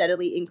fame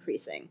steadily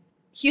increasing.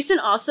 Houston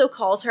also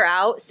calls her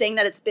out, saying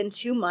that it's been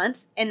 2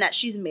 months and that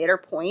she's made her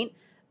point,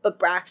 but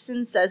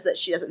Braxton says that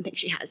she doesn't think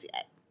she has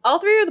yet. All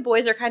three of the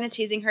boys are kind of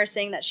teasing her,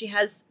 saying that she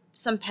has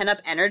some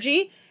pent-up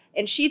energy,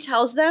 and she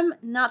tells them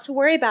not to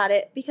worry about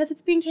it because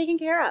it's being taken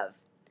care of.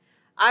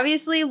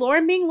 Obviously,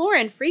 Lauren being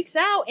Lauren freaks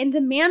out and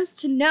demands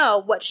to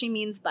know what she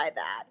means by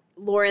that.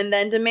 Lauren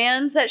then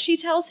demands that she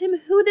tells him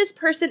who this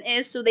person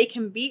is so they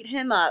can beat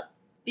him up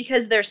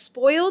because they're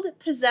spoiled,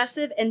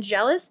 possessive, and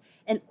jealous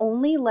and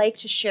only like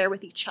to share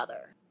with each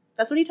other.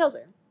 That's what he tells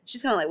her.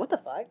 She's kind of like, what the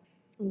fuck?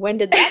 When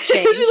did that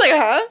change? She's like,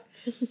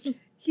 huh?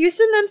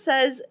 Houston then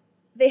says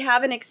they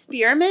have an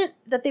experiment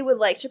that they would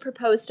like to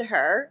propose to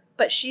her,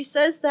 but she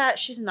says that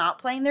she's not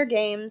playing their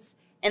games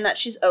and that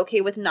she's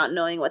okay with not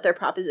knowing what their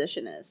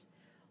proposition is.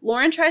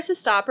 Lauren tries to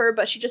stop her,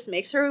 but she just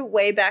makes her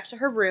way back to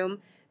her room,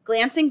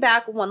 glancing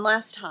back one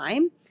last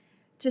time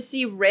to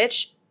see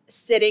Rich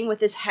sitting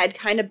with his head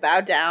kind of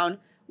bowed down,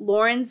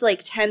 Lauren's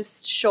like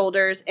tensed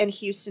shoulders, and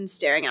Houston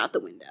staring out the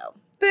window.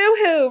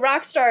 Boo-hoo,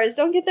 rock stars,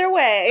 don't get their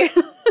way.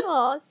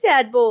 Aw,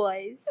 sad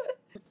boys.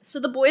 So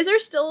the boys are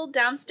still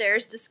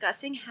downstairs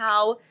discussing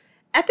how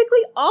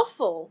epically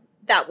awful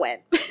that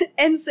went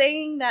and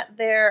saying that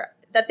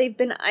they've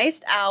been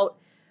iced out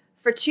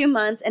for 2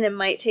 months and it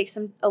might take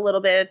a little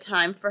bit of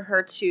time for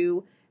her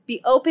to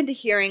be open to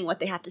hearing what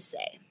they have to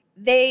say.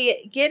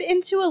 They get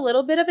into a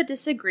little bit of a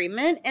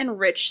disagreement and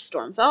Rich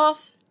storms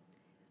off.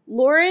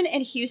 Lauren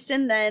and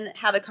Houston then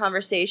have a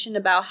conversation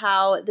about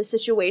how the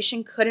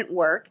situation couldn't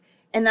work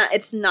and that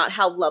it's not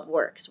how love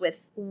works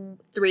with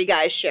 3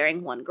 guys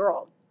sharing 1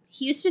 girl.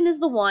 Houston is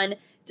the one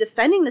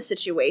defending the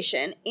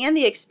situation and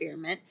the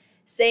experiment,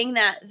 saying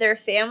that their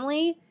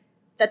family,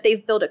 that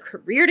they've built a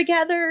career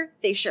together,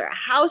 they share a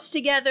house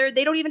together,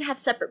 they don't even have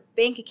separate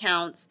bank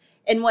accounts,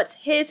 and what's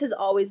his has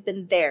always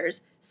been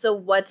theirs, so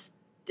what's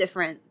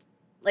different?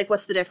 Like,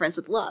 what's the difference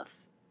with love?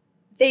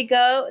 They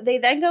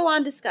then go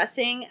on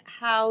discussing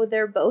how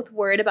they're both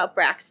worried about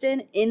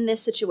Braxton in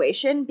this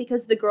situation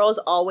because the girl is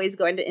always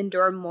going to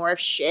endure more of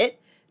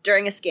shit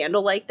during a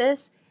scandal like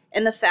this,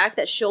 and the fact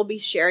that she'll be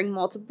sharing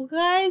multiple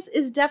guys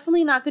is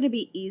definitely not going to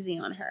be easy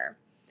on her.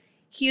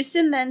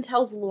 Houston then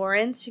tells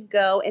Lauren to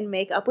go and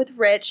make up with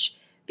Rich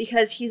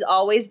because he's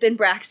always been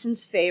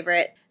Braxton's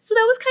favorite. So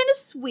that was kind of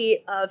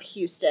sweet of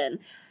Houston.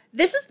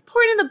 This is the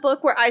point in the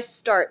book where I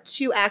start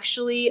to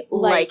actually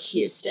like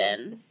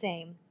Houston.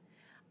 Same.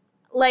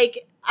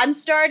 Like,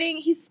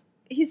 he's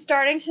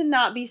starting to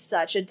not be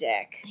such a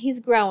dick. He's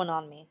growing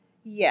on me.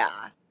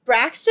 Yeah.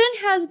 Braxton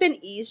has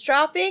been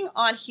eavesdropping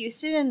on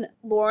Houston and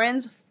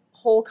Lauren's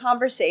whole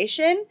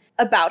conversation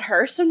about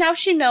her, so now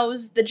she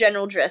knows the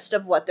general gist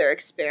of what their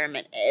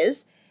experiment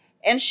is,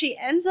 and she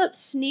ends up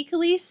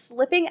sneakily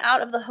slipping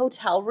out of the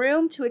hotel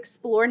room to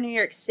explore New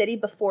York City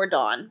before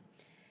dawn.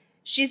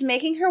 She's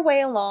making her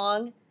way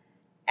along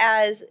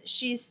as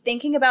she's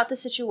thinking about the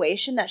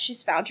situation that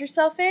she's found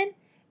herself in,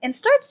 and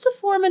starts to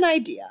form an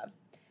idea.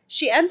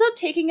 She ends up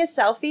taking a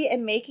selfie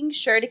and making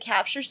sure to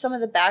capture some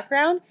of the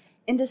background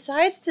and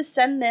decides to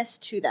send this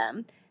to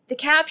them. The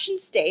caption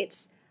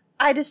states,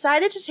 "I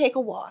decided to take a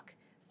walk.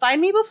 Find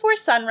me before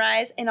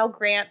sunrise and I'll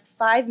grant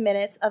 5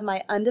 minutes of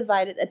my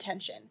undivided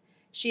attention."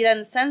 She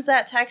then sends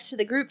that text to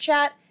the group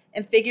chat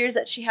and figures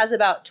that she has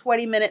about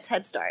 20 minutes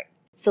head start.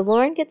 So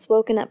Lauren gets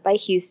woken up by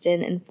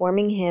Houston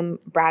informing him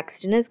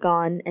Braxton is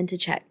gone and to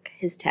check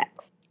his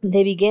text.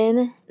 They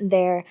begin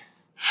their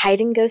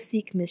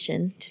hide-and-go-seek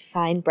mission to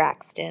find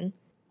Braxton,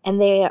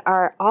 and they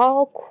are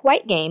all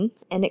quite game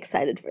and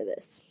excited for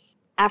this.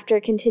 After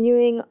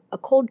continuing a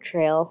cold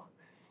trail,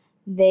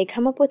 they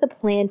come up with a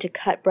plan to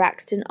cut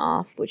Braxton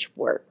off, which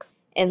works.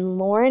 And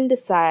Lauren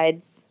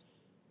decides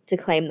to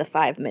claim the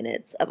 5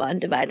 minutes of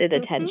undivided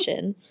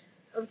attention.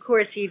 Of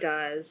course he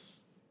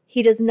does.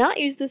 He does not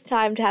use this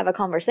time to have a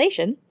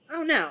conversation.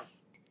 Oh, no.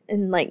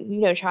 And,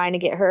 trying to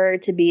get her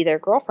to be their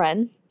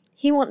girlfriend.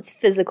 He wants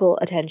physical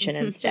attention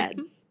instead.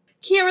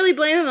 Can't really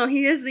blame him, though.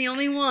 He is the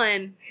only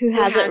one who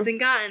hasn't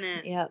gotten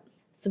it. Yep.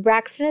 So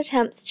Braxton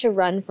attempts to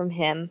run from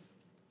him,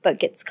 but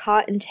gets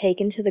caught and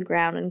taken to the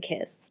ground and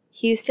kissed.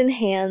 Houston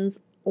hands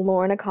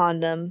Lauren a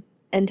condom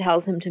and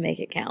tells him to make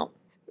it count.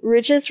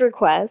 Rich's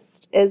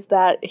request is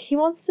that he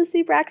wants to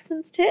see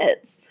Braxton's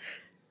tits.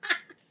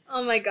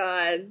 Oh my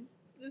god.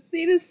 This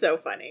scene is so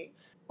funny.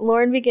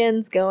 Lauren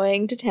begins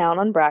going to town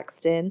on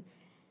Braxton,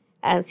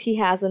 as he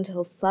has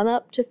until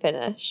sunup to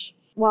finish,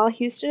 while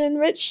Houston and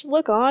Rich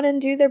look on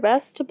and do their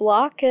best to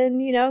block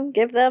and,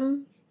 give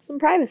them some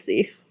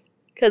privacy,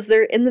 because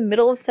they're in the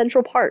middle of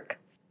Central Park.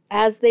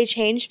 As they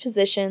change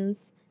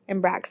positions and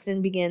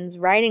Braxton begins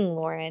riding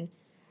Lauren,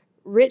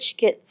 Rich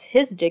gets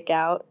his dick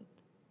out,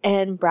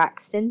 and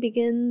Braxton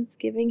begins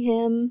giving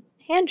him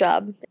a hand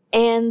job.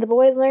 And the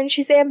boys learn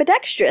she's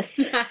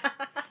ambidextrous.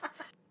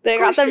 They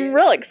got them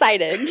real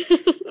excited.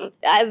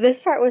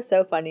 This part was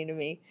so funny to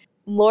me.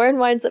 Lauren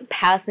winds up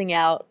passing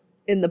out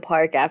in the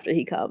park after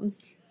he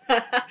comes.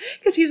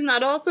 Because he's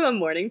not also a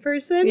morning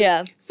person?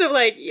 Yeah. So,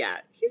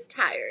 he's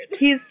tired.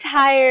 He's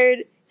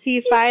tired.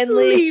 He's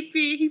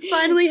sleepy. He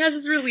finally has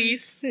his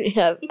release.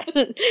 Yep.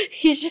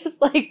 He's just,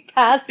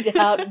 passed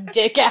out,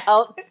 dick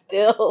out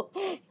still.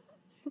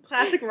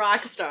 Classic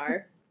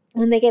Rockstar.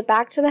 When they get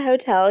back to the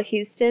hotel,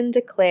 Houston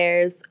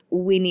declares,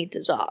 "We need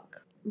to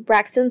talk."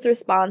 Braxton's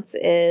response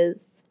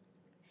is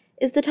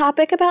the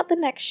topic about the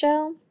next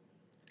show?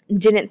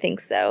 Didn't think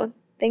so.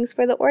 Thanks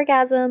for the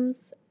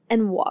orgasms,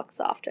 and walks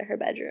off to her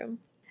bedroom.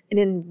 An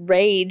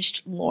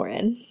enraged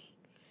Lauren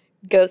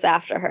goes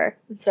after her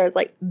and starts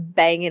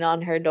banging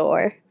on her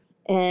door,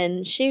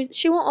 and she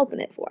won't open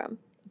it for him.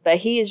 But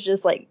he is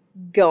just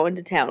going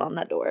to town on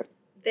that door.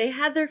 They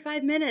had their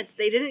 5 minutes.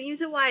 They didn't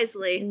use it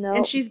wisely. No.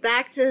 And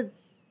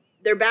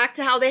they're back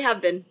to how they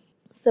have been.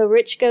 So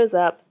Rich goes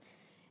up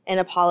and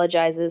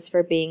apologizes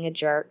for being a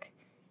jerk,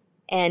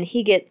 and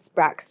he gets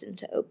Braxton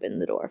to open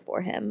the door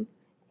for him.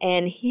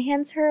 And he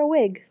hands her a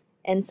wig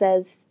and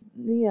says,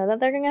 that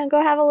they're going to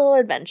go have a little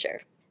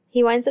adventure.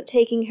 He winds up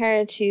taking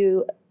her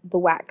to the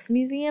wax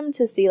museum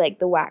to see,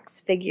 the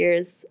wax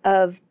figures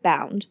of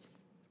Bound.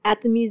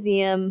 At the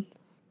museum,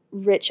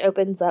 Rich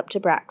opens up to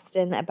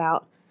Braxton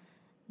about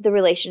the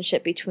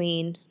relationship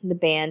between the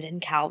band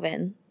and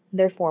Calvin,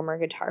 their former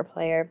guitar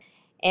player,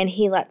 and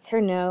he lets her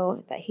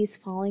know that he's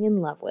falling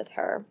in love with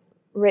her.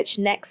 Rich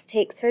next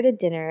takes her to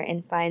dinner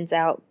and finds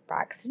out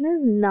Braxton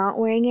is not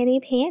wearing any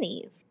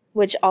panties,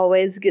 which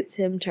always gets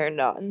him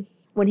turned on.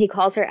 When he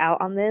calls her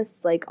out on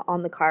this,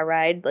 on the car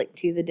ride,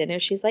 to the dinner,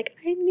 she's like,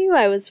 "I knew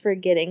I was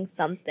forgetting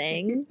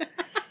something."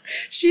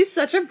 She's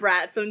such a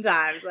brat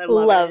sometimes. I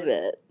love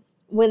it.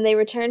 When they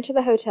return to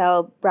the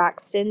hotel,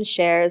 Braxton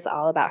shares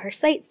all about her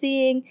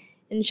sightseeing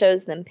and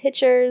shows them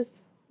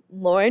pictures.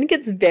 Lauren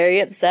gets very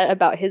upset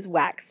about his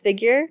wax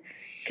figure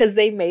because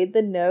they made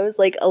the nose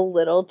a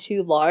little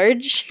too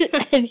large,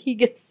 and he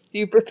gets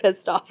super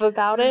pissed off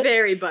about it.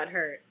 Very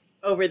butthurt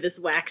over this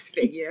wax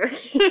figure.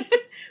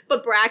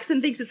 But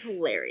Braxton thinks it's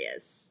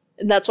hilarious.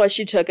 And that's why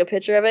she took a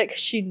picture of it,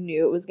 because she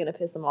knew it was going to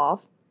piss him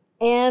off.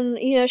 And,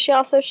 she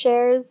also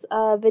shares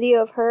a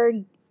video of her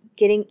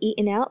getting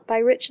eaten out by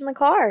Rich in the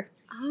car.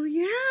 Oh,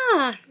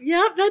 yeah.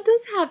 Yep, that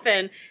does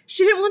happen.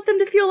 She didn't want them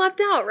to feel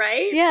left out,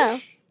 right? Yeah.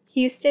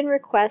 Houston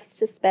requests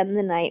to spend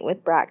the night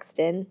with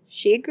Braxton.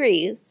 She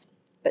agrees,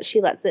 but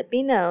she lets it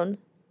be known,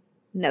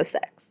 no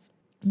sex.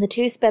 The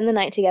two spend the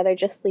night together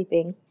just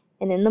sleeping,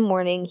 and in the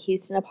morning,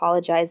 Houston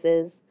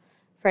apologizes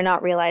for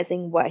not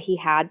realizing what he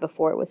had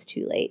before it was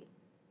too late.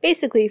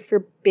 Basically,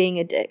 for being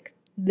a dick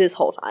this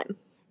whole time.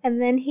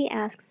 And then he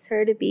asks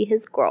her to be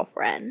his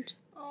girlfriend.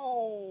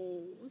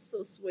 Oh,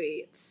 so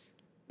sweet.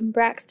 And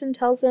Braxton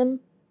tells him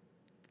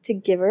to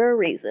give her a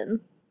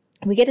reason.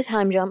 We get a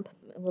time jump,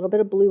 a little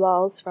bit of blue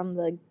balls from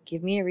the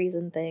give me a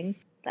reason thing.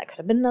 That could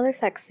have been another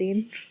sex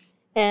scene.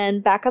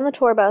 And back on the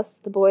tour bus,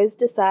 the boys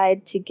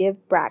decide to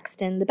give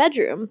Braxton the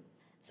bedroom.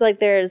 So,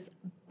 there's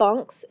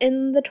bunks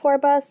in the tour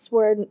bus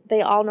where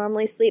they all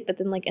normally sleep, but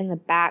then, in the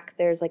back,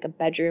 there's, a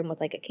bedroom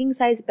with, a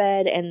king-size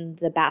bed and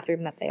the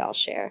bathroom that they all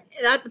share.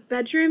 That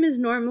bedroom is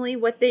normally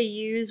what they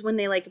use when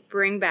they,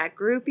 bring back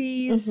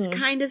groupies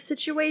kind of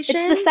situation.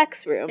 It's the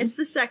sex room. It's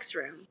the sex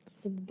room.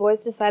 So the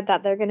boys decide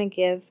that they're going to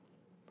give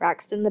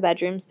Braxton the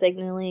bedroom,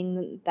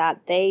 signaling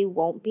that they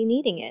won't be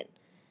needing it,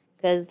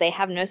 because they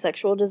have no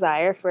sexual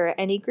desire for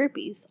any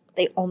groupies.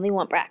 They only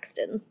want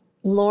Braxton.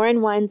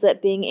 Lauren winds up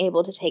being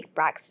able to take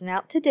Braxton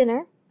out to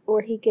dinner,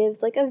 or he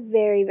gives a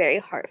very, very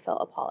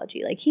heartfelt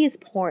apology. He's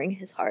pouring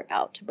his heart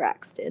out to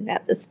Braxton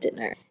at this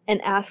dinner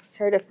and asks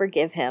her to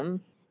forgive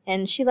him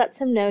and she lets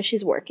him know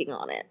she's working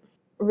on it.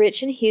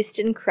 Rich and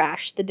Houston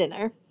crash the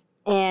dinner,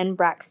 and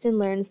Braxton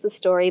learns the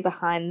story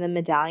behind the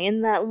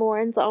medallion that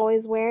Lauren's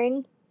always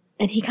wearing,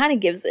 and he kind of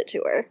gives it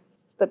to her.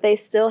 But they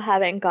still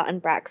haven't gotten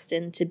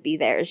Braxton to be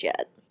theirs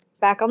yet.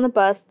 Back on the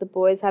bus, the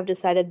boys have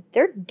decided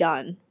they're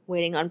done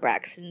waiting on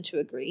Braxton to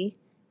agree,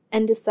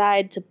 and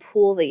decide to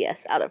pull the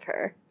yes out of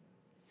her,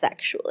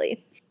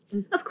 sexually.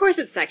 Of course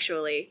it's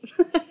sexually.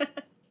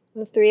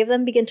 The three of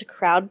them begin to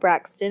crowd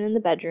Braxton in the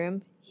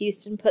bedroom.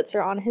 Houston puts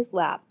her on his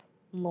lap.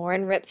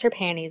 Lauren rips her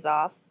panties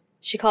off.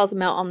 She calls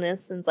him out on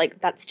this and's like,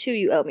 that's two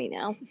you owe me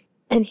now.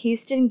 And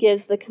Houston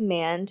gives the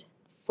command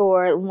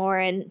for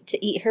Lauren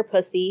to eat her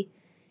pussy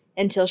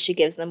until she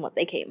gives them what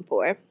they came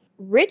for.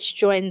 Rich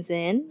joins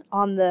in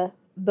on the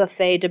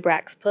buffet de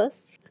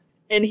Braxpuss,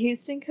 and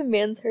Houston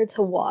commands her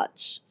to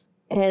watch.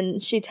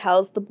 And she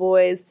tells the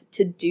boys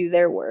to do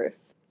their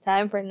worst.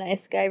 Time for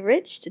nice guy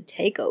Rich to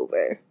take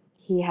over.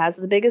 He has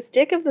the biggest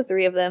dick of the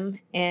three of them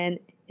and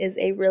is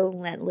a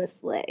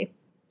relentless lay.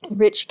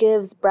 Rich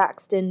gives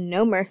Braxton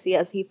no mercy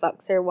as he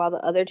fucks her while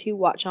the other two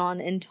watch on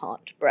and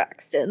taunt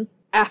Braxton.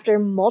 After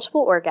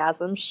multiple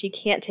orgasms, she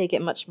can't take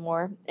it much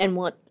more and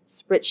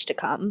wants Rich to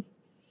come.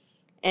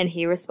 And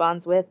he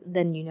responds with,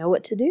 then you know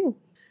what to do.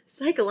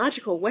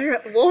 Psychological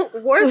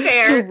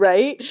warfare.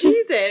 Right?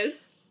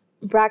 Jesus.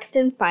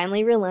 Braxton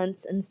finally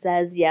relents and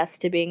says yes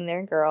to being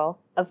their girl.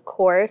 Of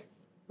course,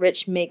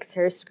 Rich makes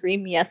her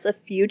scream yes a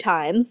few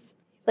times.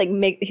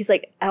 He's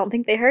like, I don't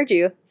think they heard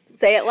you.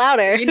 Say it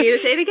louder. You need to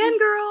say it again,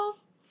 girl.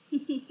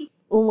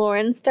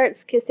 Lauren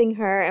starts kissing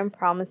her and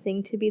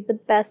promising to be the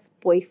best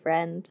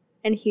boyfriend.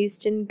 And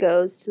Houston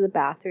goes to the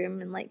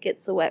bathroom and,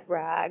 gets a wet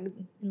rag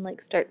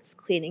and, starts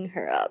cleaning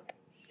her up.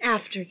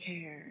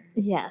 Aftercare.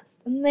 Yes.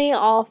 And they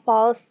all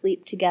fall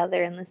asleep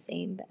together in the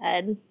same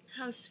bed.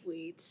 How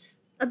sweet.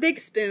 A big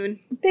spoon.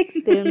 Big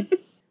spoon.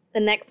 The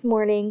next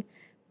morning,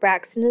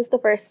 Braxton is the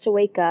first to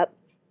wake up,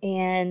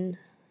 and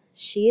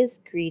she is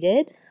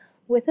greeted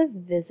with a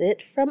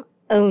visit from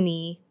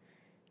Oni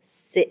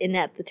sitting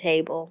at the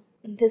table.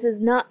 This is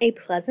not a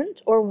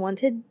pleasant or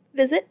wanted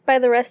visit by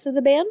the rest of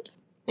the band,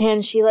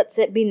 and she lets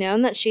it be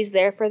known that she's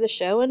there for the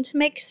show and to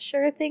make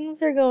sure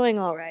things are going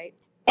all right.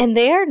 And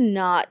they are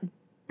not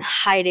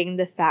hiding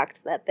the fact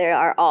that they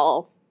are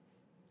all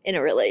in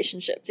a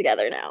relationship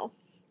together now.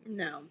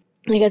 No.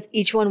 Because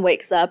each one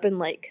wakes up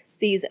and,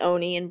 sees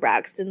Oni and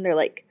Braxton.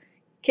 They're,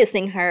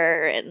 kissing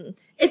her, and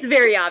it's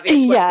very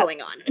obvious what's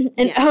going on.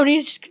 And yes.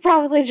 Oni's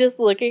probably just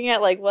looking at,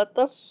 what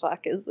the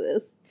fuck is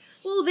this?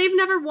 Well, they've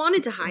never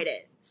wanted to hide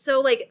it.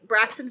 So,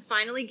 Braxton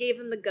finally gave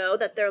them the go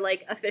that they're,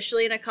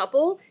 officially in a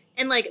couple.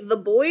 And, the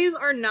boys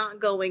are not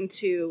going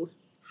to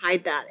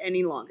hide that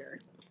any longer.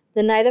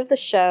 The night of the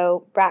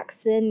show,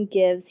 Braxton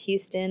gives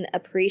Houston a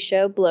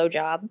pre-show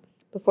blowjob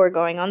before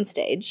going on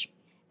stage.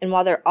 And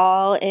while they're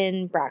all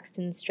in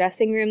Braxton's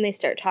dressing room, they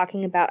start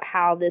talking about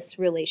how this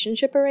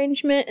relationship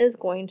arrangement is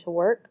going to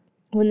work.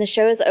 When the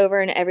show is over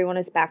and everyone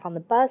is back on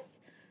the bus,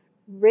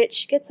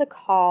 Rich gets a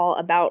call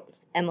about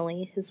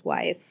Emily, his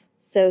wife.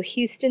 So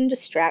Houston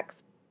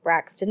distracts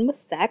Braxton with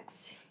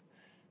sex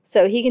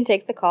so he can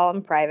take the call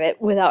in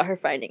private without her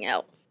finding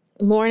out.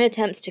 Lauren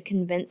attempts to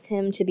convince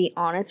him to be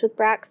honest with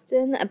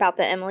Braxton about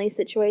the Emily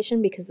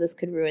situation because this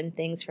could ruin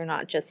things for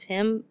not just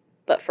him,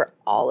 but for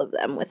all of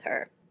them with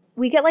her.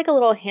 We get a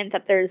little hint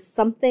that there's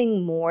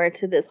something more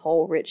to this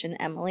whole Rich and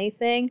Emily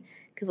thing.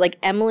 Because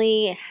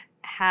Emily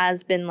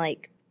has been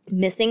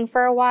missing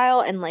for a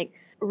while. And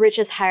Rich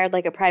has hired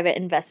a private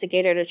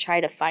investigator to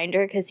try to find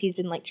her. Because he's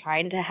been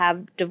trying to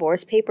have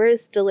divorce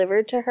papers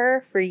delivered to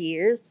her for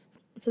years.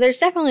 So there's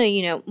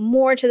definitely,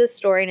 more to the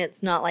story. And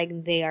it's not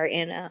they are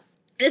in a...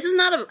 This is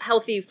not a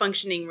healthy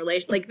functioning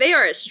relation. They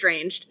are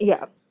estranged.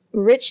 Yeah.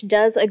 Rich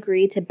does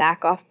agree to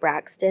back off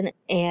Braxton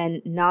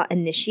and not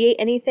initiate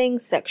anything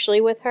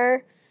sexually with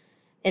her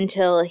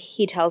until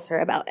he tells her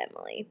about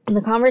Emily. And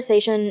the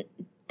conversation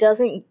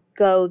doesn't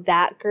go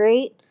that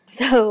great,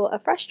 so a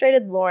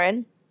frustrated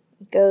Lauren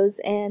goes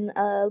and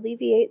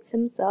alleviates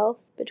himself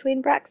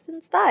between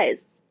Braxton's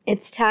thighs.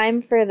 It's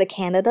time for the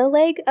Canada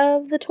leg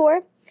of the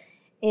tour,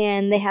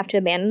 and they have to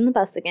abandon the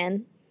bus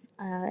again.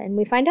 And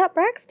we find out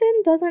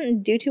Braxton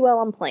doesn't do too well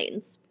on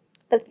planes.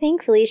 But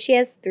thankfully, she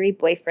has 3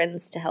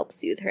 boyfriends to help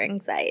soothe her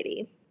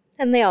anxiety.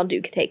 And they all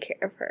do take care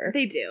of her.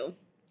 They do.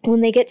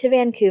 When they get to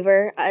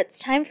Vancouver, it's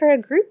time for a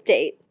group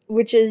date,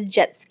 which is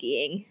jet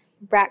skiing.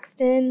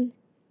 Braxton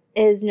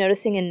is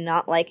noticing and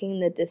not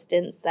liking the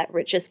distance that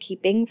Rich is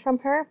keeping from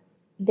her.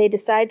 They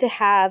decide to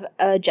have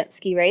a jet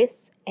ski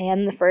race,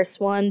 and the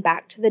first one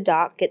back to the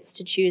dock gets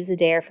to choose the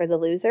dare for the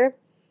loser.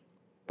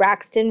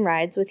 Braxton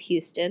rides with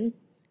Houston.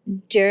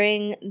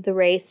 During the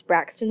race,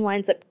 Braxton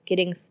winds up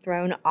getting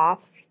thrown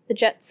off the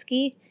jet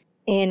ski,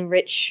 and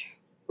Rich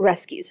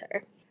rescues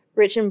her.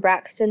 Rich and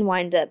Braxton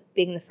wind up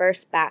being the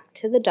first back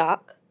to the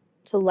dock.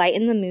 To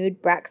lighten the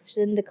mood,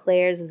 Braxton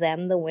declares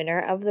them the winner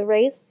of the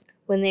race.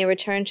 When they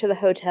return to the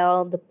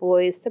hotel, the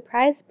boys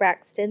surprise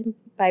Braxton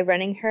by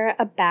running her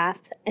a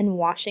bath and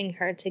washing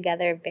her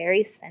together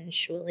very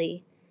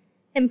sensually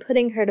and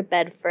putting her to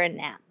bed for a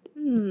nap.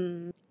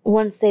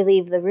 Once they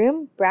leave the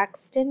room,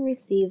 Braxton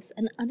receives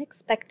an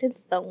unexpected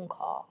phone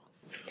call.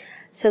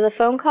 So the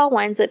phone call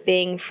winds up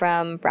being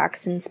from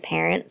Braxton's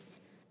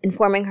parents,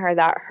 informing her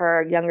that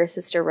her younger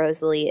sister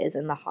Rosalie is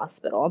in the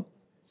hospital.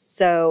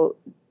 So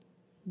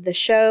the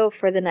show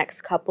for the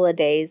next couple of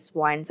days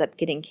winds up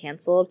getting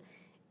canceled,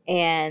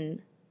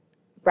 and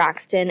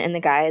Braxton and the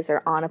guys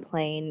are on a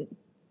plane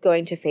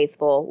going to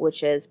Faithful,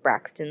 which is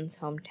Braxton's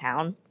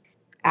hometown.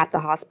 At the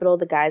hospital,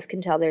 the guys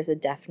can tell there's a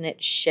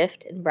definite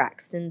shift in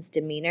Braxton's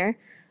demeanor,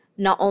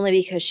 not only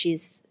because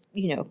she's,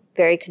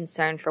 very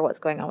concerned for what's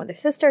going on with her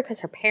sister, because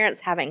her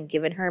parents haven't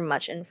given her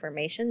much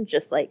information,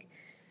 just like,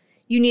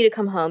 you need to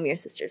come home, your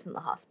sister's in the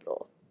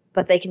hospital.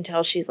 But they can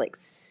tell she's,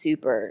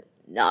 super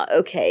not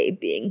okay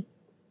being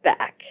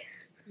back.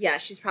 Yeah,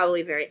 she's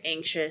probably very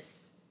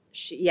anxious.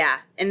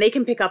 And they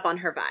can pick up on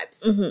her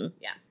vibes. Mm-hmm.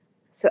 Yeah.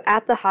 So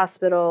at the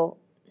hospital,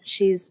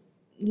 she's,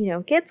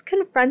 gets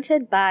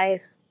confronted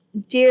by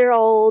dear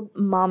old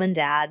mom and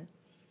dad.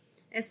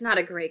 It's not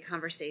a great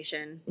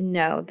conversation.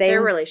 No.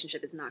 Their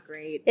relationship is not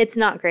great. It's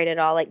not great at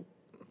all.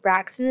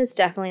 Braxton is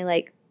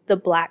definitely, the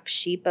black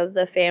sheep of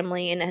the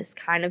family and has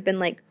kind of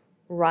been,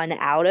 run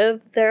out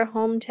of their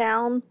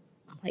hometown.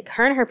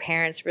 Her and her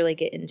parents really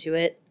get into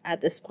it at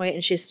this point,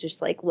 and she's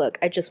just look,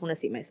 I just want to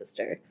see my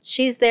sister.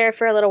 She's there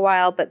for a little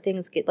while, but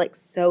things get,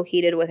 so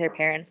heated with her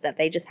parents that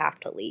they just have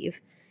to leave.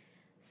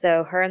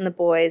 So her and the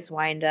boys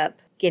wind up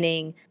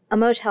getting a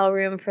motel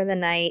room for the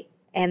night,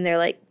 and they're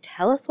like,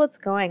 tell us what's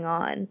going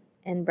on.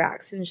 And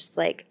Braxton's just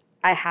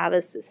I have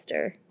a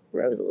sister,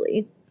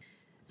 Rosalie.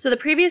 So the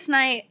previous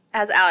night,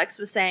 as Alex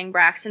was saying,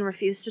 Braxton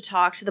refused to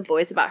talk to the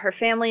boys about her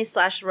family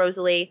 /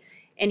 Rosalie.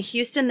 And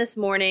Houston this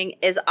morning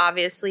is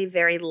obviously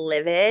very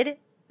livid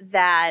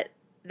that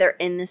they're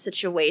in this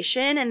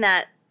situation and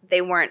that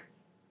they weren't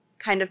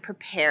kind of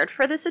prepared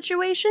for the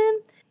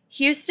situation.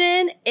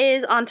 Houston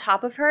is on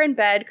top of her in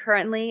bed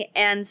currently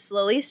and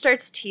slowly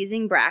starts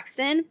teasing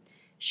Braxton.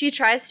 She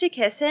tries to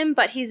kiss him,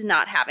 but he's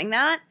not having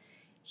that.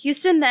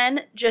 Houston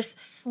then just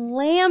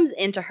slams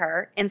into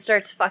her and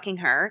starts fucking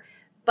her,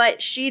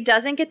 but she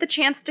doesn't get the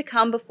chance to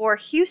come before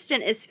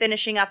Houston is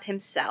finishing up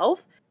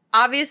himself.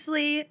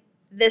 Obviously,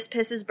 this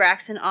pisses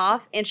Braxton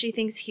off, and she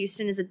thinks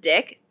Houston is a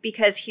dick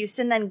because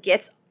Houston then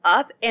gets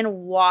up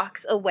and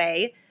walks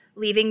away,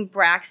 leaving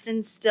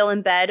Braxton still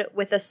in bed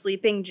with a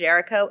sleeping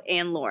Jericho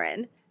and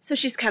Lauren. So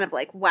she's kind of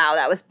like, wow,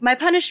 that was my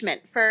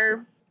punishment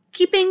for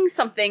keeping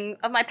something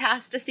of my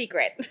past a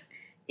secret.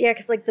 Yeah,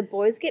 because, the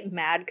boys get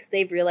mad because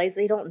they realize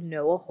they don't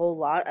know a whole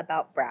lot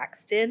about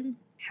Braxton,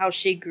 how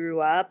she grew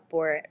up,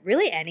 or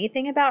really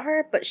anything about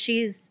her, but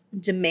she's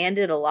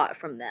demanded a lot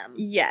from them.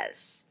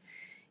 Yes.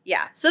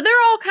 Yeah, so they're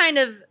all kind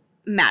of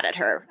mad at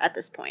her at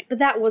this point. But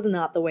that was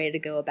not the way to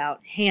go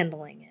about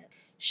handling it.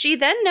 She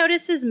then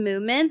notices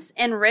movements,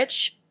 and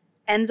Rich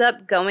ends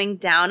up going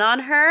down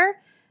on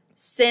her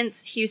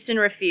since Houston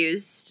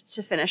refused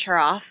to finish her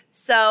off.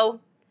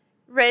 So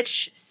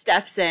Rich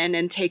steps in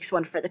and takes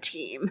one for the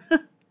team.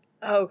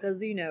 Oh,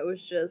 because, it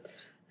was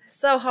just...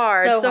 So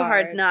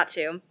hard not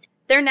to.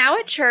 They're now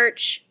at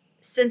church.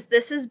 Since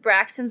this is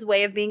Braxton's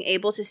way of being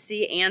able to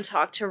see and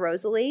talk to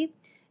Rosalie,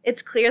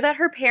 it's clear that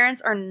her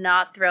parents are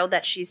not thrilled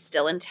that she's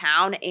still in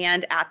town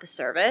and at the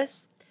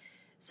service.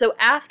 So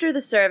after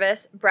the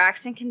service,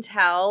 Braxton can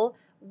tell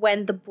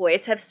when the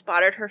boys have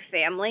spotted her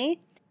family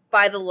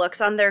by the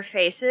looks on their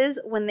faces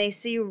when they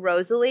see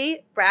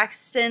Rosalie,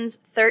 Braxton's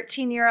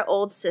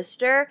 13-year-old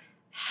sister,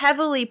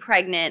 heavily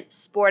pregnant,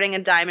 sporting a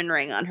diamond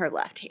ring on her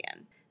left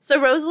hand. So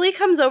Rosalie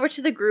comes over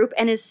to the group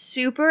and is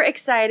super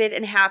excited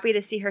and happy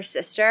to see her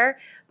sister,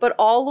 but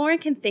all Lauren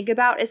can think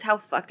about is how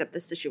fucked up the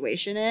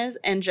situation is,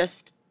 and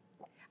just...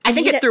 I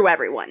think it threw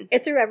everyone.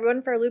 It threw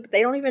everyone for a loop.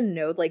 They don't even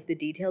know, the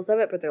details of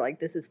it, but they're like,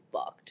 this is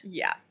fucked.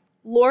 Yeah.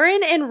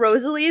 Lauren and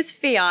Rosalie's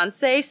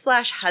fiance /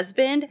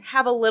 husband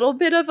have a little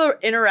bit of an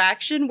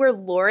interaction where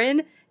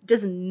Lauren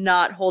does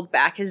not hold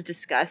back his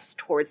disgust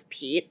towards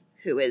Pete,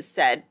 who is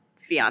said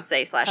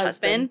fiance /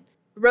 husband.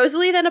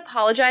 Rosalie then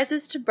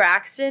apologizes to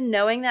Braxton,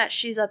 knowing that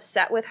she's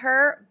upset with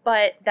her,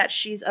 but that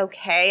she's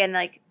okay, and,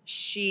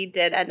 she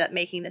did end up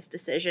making this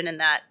decision, and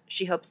that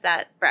she hopes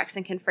that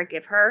Braxton can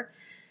forgive her.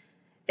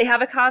 They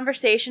have a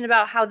conversation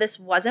about how this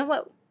wasn't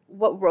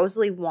what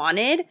Rosalie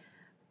wanted,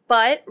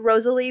 but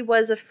Rosalie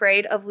was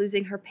afraid of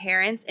losing her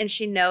parents, and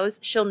she knows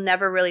she'll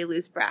never really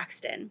lose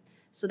Braxton.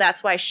 So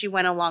that's why she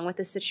went along with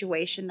the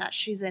situation that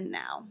she's in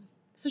now.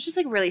 So it's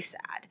just, really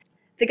sad.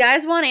 The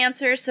guys want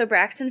answers, so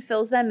Braxton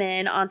fills them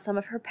in on some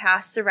of her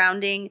past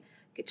surrounding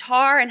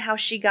guitar and how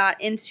she got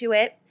into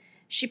it.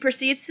 She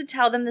proceeds to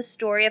tell them the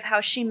story of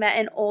how she met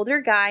an older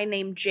guy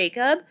named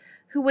Jacob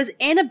who was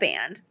in a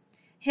band.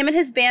 Him and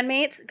his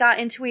bandmates got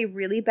into a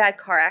really bad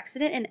car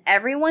accident and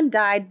everyone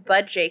died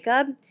but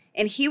Jacob,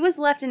 and he was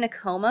left in a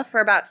coma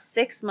for about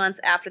 6 months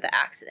after the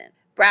accident.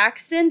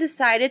 Braxton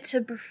decided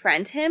to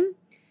befriend him,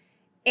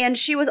 and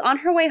she was on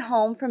her way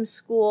home from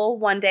school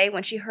one day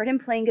when she heard him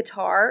playing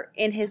guitar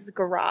in his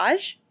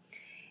garage,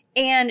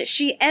 and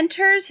she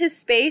enters his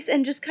space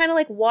and just kind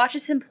of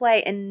watches him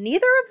play, and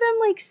neither of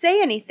them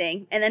say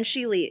anything, and then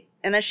she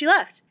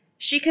left.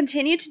 She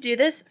continued to do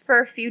this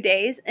for a few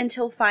days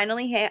until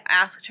finally he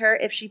asked her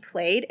if she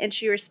played, and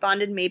she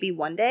responded maybe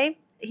one day.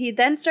 He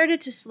then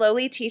started to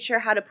slowly teach her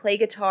how to play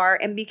guitar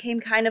and became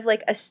kind of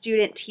like a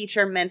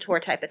student-teacher mentor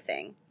type of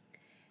thing.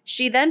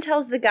 She then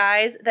tells the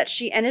guys that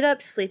she ended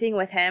up sleeping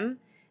with him.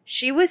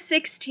 She was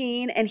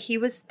 16 and he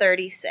was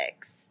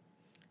 36.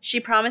 She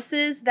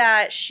promises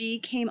that she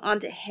came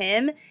onto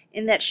him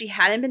and that she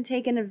hadn't been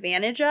taken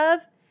advantage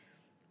of.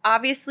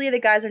 Obviously, the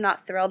guys are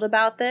not thrilled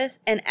about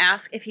this and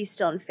ask if he's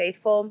still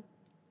unfaithful.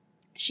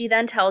 She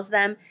then tells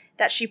them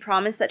that she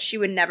promised that she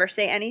would never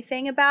say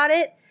anything about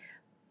it,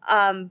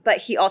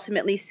 but he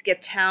ultimately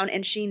skipped town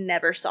and she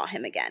never saw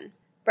him again.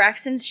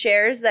 Braxton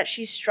shares that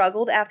she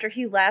struggled after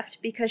he left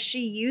because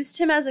she used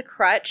him as a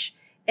crutch,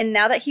 and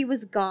now that he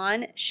was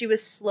gone, she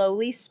was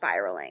slowly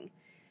spiraling.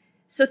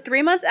 So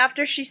 3 months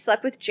after she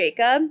slept with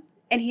Jacob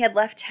and he had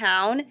left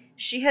town,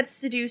 she had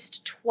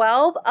seduced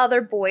 12 other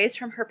boys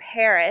from her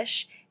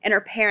parish, and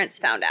her parents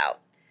found out.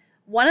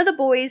 One of the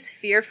boys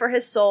feared for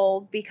his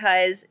soul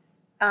because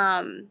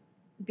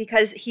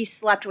he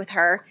slept with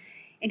her,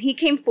 and he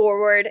came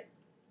forward,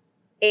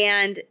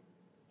 and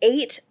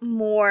 8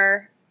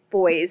 more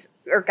boys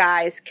or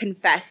guys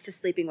confessed to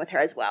sleeping with her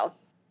as well.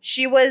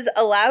 She was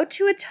allowed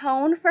to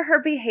atone for her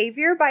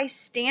behavior by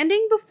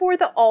standing before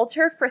the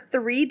altar for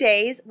 3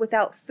 days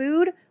without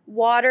food,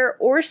 water,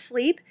 or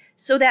sleep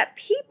so that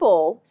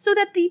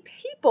the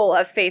people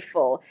of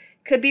faithful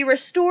could be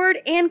restored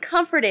and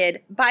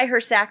comforted by her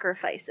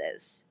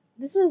sacrifices.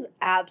 This was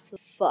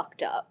absolutely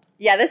fucked up.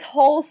 Yeah, this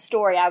whole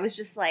story, I was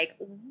just like,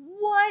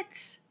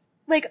 what?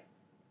 Like,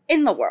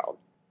 in the world.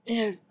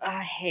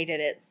 I hated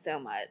it so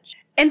much.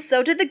 And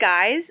so did the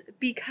guys,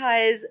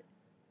 because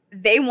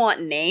they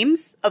want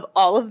names of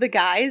all of the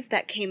guys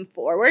that came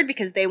forward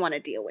because they want to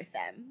deal with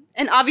them.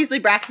 And obviously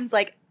Braxton's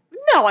like,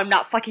 no, I'm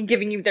not fucking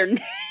giving you their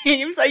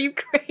names. Are you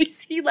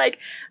crazy? Like,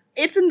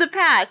 it's in the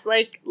past.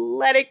 Like,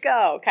 let it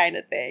go kind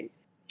of thing.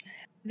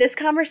 This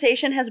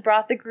conversation has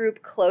brought the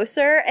group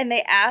closer, and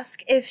they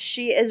ask if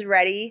she is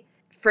ready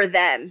for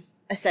them,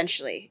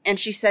 essentially. And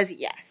she says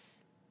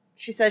yes.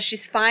 She says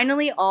she's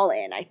finally all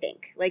in, I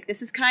think. Like,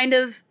 this is kind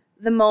of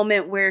the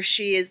moment where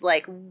she is,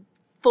 like,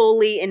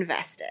 fully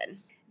invested.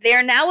 They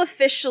are now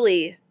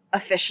officially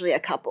a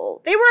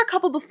couple. They were a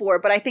couple before,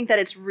 but I think that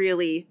it's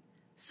really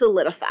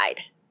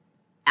solidified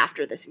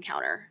after this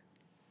encounter.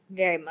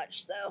 Very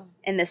much so.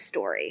 In this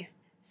story.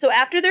 So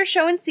after their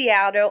show in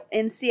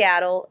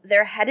Seattle,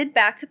 they're headed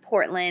back to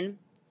Portland.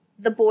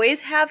 The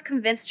boys have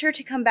convinced her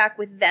to come back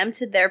with them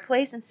to their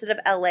place instead of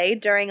LA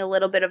during a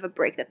little bit of a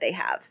break that they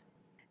have.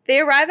 They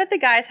arrive at the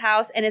guy's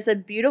house, and it's a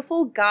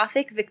beautiful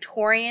Gothic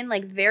Victorian,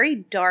 like very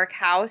dark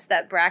house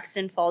that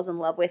Braxton falls in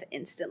love with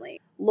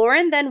instantly.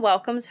 Lauren then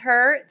welcomes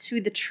her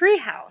to the tree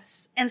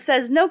house and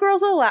says no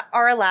girls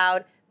are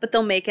allowed, but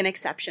they'll make an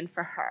exception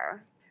for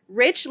her.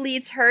 Rich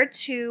leads her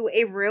to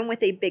a room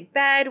with a big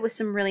bed with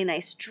some really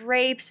nice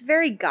drapes,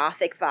 very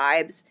Gothic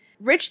vibes.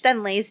 Rich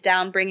then lays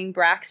down, bringing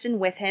Braxton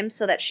with him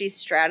so that she's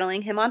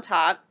straddling him on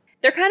top.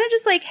 They're kind of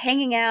just like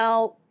hanging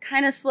out,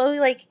 kind of slowly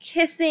like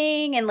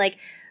kissing, and like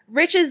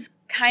Rich is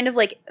kind of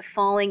like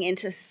falling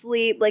into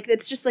sleep. Like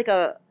it's just like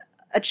a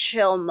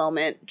chill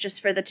moment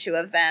just for the two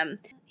of them.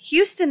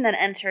 Houston then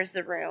enters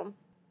the room,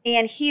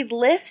 and he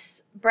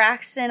lifts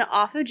Braxton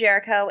off of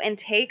Jericho and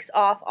takes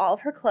off all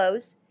of her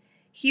clothes.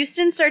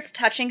 Houston starts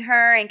touching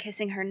her and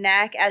kissing her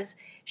neck as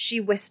she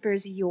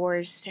whispers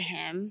yours to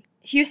him.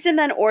 Houston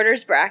then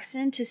orders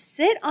Braxton to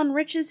sit on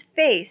Rich's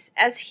face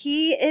as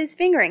he is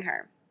fingering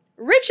her.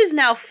 Rich is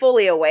now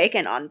fully awake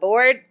and on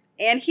board,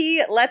 and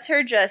he lets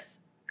her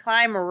just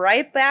climb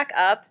right back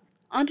up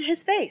onto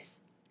his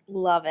face.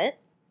 Love it.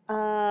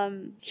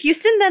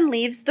 Houston then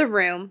leaves the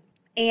room,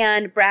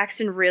 and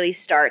Braxton really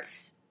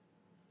starts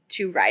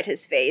to ride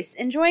his face,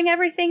 enjoying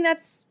everything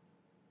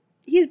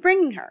he's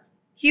bringing her.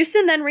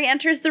 Houston then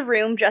re-enters the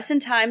room just in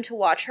time to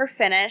watch her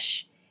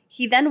finish.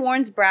 He then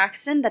warns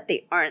Braxton that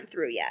they aren't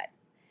through yet.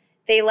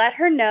 They let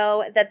her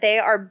know that they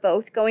are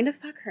both going to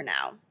fuck her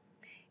now.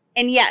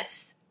 And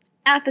yes,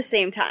 at the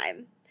same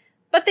time.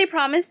 But they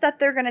promise that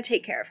they're going to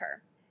take care of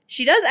her.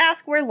 She does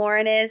ask where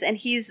Lauren is, and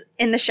he's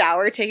in the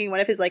shower taking one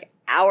of his like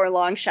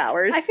hour-long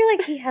showers. I feel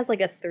like he has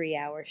like a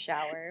 3-hour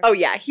shower. Oh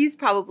yeah,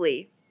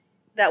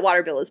 that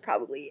water bill is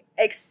probably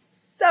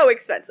so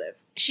expensive.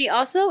 She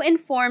also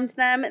informed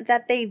them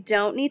that they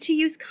don't need to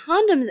use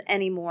condoms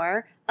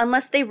anymore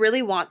unless they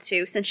really want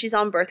to, since she's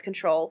on birth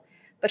control,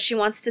 but she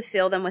wants to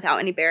fill them without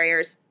any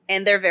barriers,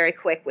 and they're very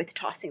quick with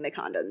tossing the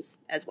condoms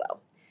as well.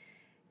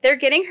 They're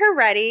getting her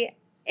ready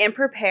and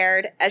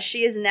prepared as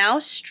she is now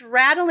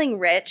straddling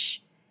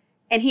Rich,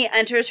 and he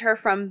enters her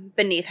from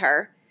beneath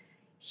her.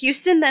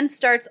 Houston then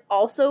starts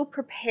also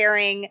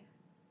preparing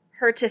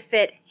her to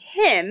fit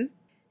him,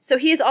 so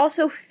he is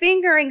also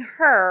fingering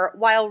her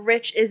while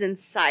Rich is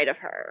inside of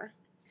her.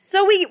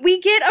 So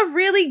we get a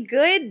really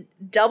good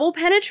double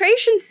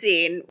penetration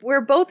scene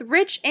where both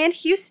Rich and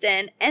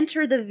Houston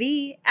enter the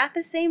V at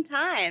the same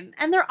time,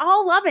 and they're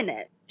all loving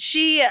it.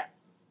 She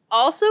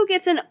also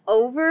gets an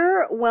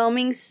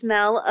overwhelming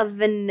smell of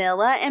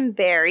vanilla and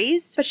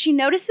berries, but she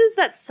notices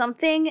that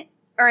something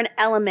or an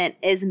element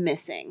is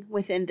missing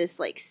within this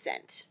like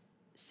scent.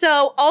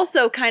 So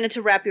also kind of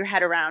to wrap your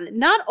head around,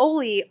 not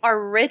only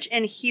are Rich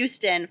and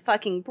Houston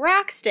fucking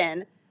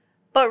Braxton,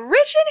 but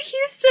Rich and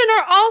Houston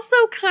are also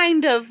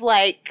kind of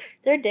like...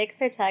 Their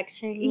dicks are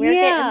touching. We're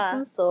getting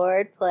some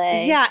sword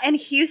play. Yeah, and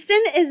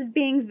Houston is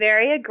being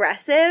very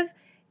aggressive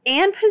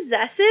and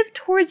possessive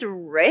towards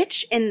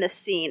Rich in the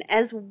scene,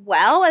 as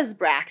well as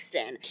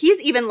Braxton. He's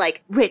even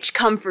like, Rich,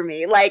 come for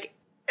me. Like,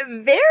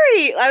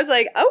 very... I was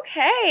like,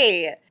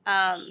 okay.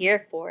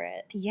 Here for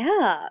it.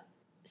 Yeah.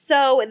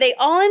 So they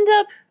all end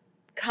up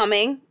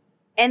coming,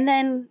 and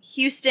then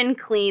Houston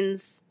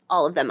cleans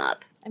all of them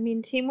up. I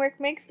mean, teamwork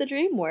makes the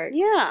dream work.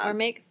 Yeah. Or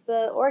makes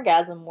the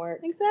orgasm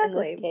work.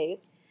 Exactly. In this case.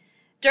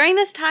 During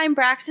this time,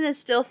 Braxton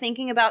is still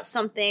thinking about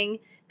something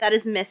that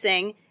is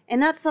missing, and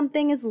that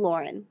something is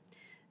Lauren.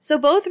 So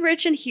both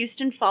Rich and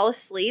Houston fall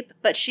asleep,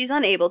 but she's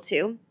unable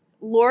to.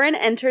 Lauren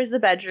enters the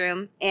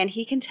bedroom, and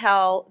he can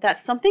tell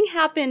that something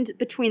happened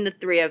between the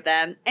three of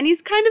them, and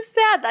he's kind of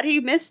sad that he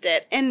missed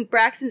it. And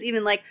Braxton's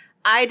even like,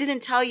 I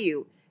didn't tell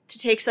you to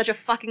take such a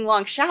fucking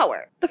long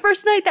shower. The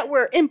first night that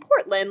we're in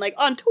Portland, like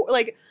on tour,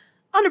 like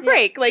on a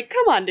break, like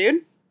come on,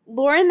 dude.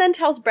 Lauren then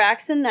tells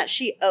Braxton that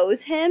she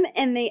owes him,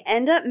 and they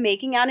end up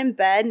making out in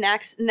bed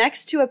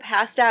next to a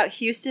passed out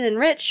Houston and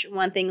Rich.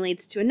 One thing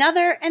leads to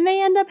another, and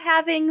they end up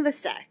having the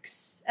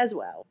sex as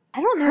well.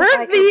 I don't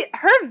know.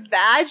 Her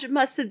vag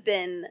must have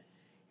been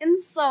in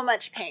so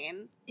much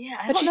pain. Yeah,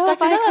 I don't know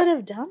if I could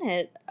have done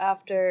it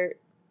after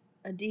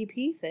a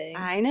DP thing.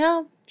 I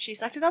know. She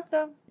sucked it up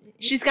though.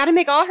 She's got to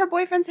make all her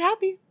boyfriends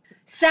happy.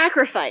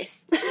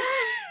 Sacrifice.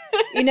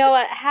 You know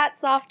what?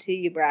 Hats off to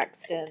you,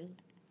 Braxton.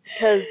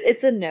 Because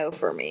it's a no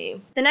for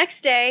me. The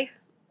next day,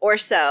 or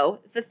so,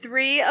 the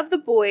three of the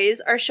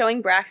boys are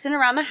showing Braxton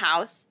around the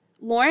house.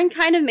 Lauren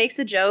kind of makes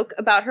a joke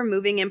about her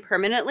moving in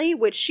permanently,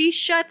 which she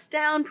shuts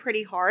down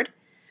pretty hard.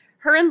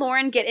 Her and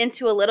Lauren get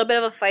into a little bit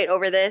of a fight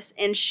over this,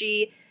 and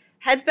she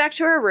heads back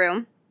to her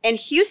room, and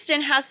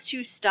Houston has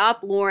to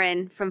stop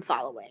Lauren from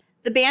following.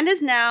 The band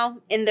is now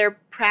in their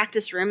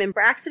practice room, and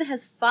Braxton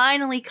has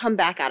finally come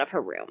back out of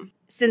her room,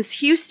 since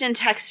Houston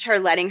texted her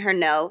letting her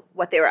know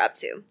what they were up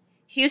to.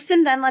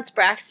 Houston then lets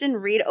Braxton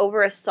read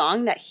over a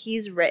song that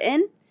he's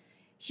written.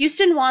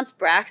 Houston wants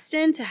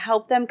Braxton to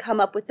help them come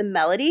up with the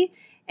melody,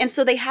 and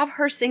so they have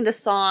her sing the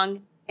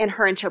song and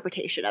her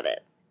interpretation of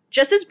it.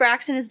 Just as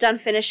Braxton is done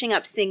finishing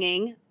up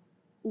singing,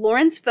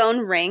 Lauren's phone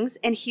rings,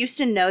 and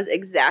Houston knows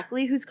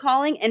exactly who's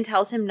calling and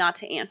tells him not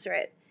to answer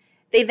it.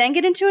 They then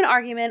get into an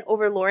argument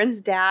over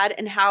Lauren's dad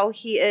and how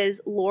he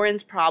is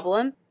Lauren's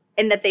problem,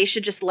 and that they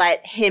should just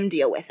let him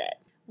deal with it.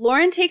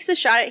 Lauren takes a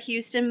shot at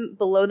Houston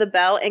below the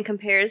belt and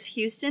compares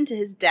Houston to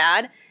his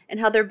dad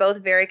and how they're both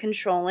very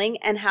controlling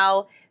and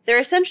how they're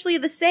essentially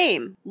the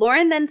same.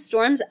 Lauren then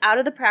storms out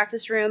of the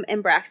practice room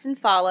and Braxton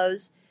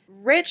follows.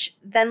 Rich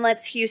then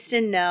lets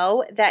Houston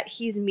know that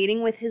he's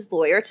meeting with his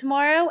lawyer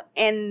tomorrow,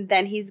 and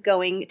then he's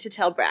going to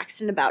tell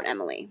Braxton about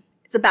Emily.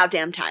 It's about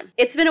damn time.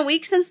 It's been a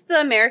week since the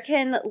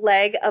American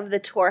leg of the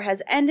tour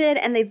has ended,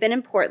 and they've been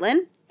in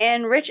Portland.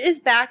 And Rich is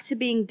back to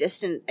being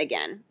distant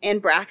again,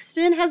 and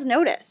Braxton has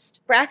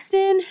noticed.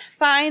 Braxton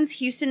finds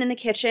Houston in the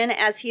kitchen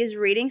as he is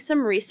reading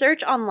some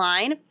research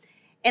online,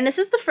 and this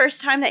is the first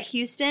time that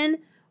Houston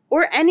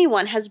or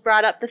anyone has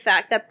brought up the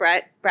fact that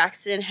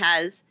Braxton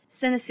has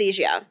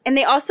synesthesia. And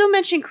they also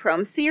mention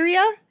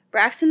chromotheria.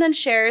 Braxton then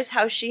shares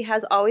how she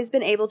has always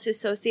been able to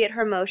associate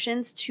her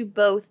emotions to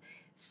both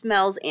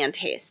smells and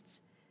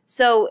tastes.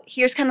 So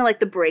here's kind of like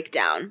the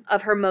breakdown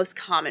of her most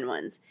common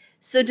ones.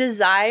 So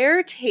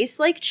desire tastes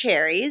like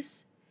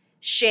cherries,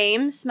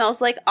 shame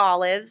smells like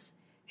olives,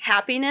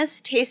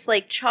 happiness tastes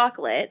like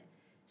chocolate,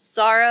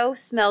 sorrow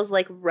smells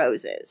like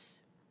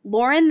roses.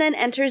 Lauren then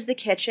enters the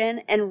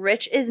kitchen, and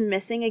Rich is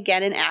missing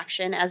again in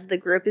action as the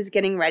group is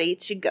getting ready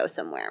to go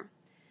somewhere.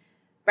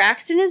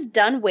 Braxton is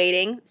done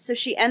waiting, so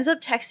she ends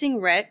up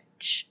texting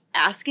Rich,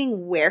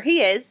 asking where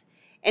he is,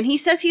 and he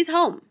says he's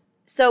home.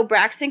 So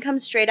Braxton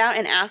comes straight out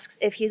and asks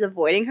if he's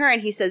avoiding her,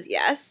 and he says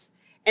yes,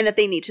 and that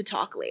they need to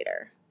talk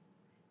later.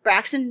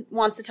 Braxton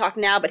wants to talk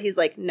now, but he's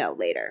like, no,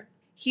 later.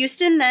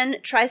 Houston then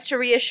tries to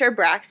reassure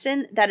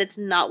Braxton that it's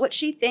not what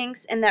she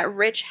thinks and that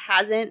Rich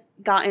hasn't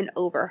gotten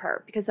over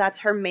her, because that's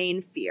her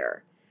main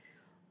fear.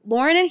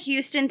 Lauren and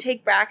Houston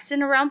take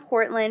Braxton around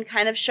Portland,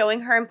 kind of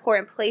showing her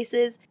important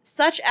places,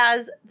 such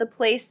as the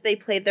place they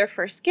played their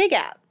first gig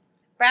at.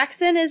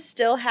 Braxton is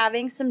still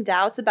having some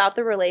doubts about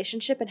the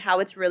relationship and how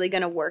it's really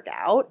going to work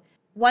out.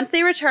 Once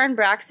they return,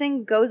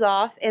 Braxton goes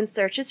off and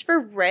searches for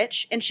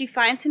Rich, and she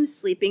finds him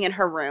sleeping in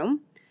her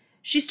room.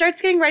 She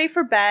starts getting ready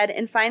for bed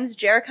and finds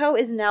Jericho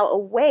is now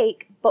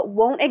awake but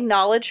won't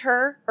acknowledge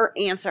her or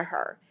answer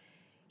her.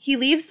 He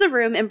leaves the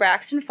room and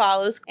Braxton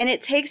follows, and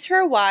it takes her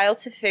a while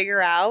to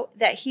figure out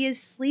that he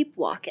is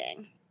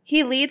sleepwalking.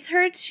 He leads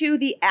her to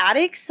the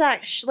attic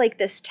section, like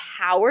this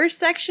tower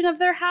section of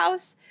their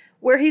house,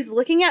 where he's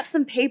looking at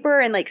some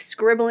paper and like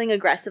scribbling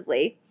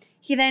aggressively.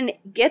 He then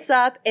gets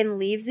up and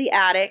leaves the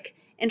attic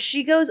and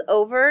she goes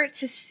over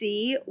to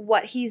see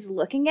what he's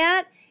looking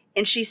at,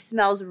 and she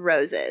smells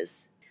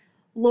roses.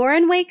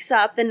 Lauren wakes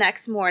up the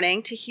next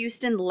morning to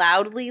Houston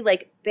loudly,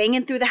 like,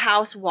 banging through the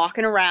house,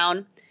 walking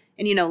around.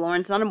 And you know,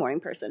 Lauren's not a morning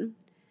person.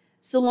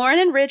 So Lauren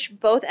and Rich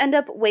both end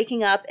up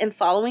waking up and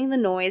following the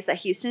noise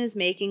that Houston is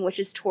making, which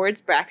is towards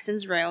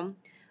Braxton's room.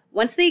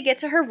 Once they get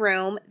to her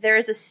room, there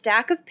is a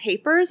stack of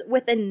papers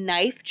with a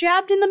knife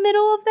jabbed in the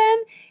middle of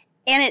them,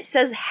 and it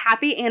says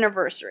happy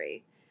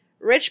anniversary.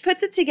 Rich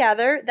puts it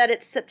together that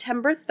it's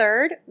September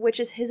 3rd, which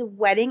is his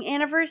wedding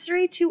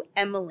anniversary to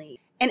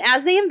Emily. And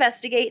as they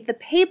investigate the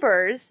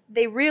papers,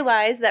 they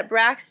realize that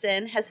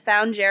Braxton has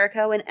found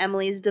Jericho and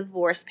Emily's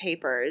divorce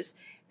papers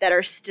that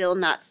are still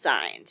not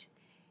signed.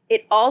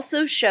 It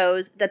also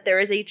shows that there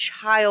is a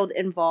child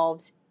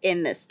involved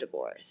in this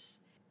divorce.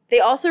 They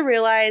also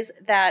realize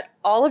that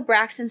all of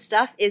Braxton's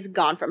stuff is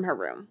gone from her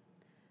room.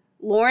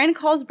 Lauren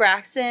calls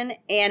Braxton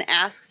and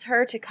asks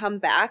her to come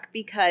back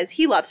because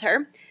he loves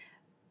her,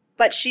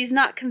 but she's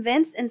not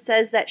convinced and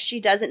says that she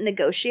doesn't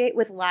negotiate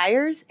with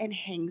liars and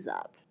hangs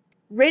up.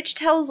 Rich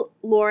tells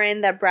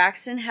Lauren that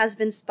Braxton has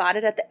been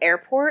spotted at the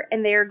airport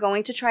and they are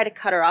going to try to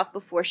cut her off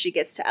before she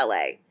gets to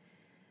LA.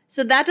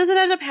 So that doesn't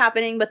end up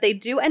happening, but they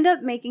do end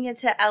up making it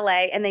to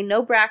LA, and they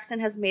know Braxton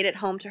has made it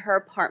home to her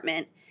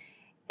apartment,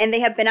 and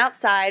they have been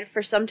outside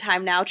for some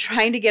time now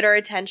trying to get her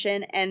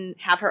attention and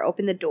have her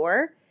open the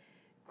door.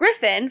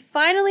 Griffin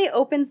finally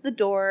opens the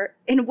door,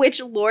 in which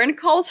Lauren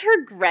calls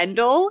her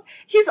Grendel.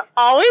 He's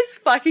always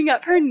fucking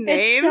up her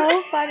name. It's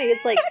so funny.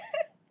 It's like,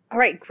 all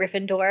right,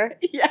 Gryffindor.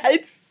 Yeah,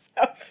 it's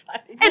so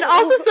funny. And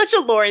also such a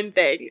Lauren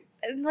thing.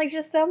 And like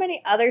just so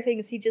many other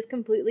things he just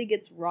completely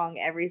gets wrong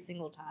every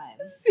single time.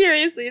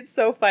 Seriously, it's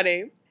so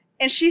funny.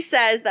 And she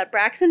says that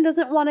Braxton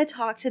doesn't want to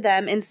talk to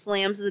them and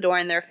slams the door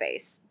in their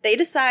face. They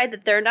decide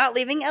that they're not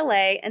leaving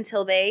LA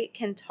until they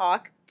can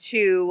talk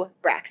to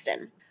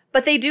Braxton.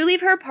 But they do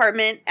leave her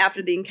apartment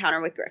after the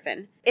encounter with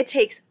Griffin. It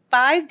takes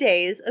 5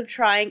 days of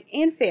trying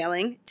and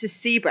failing to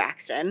see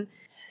Braxton.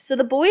 So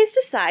the boys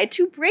decide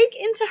to break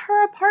into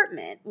her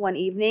apartment one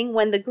evening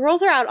when the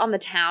girls are out on the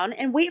town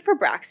and wait for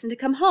Braxton to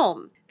come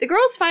home. The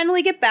girls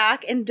finally get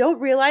back and don't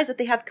realize that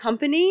they have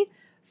company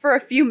for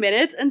a few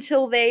minutes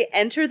until they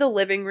enter the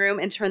living room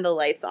and turn the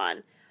lights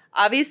on.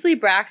 Obviously,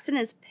 Braxton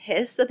is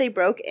pissed that they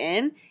broke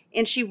in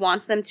and she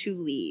wants them to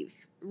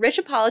leave. Rich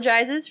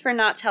apologizes for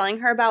not telling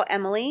her about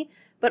Emily,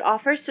 but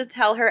offers to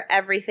tell her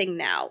everything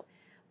now.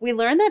 We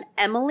learn that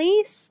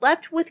Emily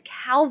slept with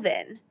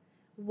Calvin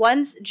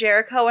once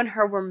Jericho and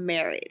her were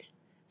married.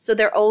 So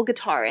their old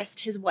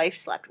guitarist, his wife,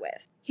 slept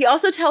with. He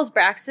also tells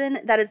Braxton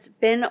that it's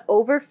been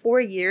over 4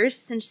 years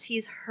since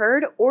he's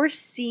heard or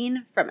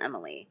seen from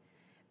Emily.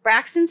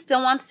 Braxton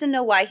still wants to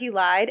know why he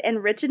lied,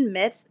 and Rich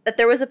admits that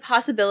there was a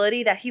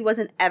possibility that he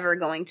wasn't ever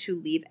going to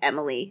leave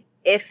Emily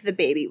if the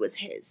baby was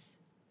his.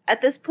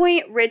 At this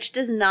point, Rich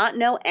does not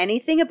know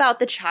anything about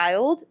the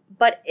child,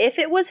 but if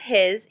it was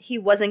his, he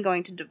wasn't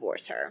going to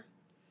divorce her.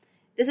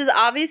 This is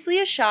obviously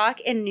a shock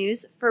and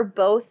news for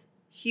both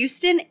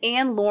Houston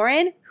and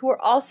Lauren, who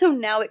are also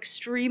now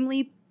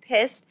extremely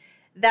pissed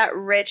that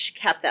Rich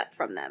kept that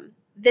from them.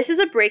 This is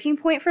a breaking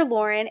point for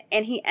Lauren,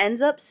 and he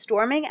ends up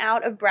storming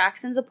out of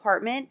Braxton's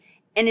apartment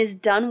and is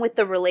done with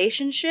the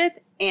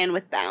relationship and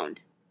with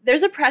Bound.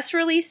 There's a press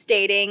release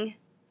stating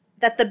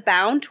that the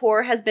Bound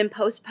tour has been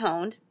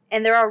postponed,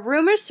 and there are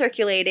rumors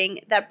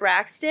circulating that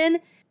Braxton,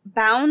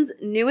 Bound's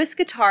newest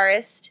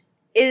guitarist,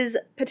 is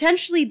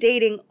potentially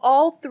dating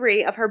all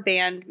 3 of her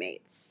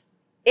bandmates.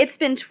 It's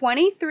been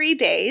 23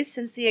 days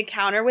since the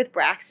encounter with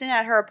Braxton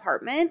at her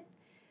apartment.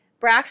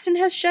 Braxton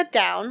has shut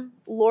down,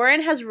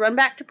 Lauren has run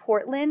back to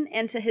Portland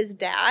and to his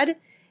dad,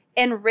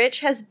 and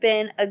Rich has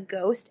been a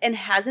ghost and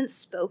hasn't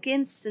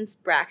spoken since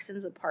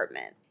Braxton's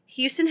apartment.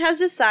 Houston has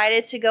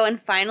decided to go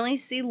and finally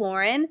see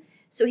Lauren,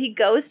 so he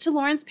goes to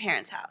Lauren's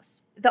parents'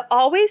 house. The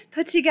always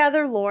put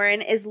together Lauren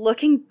is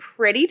looking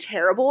pretty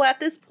terrible at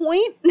this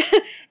point,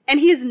 and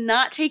he's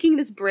not taking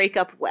this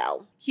breakup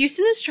well.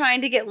 Houston is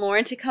trying to get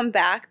Lauren to come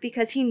back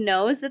because he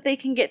knows that they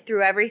can get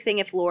through everything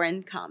if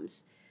Lauren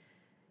comes.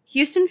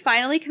 Houston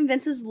finally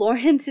convinces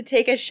Lauren to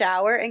take a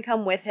shower and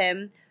come with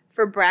him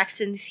for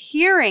Braxton's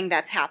hearing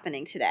that's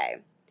happening today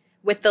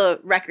with the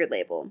record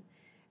label.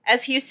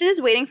 As Houston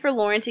is waiting for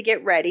Lauren to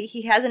get ready,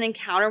 he has an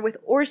encounter with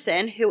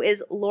Orson, who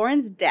is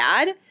Lauren's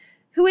dad,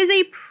 who is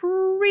a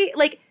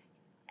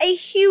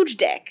huge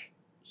dick.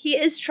 He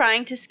is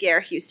trying to scare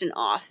Houston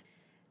off.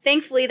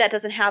 Thankfully, that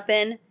doesn't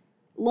happen.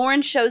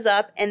 Lauren shows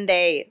up and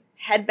they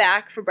head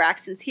back for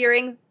Braxton's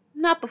hearing,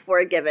 not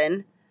before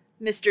giving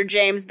Mr.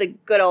 James the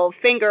good old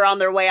finger on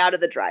their way out of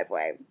the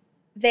driveway.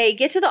 They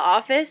get to the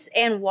office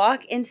and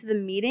walk into the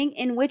meeting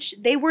in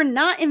which they were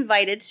not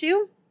invited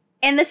to.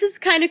 And this is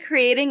kind of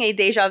creating a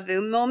deja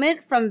vu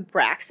moment from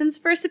Braxton's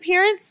first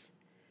appearance,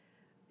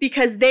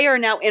 because they are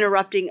now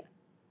interrupting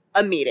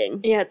a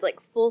meeting. Yeah, it's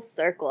like full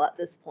circle at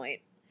this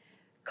point.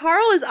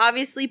 Carl is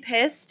obviously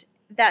pissed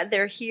that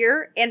they're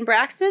here, and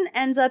Braxton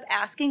ends up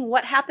asking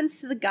what happens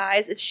to the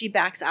guys if she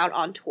backs out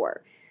on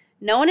tour.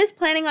 No one is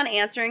planning on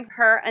answering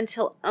her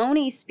until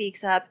Oni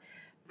speaks up,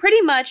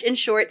 Pretty much, in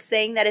short,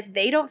 saying that if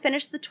they don't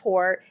finish the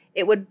tour,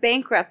 it would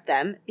bankrupt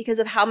them because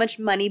of how much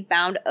money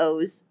Bound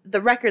owes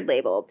the record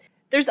label.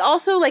 There's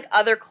also, like,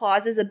 other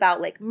clauses about,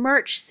 like,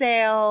 merch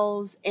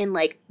sales and,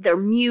 like, their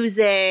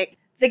music.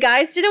 The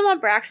guys didn't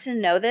want Braxton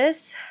to know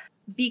this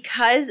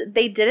because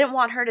they didn't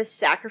want her to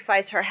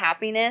sacrifice her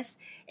happiness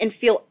and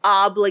feel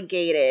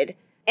obligated.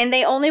 And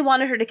they only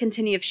wanted her to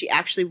continue if she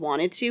actually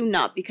wanted to,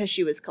 not because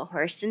she was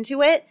coerced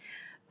into it.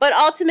 But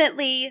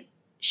ultimately,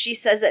 she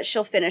says that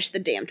she'll finish the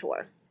damn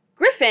tour.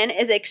 Griffin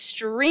is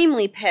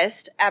extremely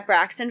pissed at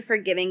Braxton for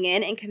giving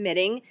in and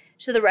committing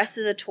to the rest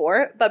of the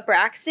tour, but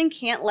Braxton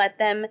can't let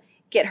them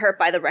get hurt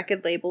by the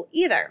record label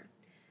either.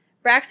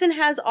 Braxton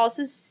has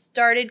also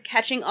started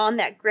catching on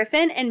that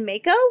Griffin and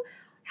Mako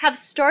have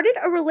started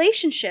a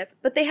relationship,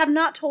 but they have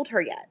not told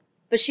her yet.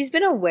 But she's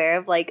been aware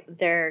of, like,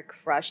 their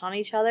crush on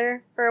each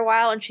other for a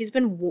while, and she's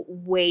been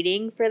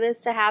waiting for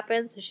this to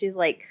happen, so she's,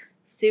 like,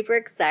 super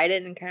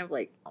excited and kind of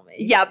like, oh,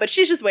 maybe. Yeah, but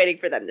she's just waiting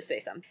for them to say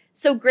something.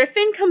 So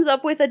Griffin comes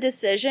up with a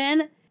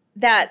decision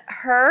that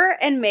her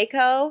and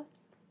Mako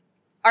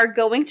are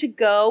going to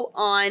go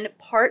on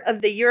part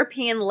of the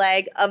European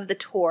leg of the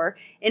tour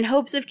in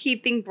hopes of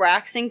keeping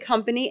Braxton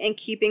company and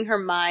keeping her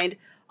mind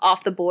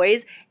off the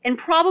boys and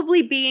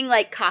probably being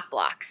like cock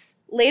blocks.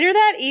 Later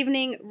that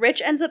evening,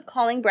 Rich ends up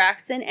calling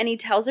Braxton and he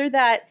tells her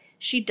that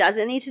she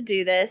doesn't need to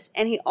do this,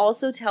 and he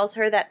also tells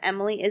her that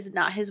Emily is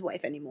not his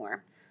wife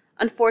anymore.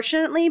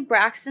 Unfortunately,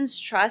 Braxton's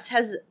trust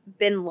has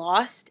been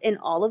lost in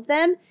all of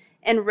them,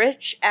 and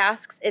Rich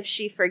asks if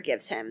she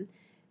forgives him.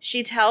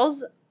 She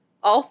tells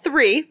all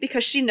three,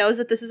 because she knows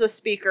that this is a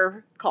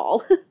speaker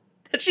call,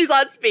 that she's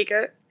on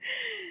speaker,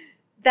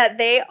 that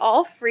they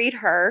all freed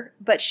her,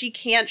 but she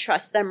can't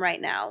trust them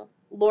right now.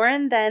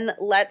 Lauren then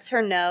lets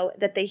her know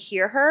that they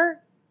hear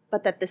her,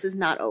 but that this is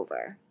not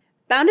over.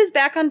 Bound is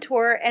back on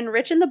tour, and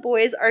Rich and the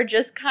boys are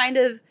just kind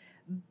of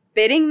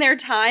bidding their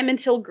time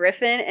until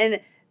Griffin and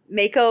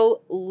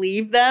Mako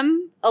leave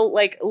them,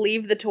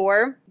 leave the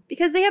tour,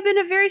 because they have been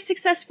a very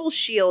successful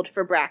shield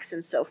for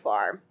Braxton so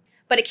far.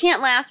 But it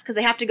can't last because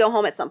they have to go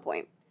home at some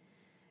point.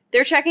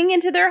 They're checking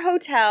into their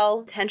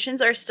hotel.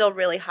 Tensions are still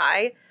really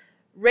high.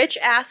 Rich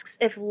asks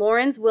if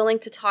Lauren's willing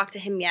to talk to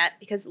him yet,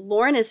 because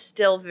Lauren is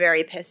still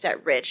very pissed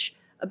at Rich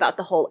about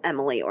the whole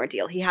Emily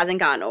ordeal. He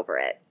hasn't gotten over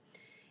it.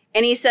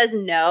 And he says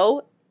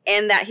no,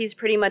 and that he's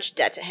pretty much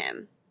dead to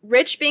him.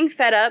 Rich, being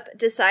fed up,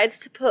 decides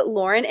to put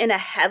Lauren in a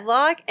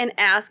headlock and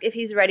ask if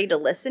he's ready to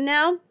listen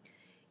now.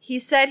 He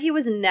said he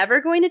was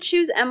never going to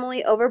choose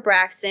Emily over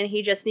Braxton.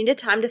 He just needed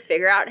time to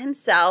figure out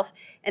himself,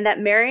 and that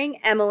marrying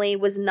Emily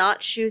was not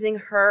choosing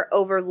her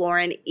over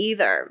Lauren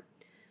either.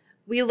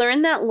 We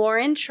learned that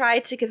Lauren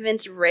tried to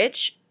convince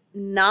Rich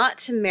not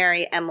to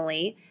marry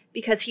Emily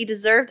because he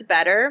deserved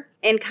better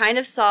and kind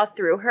of saw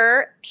through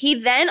her. He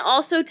then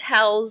also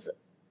tells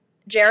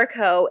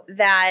Jericho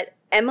that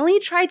Emily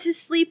tried to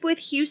sleep with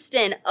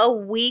Houston a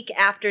week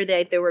after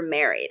they were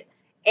married,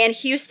 and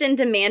Houston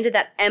demanded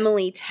that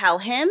Emily tell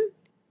him.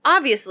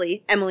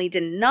 Obviously, Emily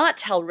did not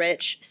tell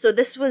Rich, so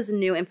this was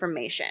new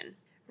information.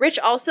 Rich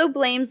also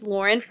blames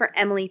Lauren for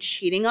Emily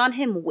cheating on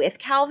him with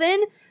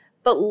Calvin,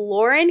 but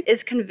Lauren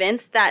is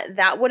convinced that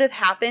that would have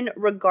happened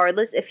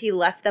regardless if he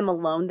left them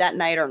alone that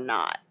night or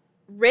not.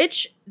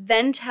 Rich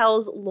then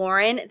tells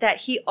Lauren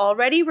that he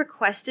already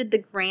requested the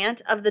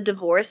grant of the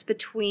divorce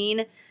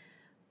between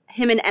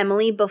him and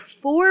Emily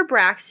before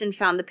Braxton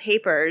found the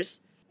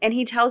papers, and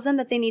he tells them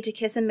that they need to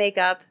kiss and make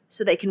up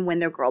so they can win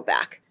their girl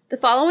back. The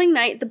following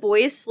night, the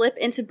boys slip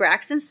into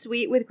Braxton's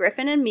suite with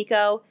Griffin and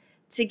Miko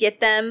to get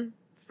them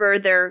for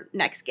their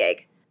next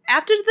gig.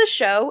 After the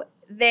show,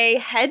 they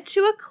head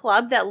to a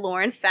club that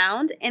Lauren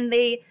found, and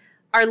they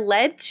are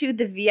led to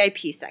the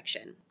VIP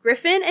section.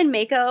 Griffin and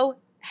Mako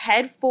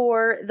head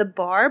for the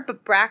bar,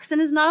 but Braxton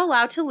is not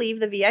allowed to leave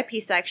the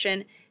VIP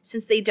section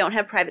since they don't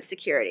have private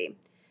security.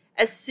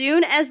 As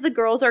soon as the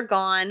girls are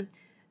gone,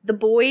 the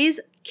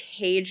boys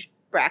cage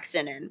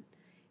Braxton in.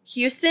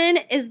 Houston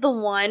is the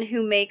one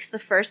who makes the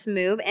first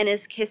move and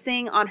is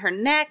kissing on her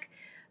neck,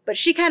 but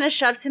she kind of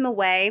shoves him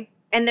away,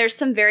 and there's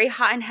some very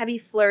hot and heavy,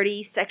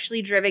 flirty,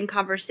 sexually driven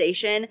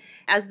conversation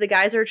as the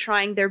guys are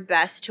trying their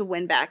best to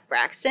win back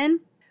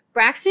Braxton.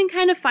 Braxton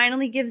kind of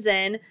finally gives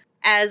in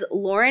as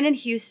Lauren and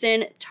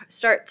Houston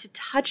start to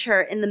touch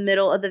her in the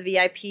middle of the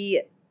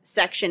VIP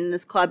section in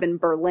this club in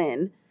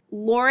Berlin.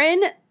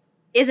 Lauren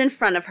is in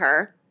front of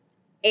her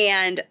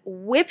and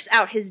whips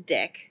out his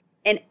dick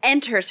and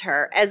enters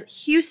her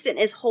as Houston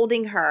is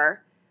holding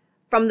her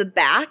from the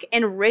back,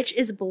 and Rich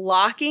is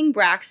blocking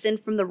Braxton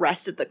from the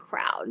rest of the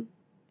crowd.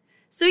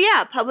 So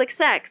yeah, public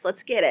sex.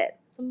 Let's get it.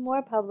 Some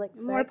more public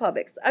sex. More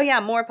public. Oh yeah,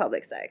 more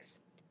public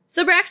sex.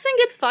 So Braxton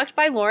gets fucked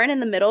by Lauren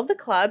in the middle of the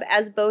club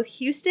as both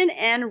Houston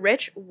and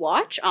Rich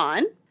watch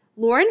on.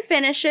 Lauren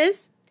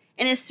finishes,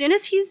 and as soon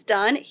as he's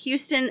done,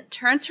 Houston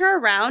turns her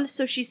around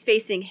so she's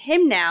facing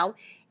him now,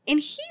 and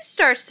he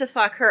starts to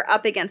fuck her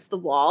up against the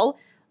wall.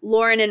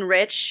 Lauren and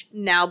Rich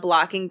now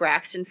blocking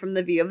Braxton from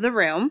the view of the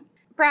room.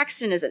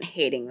 Braxton isn't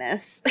hating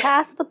this.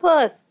 Pass the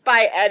puss.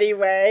 By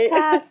anyway.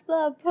 Pass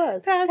the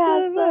puss. Pass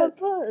the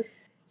puss.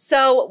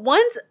 So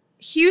once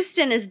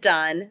Houston is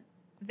done,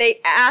 they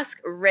ask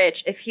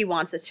Rich if he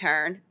wants a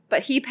turn,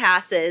 but he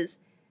passes,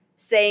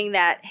 saying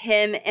that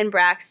him and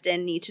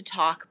Braxton need to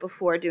talk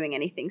before doing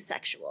anything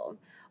sexual,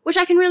 which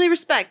I can really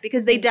respect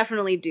because they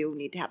definitely do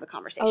need to have a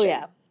conversation. Oh,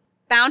 yeah.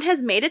 Bound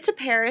has made it to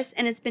Paris,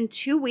 and it's been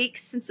 2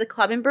 weeks since the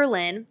club in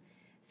Berlin.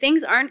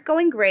 Things aren't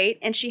going great,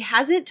 and she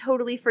hasn't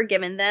totally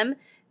forgiven them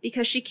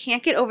because she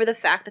can't get over the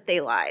fact that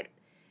they lied.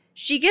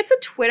 She gets a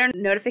Twitter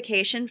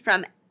notification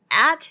from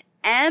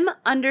 @M_Anon,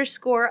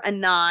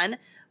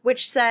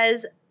 which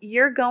says,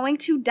 "You're going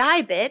to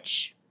die,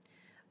 bitch."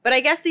 But I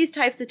guess these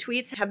types of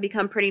tweets have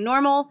become pretty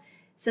normal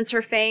since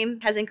her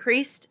fame has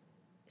increased,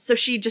 so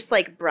she just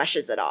like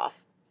brushes it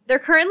off. They're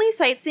currently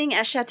sightseeing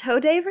at Chateau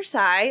de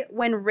Versailles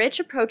when Rich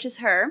approaches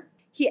her.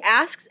 He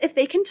asks if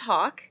they can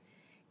talk,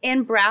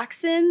 and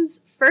Braxton's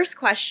first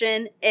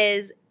question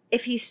is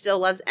if he still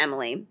loves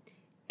Emily,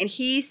 and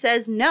he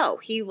says no,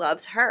 he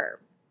loves her.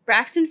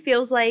 Braxton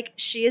feels like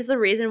she is the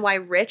reason why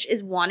Rich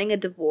is wanting a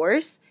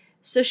divorce,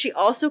 so she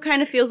also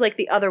kind of feels like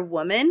the other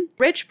woman.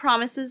 Rich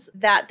promises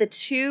that the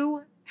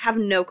two have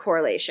no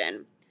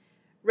correlation.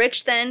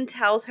 Rich then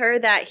tells her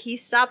that he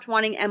stopped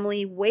wanting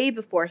Emily way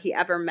before he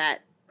ever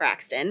met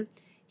Braxton.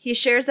 He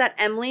shares that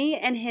Emily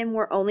and him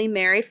were only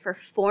married for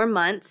 4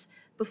 months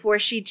before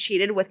she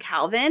cheated with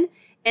Calvin,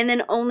 and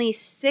then only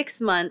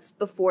 6 months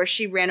before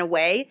she ran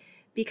away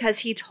because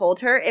he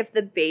told her if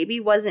the baby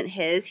wasn't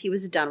his, he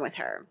was done with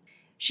her.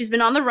 She's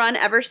been on the run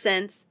ever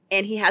since,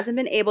 and he hasn't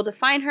been able to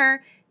find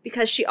her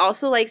because she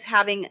also likes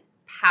having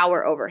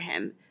power over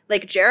him.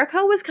 Like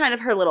Jericho was kind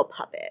of her little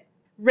puppet.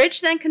 Rich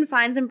then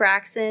confides in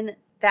Braxton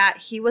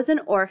that he was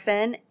an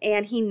orphan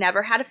and he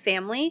never had a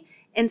family,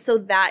 and so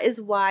that is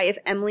why if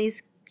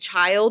Emily's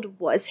child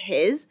was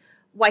his,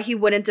 why he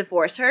wouldn't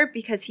divorce her,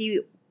 because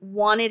he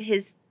wanted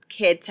his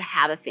kid to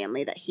have a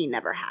family that he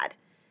never had.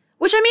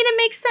 Which, I mean, it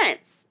makes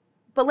sense,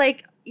 but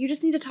like, you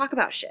just need to talk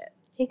about shit.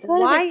 He could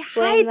have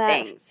explained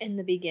that things in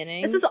the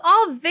beginning. This is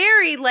all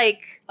very,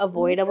 like,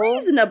 avoidable.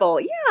 Reasonable,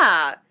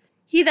 yeah.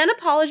 He then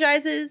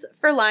apologizes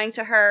for lying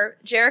to her.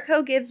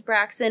 Jericho gives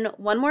Braxton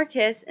one more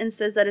kiss and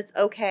says that it's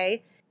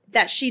okay,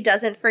 that she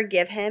doesn't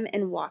forgive him,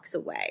 and walks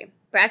away.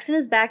 Braxton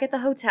is back at the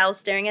hotel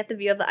staring at the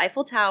view of the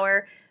Eiffel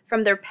Tower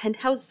from their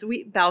penthouse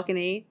suite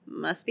balcony.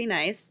 Must be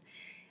nice.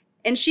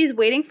 And she's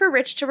waiting for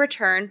Rich to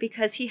return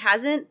because he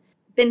hasn't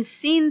been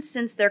seen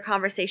since their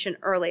conversation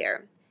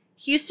earlier.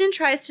 Houston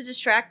tries to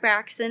distract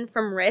Braxton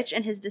from Rich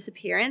and his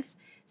disappearance,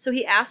 so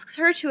he asks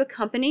her to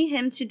accompany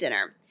him to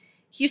dinner.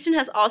 Houston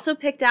has also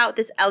picked out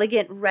this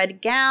elegant red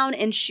gown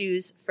and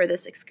shoes for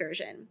this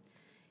excursion.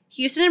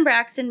 Houston and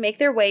Braxton make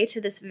their way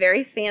to this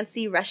very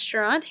fancy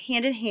restaurant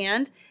hand in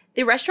hand.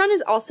 The restaurant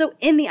is also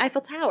in the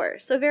Eiffel Tower,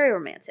 so very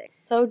romantic.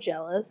 So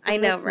jealous. I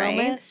know, right?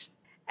 Moment.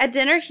 At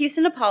dinner,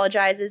 Houston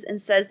apologizes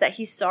and says that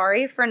he's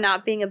sorry for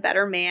not being a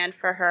better man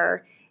for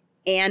her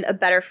and a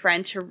better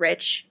friend to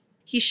Rich.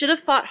 He should have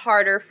fought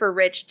harder for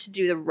Rich to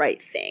do the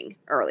right thing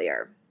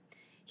earlier.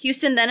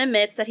 Houston then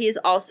admits that he is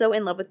also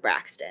in love with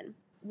Braxton.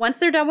 Once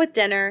they're done with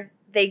dinner,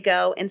 they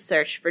go and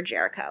search for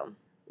Jericho.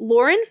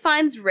 Lauren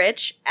finds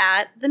Rich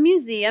at the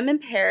museum in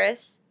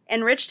Paris,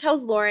 and Rich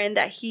tells Lauren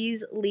that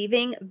he's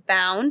leaving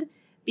Bound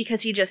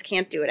because he just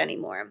can't do it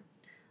anymore.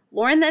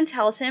 Lauren then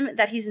tells him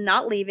that he's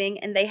not leaving,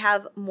 and they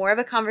have more of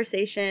a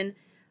conversation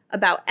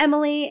about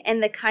Emily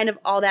and the kind of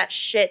all that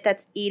shit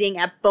that's eating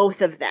at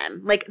both of them.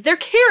 Like, they're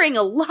carrying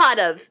a lot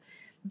of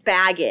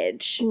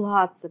baggage.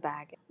 Lots of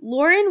baggage.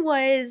 Lauren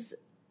was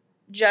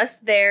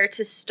just there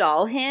to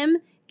stall him,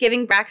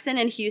 giving Braxton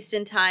and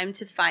Houston time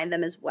to find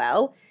them as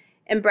well.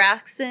 And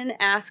Braxton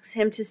asks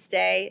him to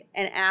stay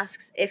and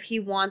asks if he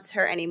wants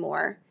her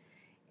anymore.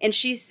 And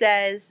she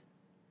says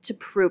to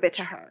prove it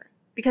to her.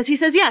 Because he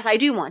says, yes, I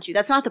do want you.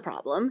 That's not the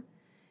problem.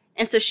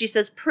 And so she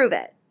says, prove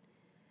it.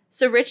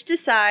 So Rich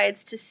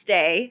decides to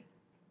stay.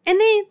 And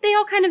they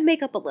all kind of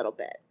make up a little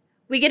bit.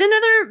 We get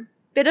another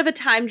bit of a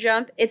time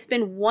jump. It's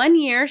been 1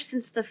 year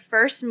since the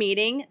first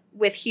meeting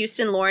with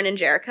Houston, Lauren, and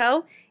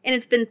Jericho. And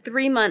it's been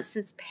 3 months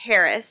since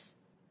Paris,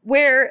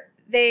 where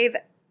they've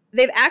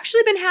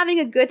actually been having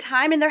a good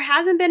time and there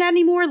hasn't been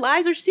any more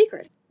lies or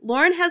secrets.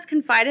 Lauren has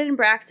confided in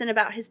Braxton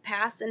about his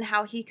past and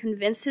how he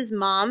convinced his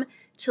mom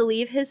to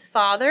leave his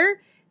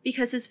father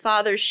because his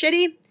father's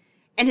shitty,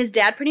 and his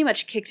dad pretty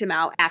much kicked him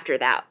out after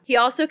that. He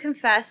also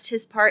confessed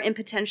his part in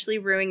potentially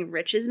ruining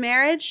Rich's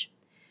marriage.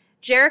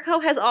 Jericho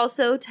has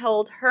also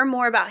told her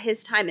more about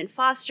his time in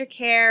foster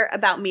care,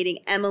 about meeting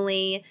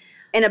Emily,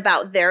 and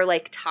about their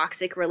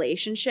toxic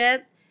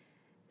relationship.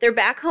 They're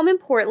back home in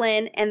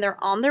Portland, and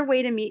they're on their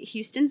way to meet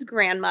Houston's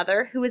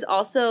grandmother, who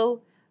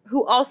also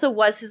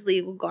was his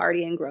legal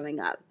guardian growing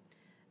up.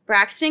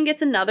 Braxton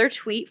gets another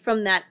tweet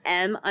from that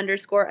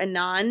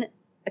M_Anon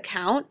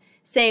account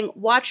saying,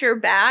 "Watch your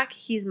back,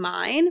 he's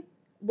mine."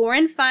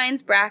 Lauren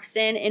finds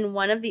Braxton in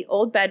one of the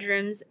old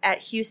bedrooms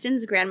at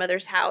Houston's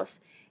grandmother's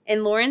house,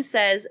 and Lauren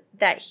says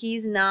that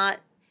he's not.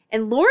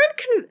 And Lauren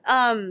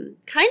kind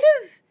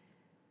of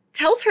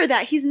tells her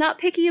that he's not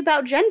picky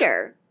about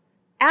gender.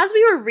 As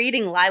we were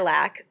reading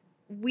Lilac,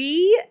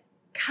 we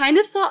kind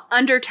of saw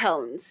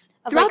undertones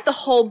Of, throughout like, the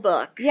whole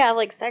book. Yeah,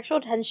 like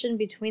sexual tension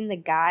between the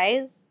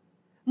guys.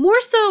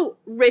 More so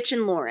Rich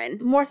and Lauren.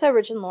 More so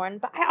Rich and Lauren.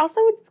 But I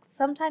also would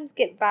sometimes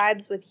get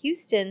vibes with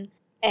Houston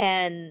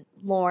and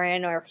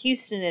Lauren, or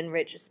Houston and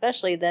Rich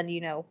especially, than, you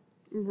know.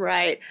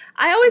 Right.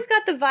 I always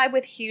got the vibe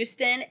with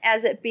Houston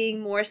as it being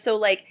more so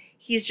like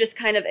he's just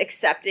kind of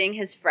accepting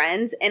his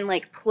friends and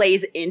like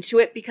plays into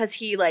it because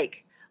he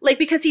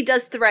because he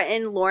does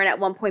threaten Lauren at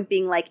one point,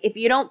 being like, if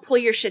you don't pull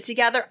your shit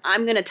together,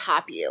 I'm going to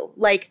top you.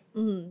 Like,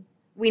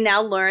 we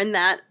now learn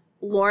that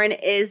Lauren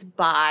is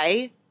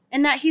bi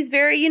and that he's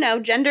very, you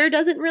know, gender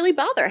doesn't really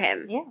bother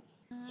him. Yeah.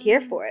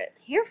 Here for it.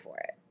 Here for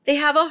it. They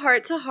have a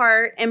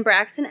heart-to-heart, and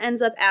Braxton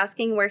ends up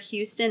asking where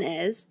Houston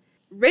is.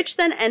 Rich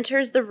then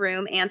enters the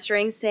room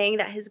answering, saying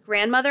that his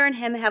grandmother and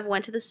him have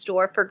went to the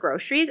store for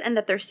groceries and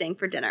that they're staying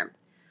for dinner.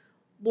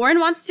 Lauren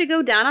wants to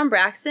go down on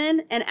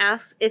Braxton and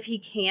asks if he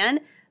can,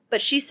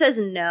 but she says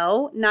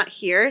no, not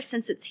here,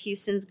 since it's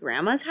Houston's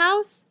grandma's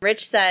house.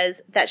 Rich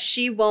says that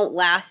she won't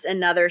last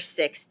another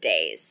 6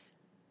 days.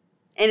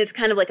 And it's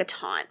kind of like a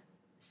taunt.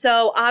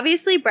 So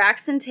obviously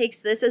Braxton takes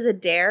this as a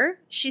dare.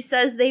 She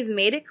says they've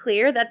made it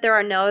clear that there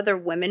are no other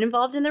women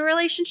involved in the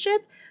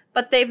relationship,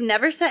 but they've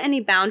never set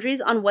any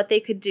boundaries on what they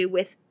could do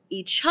with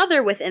each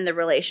other within the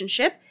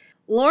relationship.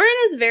 Lauren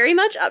is very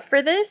much up for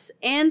this,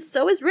 and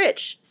so is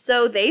Rich.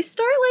 So they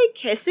start like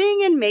kissing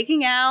and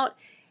making out,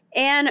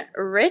 and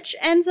Rich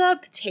ends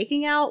up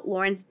taking out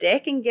Lauren's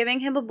dick and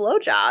giving him a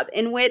blowjob,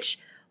 in which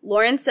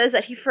Lauren says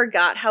that he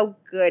forgot how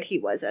good he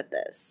was at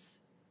this.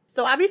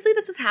 So obviously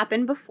this has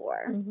happened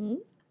before. Mm-hmm.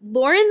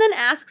 Lauren then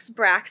asks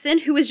Braxton,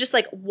 who is just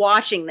like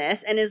watching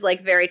this and is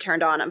like very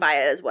turned on by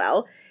it as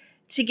well,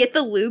 to get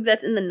the lube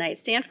that's in the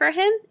nightstand for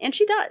him, and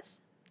she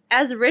does.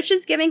 As Rich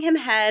is giving him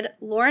head,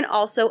 Lauren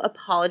also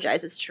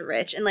apologizes to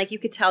Rich, and like you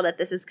could tell that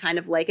this is kind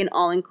of like an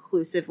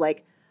all-inclusive,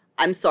 like,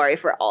 I'm sorry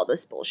for all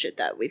this bullshit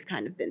that we've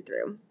kind of been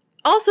through.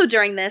 Also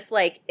during this,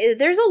 like,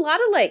 there's a lot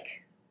of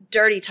like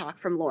dirty talk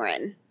from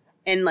Lauren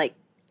and like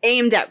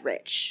aimed at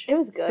Rich. It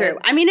was good.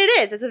 I mean, it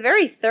is. It's a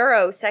very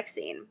thorough sex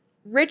scene.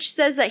 Rich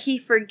says that he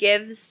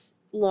forgives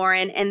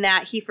Lauren and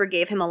that he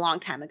forgave him a long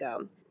time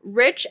ago.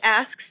 Rich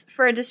asks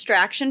for a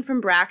distraction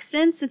from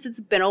Braxton since it's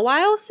been a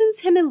while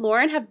since him and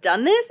Lauren have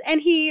done this,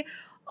 and he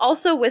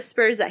also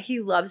whispers that he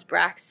loves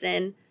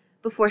Braxton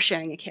before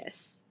sharing a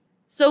kiss.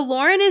 So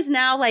Lauren is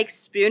now like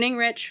spooning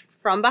Rich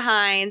from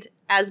behind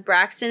as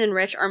Braxton and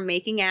Rich are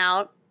making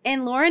out,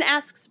 and Lauren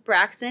asks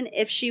Braxton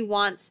if she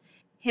wants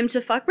him to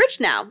fuck Rich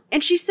now,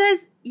 and she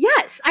says,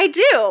 yes, I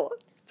do.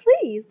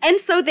 Please. And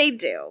so they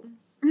do.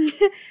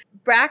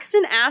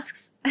 Braxton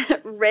asks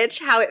Rich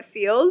how it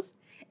feels,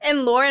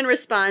 and Lauren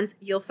responds,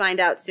 you'll find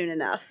out soon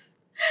enough.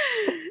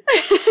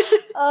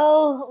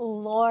 Oh,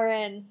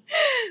 Lauren.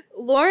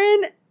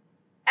 Lauren,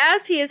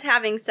 as he is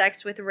having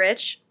sex with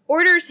Rich,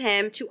 orders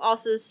him to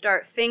also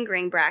start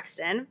fingering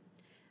Braxton.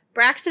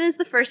 Braxton is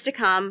the first to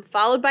come,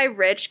 followed by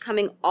Rich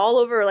coming all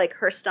over like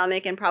her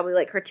stomach and probably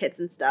like her tits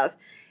and stuff,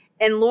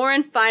 and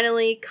Lauren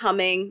finally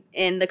coming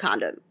in the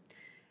condom.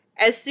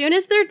 As soon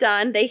as they're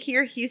done, they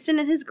hear Houston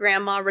and his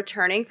grandma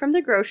returning from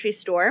the grocery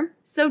store,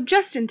 so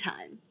just in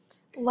time.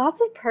 Lots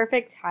of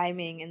perfect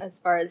timing as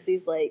far as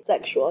these like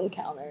sexual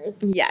encounters.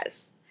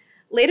 Yes.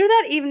 Later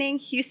that evening,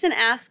 Houston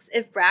asks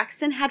if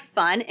Braxton had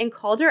fun and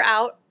called her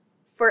out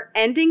for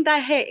ending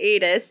the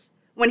hiatus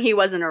when he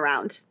wasn't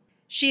around.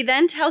 She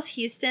then tells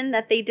Houston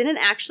that they didn't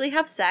actually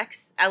have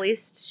sex. At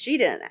least she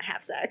didn't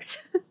have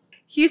sex.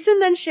 Houston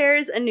then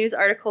shares a news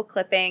article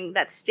clipping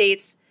that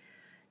states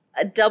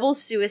a double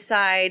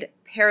suicide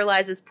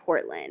paralyzes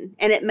Portland,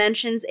 and it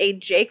mentions a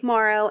Jake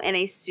Morrow and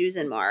a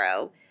Susan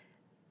Morrow.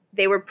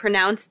 They were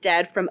pronounced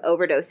dead from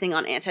overdosing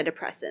on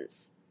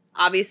antidepressants.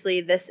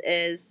 Obviously, this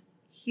is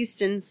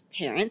Houston's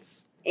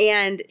parents,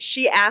 and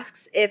she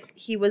asks if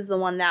he was the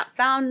one that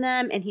found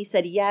them, and he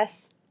said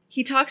yes.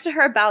 He talks to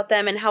her about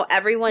them and how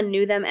everyone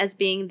knew them as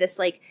being this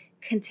like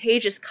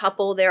contagious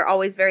couple. They're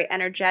always very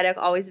energetic,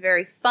 always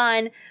very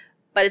fun,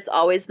 but it's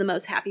always the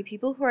most happy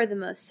people who are the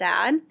most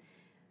sad.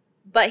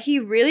 But he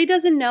really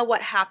doesn't know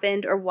what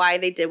happened or why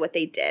they did what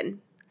they did.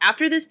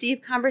 After this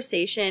deep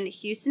conversation,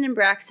 Houston and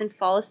Braxton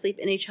fall asleep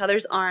in each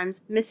other's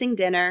arms, missing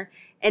dinner,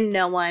 and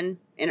no one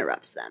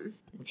interrupts them.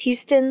 It's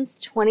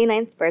Houston's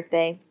 29th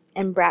birthday,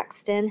 and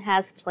Braxton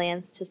has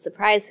plans to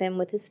surprise him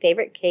with his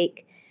favorite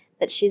cake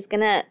that she's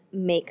gonna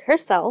make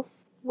herself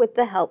with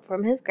the help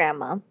from his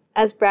grandma.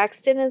 As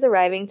Braxton is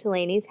arriving to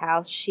Lainey's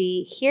house,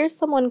 she hears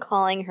someone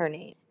calling her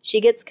name.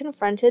 She gets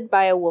confronted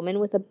by a woman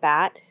with a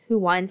bat who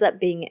winds up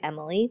being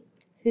Emily,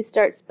 who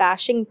starts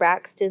bashing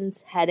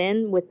Braxton's head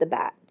in with the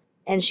bat,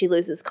 and she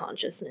loses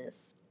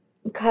consciousness.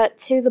 Cut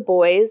to the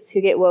boys,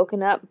 who get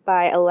woken up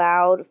by a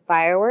loud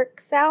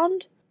fireworks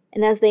sound,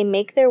 and as they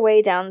make their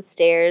way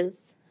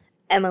downstairs,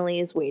 Emily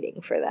is waiting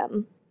for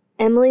them.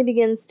 Emily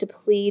begins to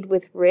plead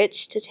with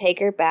Rich to take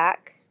her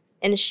back,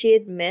 and she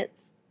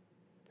admits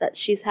that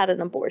she's had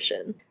an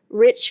abortion.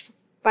 Rich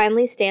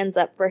finally stands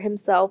up for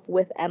himself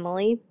with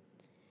Emily,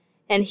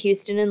 and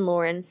Houston and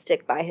Lauren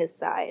stick by his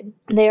side.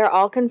 They are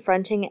all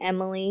confronting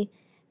Emily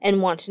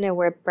and want to know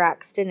where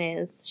Braxton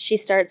is, she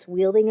starts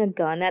wielding a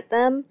gun at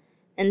them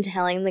and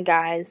telling the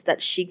guys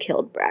that she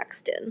killed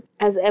Braxton.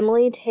 As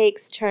Emily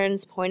takes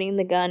turns pointing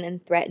the gun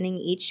and threatening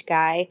each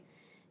guy,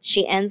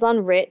 she ends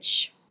on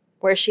Rich,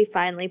 where she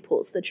finally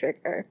pulls the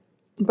trigger.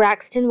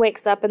 Braxton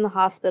wakes up in the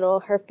hospital.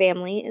 Her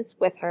family is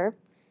with her,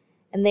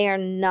 and they are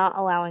not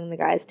allowing the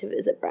guys to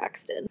visit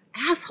Braxton.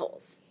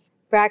 Assholes.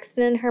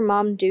 Braxton and her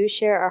mom do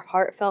share a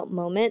heartfelt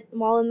moment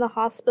while in the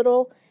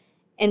hospital,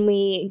 and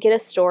we get a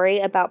story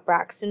about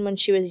Braxton when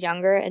she was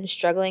younger and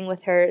struggling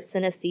with her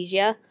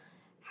synesthesia,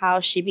 how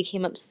she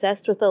became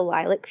obsessed with a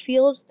lilac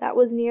field that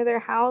was near their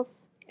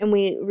house. And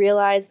we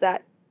realize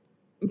that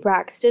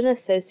Braxton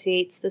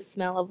associates the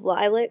smell of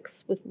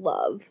lilacs with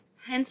love.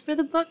 Hence where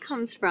the book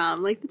comes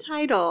from, like the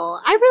title.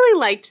 I really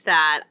liked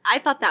that. I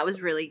thought that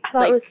was really... I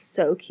thought it was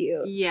so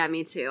cute. Yeah,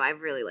 me too. I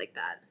really liked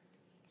that.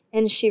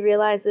 And she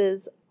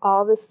realizes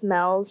all the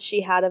smells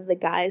she had of the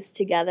guys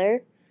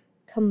together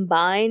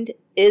combined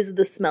is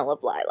the smell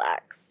of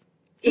lilacs.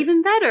 So,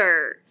 even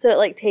better. So it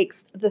like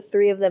takes the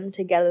three of them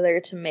together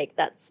to make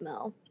that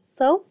smell.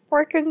 So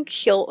freaking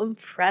cute and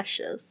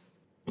precious.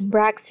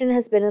 Braxton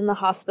has been in the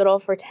hospital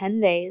for 10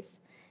 days,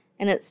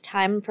 and it's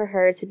time for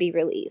her to be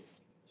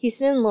released.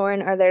 Houston and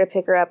Lauren are there to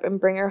pick her up and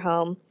bring her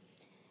home,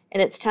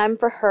 and it's time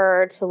for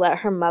her to let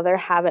her mother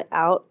have it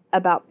out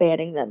about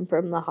banning them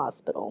from the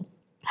hospital.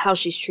 How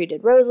she's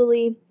treated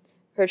Rosalie,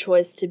 her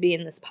choice to be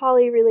in this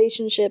poly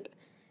relationship,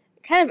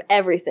 kind of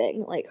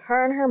everything. Like,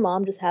 her and her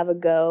mom just have a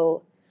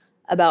go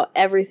about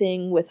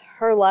everything with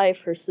her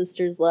life, her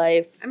sister's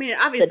life. I mean, it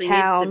obviously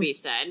needs to be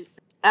said.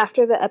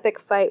 After the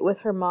epic fight with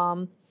her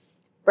mom,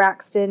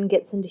 Braxton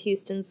gets into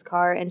Houston's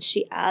car and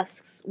she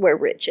asks where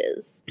Rich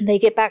is. They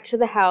get back to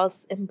the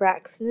house and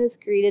Braxton is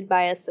greeted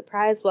by a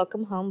surprise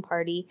welcome home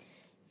party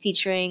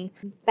featuring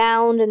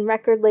Bound and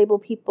record label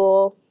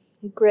people,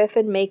 Griff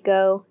and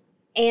Mako,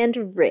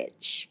 and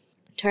Rich.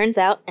 Turns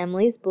out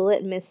Emily's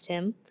bullet missed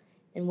him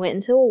and went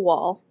into a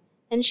wall,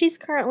 and she's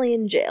currently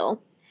in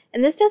jail.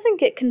 And this doesn't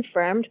get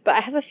confirmed, but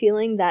I have a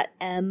feeling that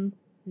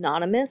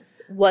Anonymous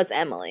was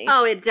Emily.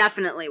 Oh, it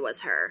definitely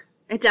was her.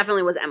 It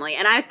definitely was Emily.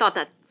 And I thought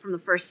that from the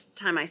first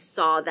time I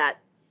saw that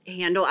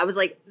handle, I was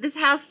like, this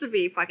has to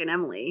be fucking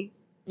Emily.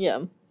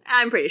 Yeah.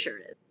 I'm pretty sure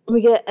it is.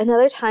 We get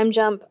another time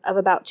jump of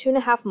about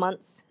 2.5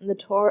 months. And the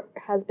tour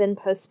has been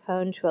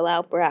postponed to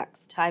allow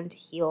Brax time to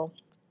heal.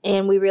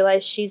 And we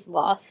realize she's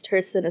lost her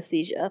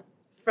synesthesia.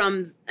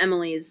 From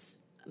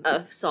Emily's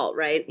assault,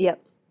 right?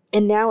 Yep.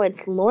 And now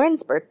it's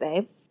Lauren's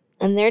birthday.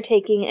 And they're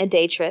taking a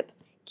day trip,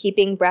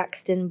 keeping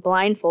Braxton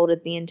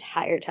blindfolded the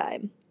entire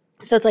time.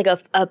 So it's like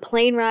a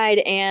plane ride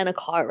and a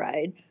car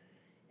ride.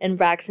 And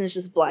Braxton's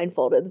just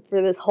blindfolded for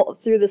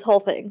through this whole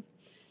thing.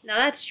 Now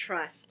that's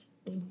trust.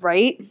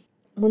 Right?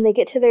 When they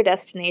get to their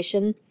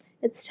destination,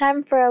 it's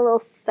time for a little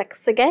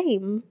sexy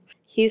game.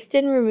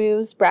 Houston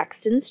removes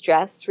Braxton's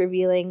dress,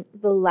 revealing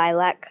the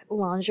lilac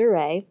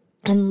lingerie.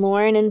 And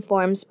Lauren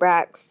informs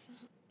Brax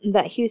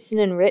that Houston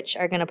and Rich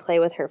are going to play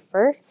with her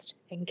first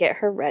and get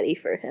her ready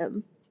for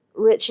him.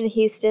 Rich and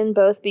Houston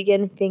both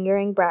begin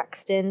fingering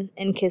Braxton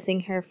and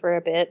kissing her for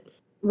a bit.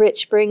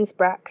 Rich brings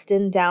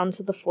Braxton down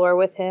to the floor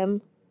with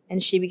him,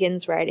 and she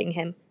begins riding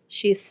him.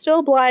 She's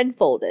still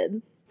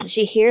blindfolded.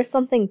 She hears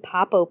something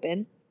pop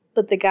open,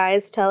 but the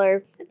guys tell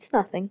her, it's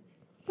nothing.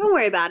 Don't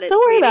worry about it, Don't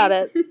worry sweetie. about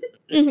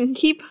it.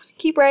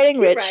 Keep riding,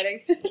 Rich.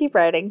 Riding. Keep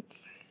riding.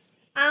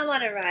 I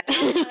want to ride.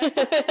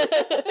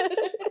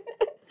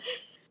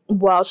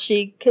 While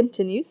she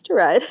continues to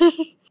ride,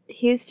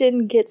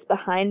 Houston gets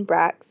behind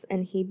Brax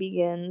and he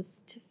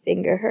begins to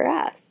finger her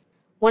ass.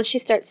 Once she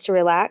starts to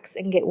relax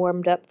and get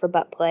warmed up for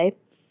butt play,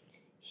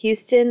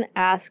 Houston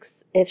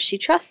asks if she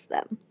trusts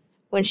them.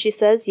 When she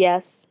says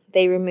yes,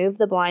 they remove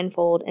the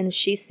blindfold and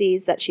she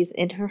sees that she's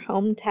in her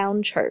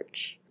hometown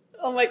church.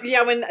 Oh my,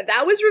 yeah, when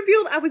that was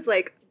revealed, I was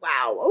like,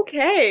 wow,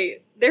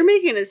 okay. They're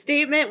making a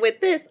statement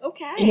with this,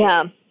 okay.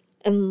 Yeah,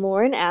 and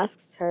Lauren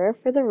asks her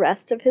for the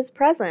rest of his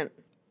present.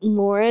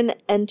 Lauren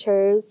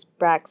enters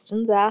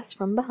Braxton's ass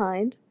from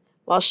behind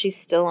while she's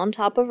still on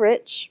top of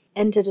Rich,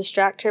 and to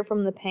distract her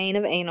from the pain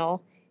of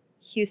anal,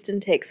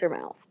 Houston takes her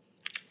mouth.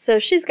 So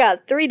she's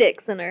got 3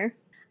 dicks in her.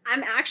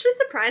 I'm actually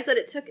surprised that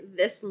it took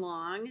this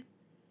long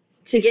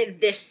to get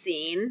this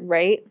scene.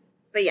 Right?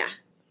 But yeah.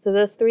 So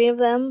the 3 of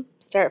them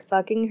start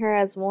fucking her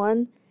as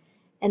one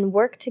and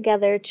work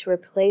together to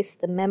replace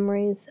the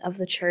memories of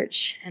the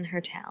church and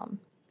her town.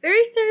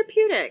 Very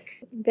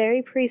therapeutic.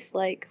 Very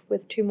priest-like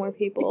with 2 more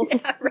people.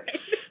 Yeah, right.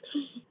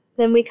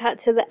 Then we cut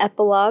to the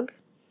epilogue,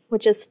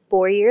 which is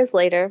 4 years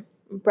later.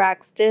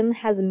 Braxton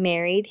has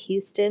married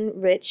Houston,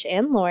 Rich,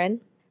 and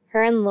Lauren.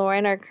 Her and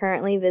Lauren are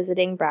currently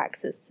visiting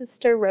Brax's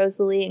sister,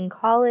 Rosalie, in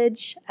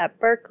college at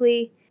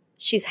Berkeley.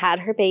 She's had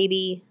her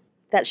baby,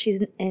 she's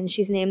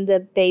named the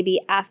baby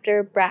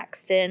after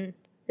Braxton.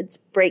 It's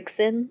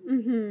Braxton.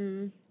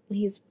 Mm-hmm.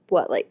 He's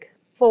what, like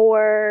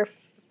 4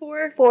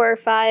 or 5-ish? 4 or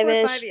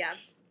 5, yeah.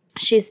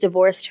 She's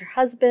divorced her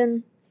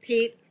husband.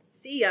 Pete,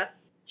 see ya.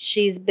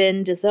 She's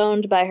been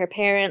disowned by her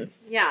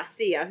parents. Yeah,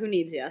 see ya. Who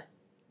needs ya?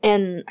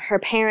 And her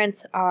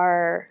parents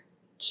are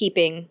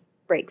keeping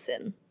breaks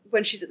in.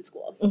 When she's in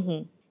school.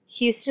 Mm-hmm.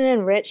 Houston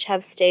and Rich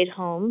have stayed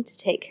home to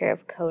take care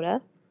of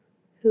Coda,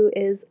 who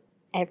is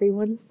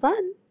everyone's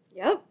son.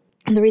 Yep.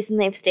 And the reason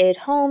they've stayed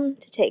home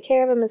to take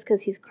care of him is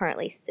because he's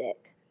currently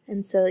sick.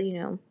 And so,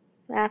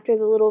 after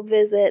the little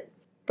visit,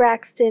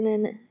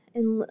 Braxton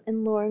and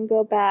Lauren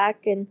go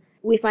back, and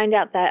we find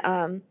out that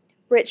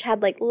Rich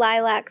had,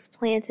 lilacs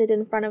planted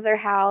in front of their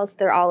house.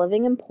 They're all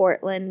living in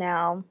Portland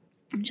now.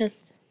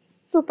 Just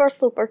super,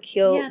 super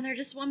cute. Yeah, and they're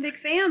just one big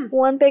fam.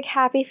 One big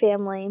happy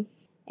family.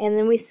 And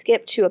then we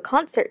skip to a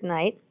concert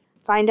night,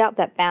 find out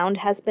that Bound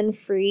has been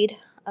freed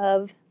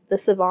of the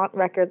Savant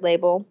record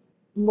label.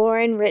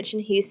 Lauren, Rich,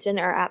 and Houston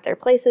are at their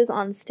places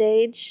on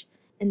stage,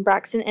 and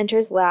Braxton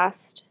enters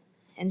last,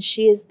 and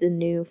she is the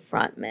new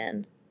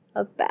frontman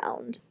of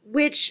Bound.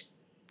 Which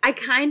I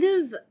kind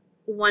of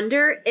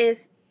wonder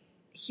if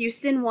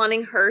Houston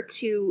wanting her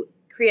to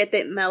create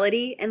that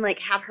melody and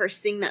have her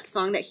sing that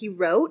song that he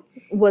wrote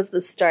Was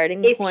the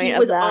starting if point he of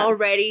was that.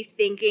 already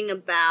thinking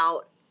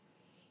about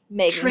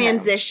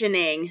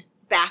transitioning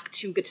back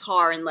to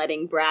guitar and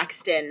letting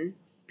Braxton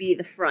be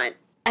the front.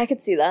 I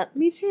could see that.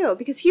 Me too,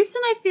 because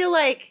Houston, I feel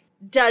like,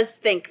 does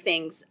think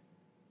things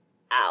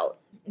out.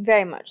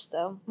 Very much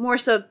so. More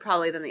so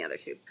probably than the other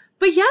two.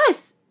 But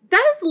yes,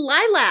 that is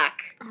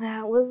Lilac.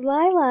 That was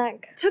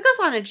Lilac. It took us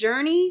on a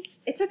journey.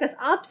 It took us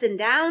ups and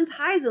downs,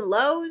 highs and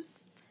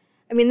lows.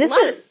 I mean, this a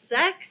lot was of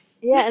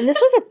sex. Yeah, and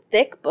this was a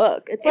thick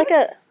book. It's like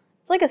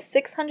a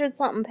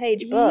 600-something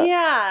page book.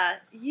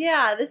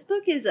 Yeah, this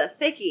book is a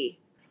thickie.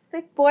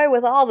 Thick boy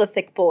with all the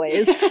thick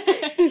boys.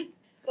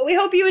 But we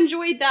hope you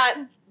enjoyed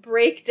that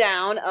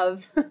breakdown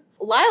of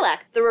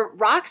Lilac, the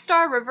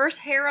Rockstar Reverse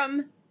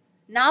Harem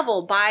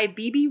novel by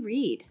B.B.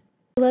 Reid.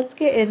 Let's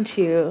get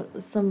into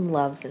some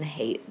loves and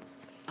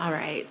hates. All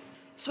right.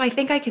 So I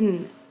think I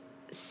can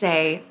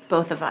say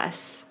both of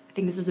us, I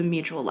think this is a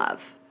mutual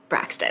love.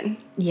 Braxton.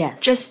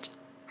 Yes. Just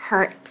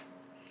her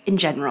in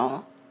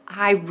general.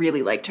 I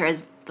really liked her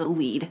as the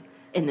lead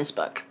in this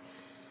book.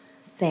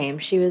 Same.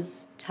 She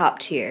was top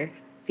tier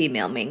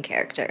female main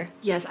character.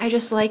 Yes, I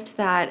just liked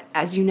that,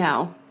 as you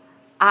know,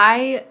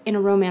 I, in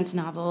a romance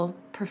novel,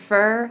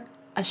 prefer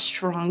a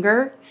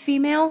stronger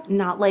female,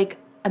 not like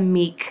a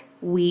meek,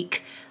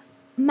 weak,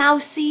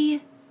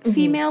 mousy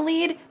female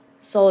lead.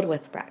 Sold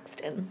with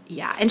Braxton.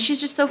 Yeah, and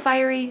she's just so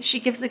fiery. She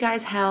gives the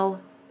guys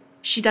hell.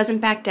 She doesn't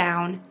back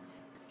down.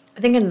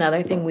 I think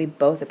another thing we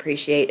both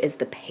appreciate is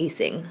the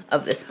pacing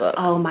of this book.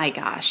 Oh my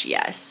gosh,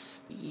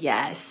 yes.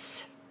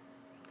 Yes.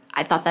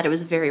 I thought that it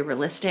was very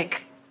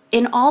realistic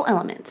in all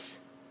elements.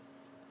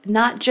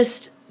 Not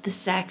just the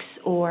sex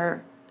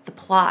or the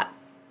plot,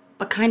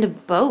 but kind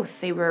of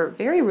both. They were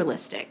very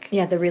realistic.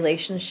 Yeah, the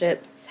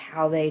relationships,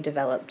 how they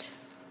developed,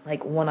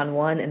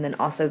 one-on-one, and then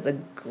also the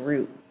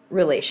group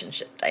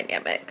relationship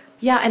dynamic.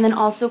 Yeah, and then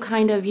also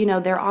kind of,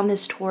 they're on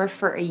this tour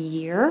for a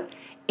year,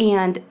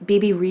 and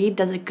B.B. Reid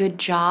does a good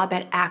job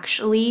at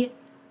actually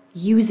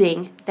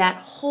using that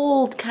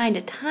whole kind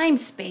of time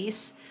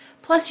space.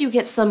 Plus you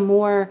get some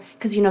more,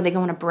 because, they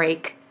go on a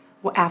break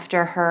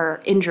after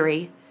her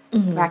injury,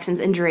 Braxton's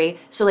injury.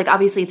 So,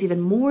 obviously it's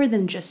even more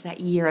than just that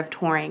year of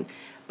touring.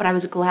 But I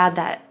was glad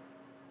that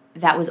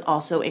that was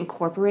also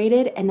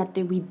incorporated and that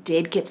we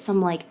did get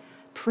some,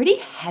 pretty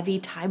heavy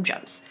time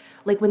jumps.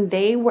 When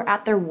they were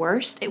at their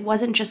worst, it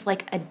wasn't just,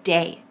 a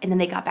day and then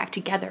they got back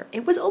together.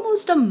 It was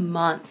almost a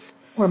month.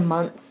 Or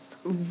months.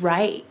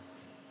 Right.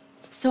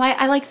 So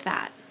I liked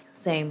that.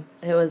 Same.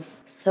 It was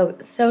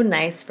so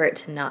nice for it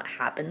to not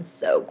happen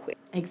so quick.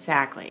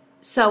 Exactly.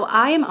 So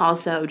I am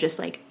also just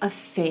a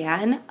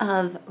fan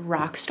of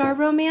Rockstar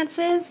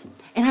romances,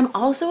 and I'm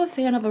also a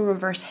fan of a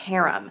reverse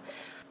harem.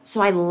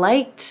 So I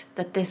liked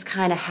that this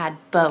kind of had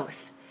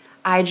both.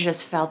 I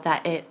just felt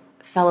that it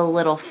fell a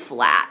little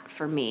flat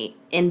for me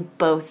in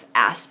both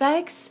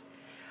aspects,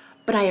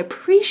 but I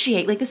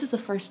appreciate, this is the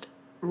first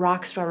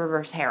Rockstar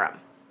reverse harem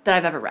that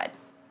I've ever read,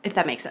 if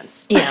that makes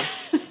sense. Yeah.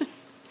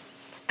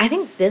 I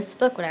think this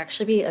book would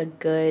actually be a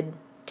good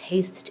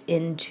taste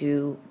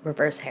into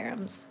reverse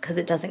harems because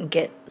it doesn't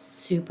get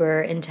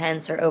super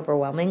intense or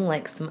overwhelming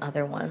like some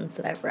other ones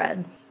that I've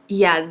read.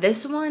 Yeah,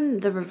 this one,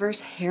 the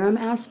reverse harem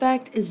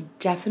aspect is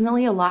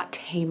definitely a lot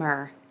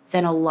tamer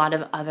than a lot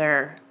of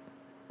other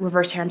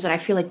reverse harems that I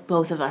feel like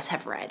both of us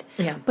have read.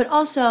 Yeah. But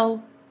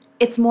also,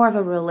 it's more of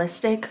a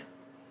realistic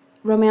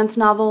romance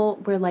novel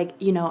where,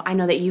 I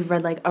know that you've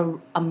read,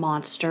 a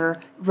monster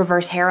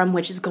reverse harem,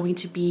 which is going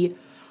to be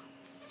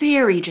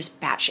very just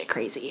batshit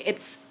crazy.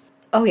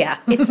 Oh, yeah.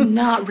 It's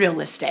not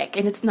realistic,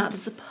 and it's not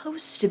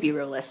supposed to be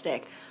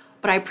realistic.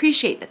 But I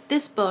appreciate that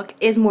this book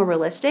is more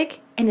realistic,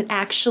 and it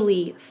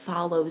actually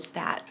follows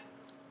that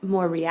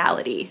more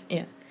reality.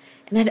 Yeah.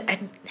 And I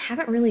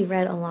haven't really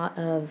read a lot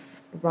of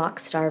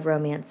Rockstar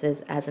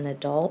romances as an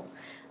adult.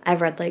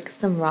 I've read,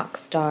 some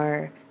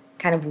Rockstar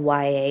kind of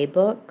YA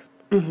books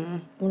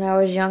when I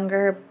was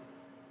younger.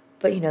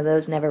 But,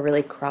 those never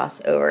really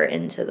cross over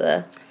into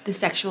the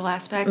sexual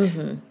aspect?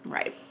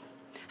 Right.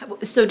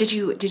 So did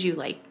you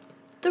like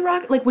the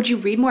rock? Would you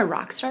read more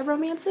Rockstar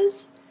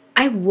romances?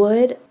 I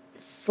would.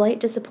 Slight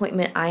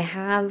disappointment I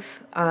have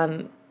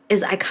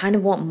is I kind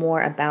of want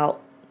more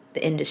about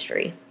the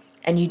industry,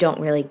 and you don't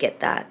really get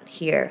that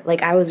here.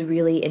 Like, I was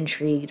really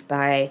intrigued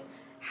by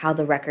how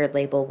the record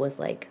label was,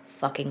 like,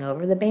 fucking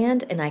over the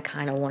band, and I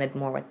kind of wanted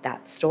more with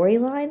that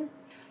storyline.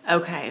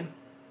 Okay.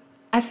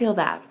 I feel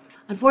that.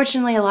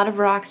 Unfortunately, a lot of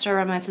Rockstar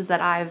romances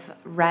that I've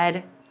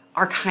read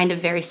are kind of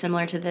very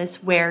similar to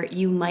this, where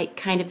you might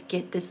kind of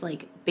get this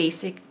like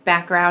basic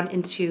background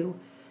into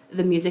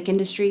the music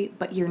industry,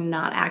 but you're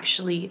not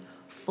actually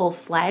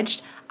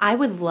full-fledged. I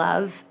would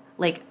love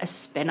like a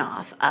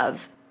spin-off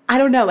of, I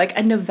don't know, like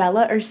a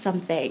novella or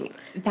something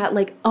that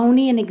like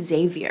Oni and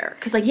Xavier.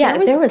 Because like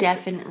there was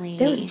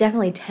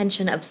definitely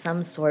tension of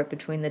some sort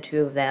between the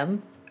two of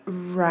them.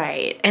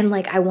 Right. And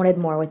like I wanted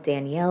more with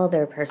Danielle,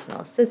 their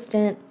personal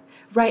assistant.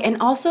 Right,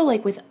 and also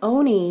like with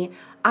Oni,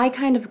 I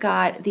kind of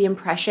got the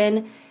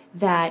impression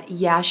that,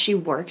 yeah, she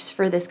works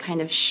for this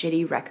kind of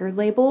shitty record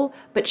label,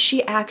 but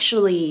she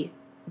actually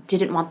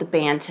didn't want the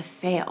band to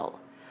fail.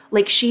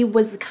 Like, she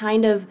was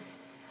kind of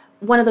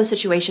one of those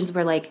situations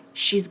where, like,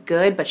 she's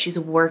good, but she's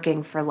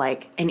working for,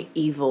 like, an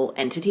evil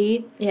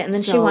entity. Yeah, and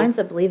then she winds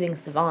up leaving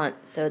Savant,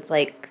 so it's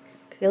like,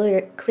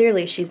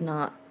 clearly she's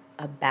not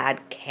a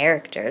bad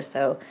character,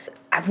 so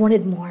I've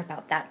wanted more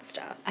about that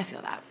stuff. I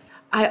feel that.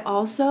 I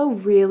also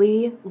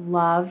really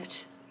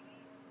loved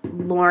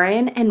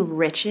Lauren and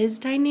Rich's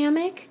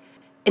dynamic.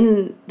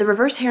 In the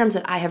reverse harems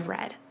that I have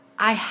read,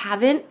 I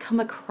haven't come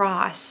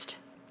across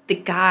the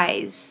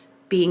guys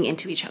being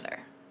into each other.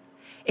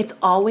 It's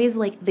always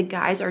like the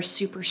guys are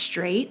super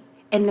straight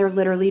and they're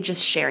literally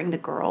just sharing the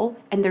girl,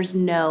 and there's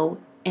no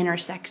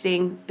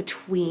intersecting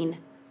between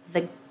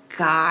the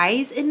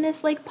guys in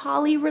this like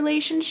poly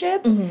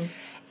relationship. Mm-hmm.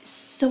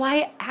 So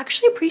I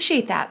actually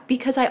appreciate that,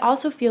 because I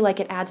also feel like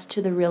it adds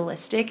to the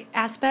realistic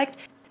aspect,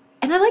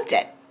 and I liked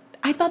it.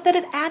 I thought that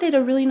it added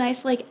a really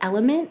nice like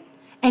element,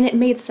 and it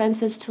made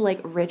sense as to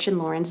like Rich and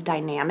Lauren's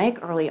dynamic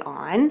early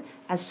on,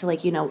 as to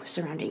like, you know,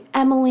 surrounding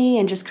Emily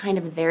and just kind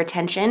of their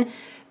tension,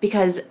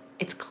 because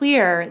it's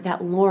clear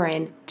that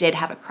Lauren did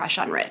have a crush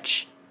on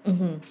Rich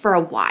for a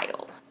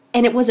while,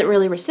 and it wasn't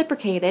really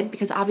reciprocated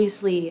because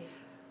obviously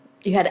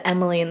you had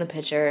Emily in the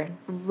picture.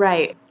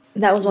 Right.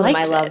 That was one of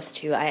my loves,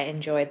 too. I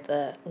enjoyed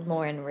the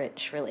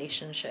Lauren-Rich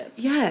relationship.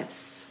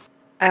 Yes.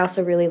 I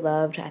also really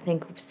loved, I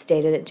think we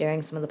stated it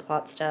during some of the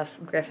plot stuff,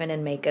 Griffin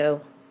and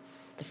Mako,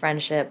 the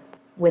friendship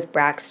with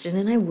Braxton,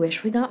 and I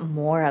wish we got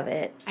more of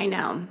it. I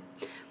know.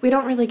 We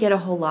don't really get a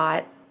whole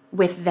lot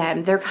with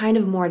them. They're kind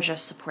of more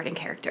just supporting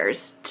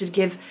characters to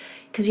give,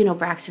 because, you know,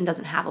 Braxton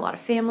doesn't have a lot of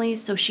family,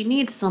 so she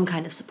needs some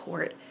kind of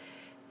support.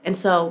 And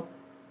so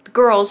the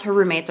girls, her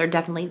roommates, are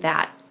definitely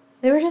that.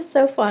 They were just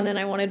so fun, and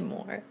I wanted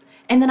more.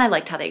 And then I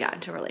liked how they got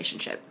into a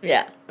relationship.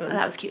 Yeah.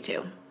 That was cute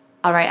too.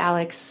 All right,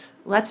 Alex,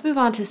 let's move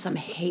on to some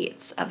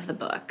hates of the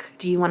book.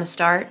 Do you want to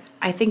start?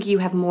 I think you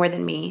have more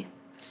than me,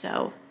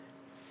 so.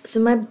 So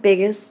my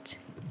biggest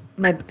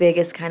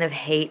kind of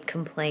hate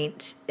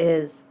complaint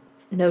is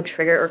no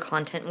trigger or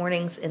content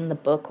warnings in the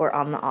book or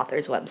on the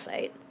author's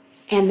website.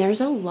 And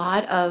there's a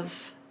lot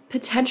of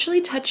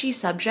potentially touchy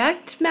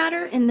subject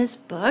matter in this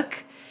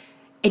book.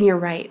 And you're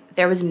right,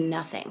 there was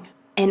nothing.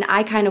 And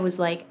I kind of was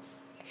like,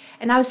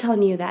 and I was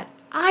telling you that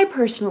I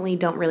personally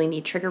don't really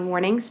need trigger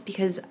warnings,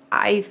 because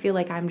I feel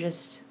like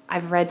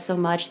I've read so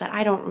much that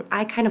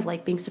I kind of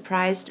like being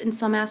surprised in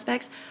some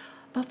aspects.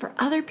 But for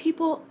other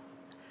people,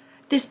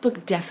 this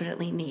book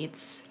definitely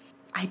needs,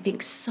 I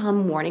think,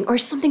 some warning or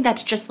something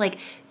that's just like,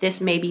 this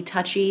may be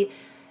touchy.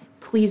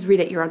 Please read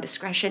at your own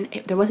discretion.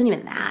 There wasn't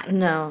even that.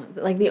 No,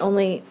 like the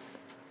only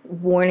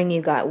warning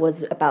you got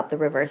was about the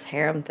reverse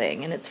harem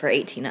thing, and it's for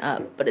 18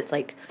 up, but it's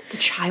like The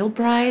child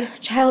bride,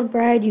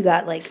 you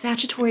got like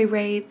statutory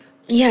rape.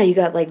 Yeah, you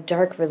got like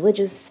dark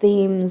religious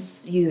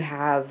themes, you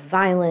have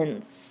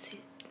violence,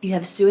 You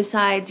have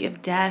suicides, you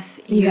have death.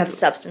 you have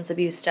substance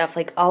abuse stuff,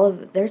 like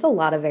there's a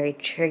lot of very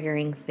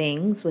triggering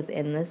things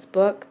within this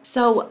book.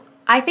 So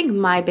I think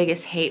my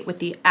biggest hate with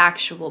the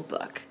actual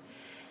book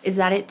is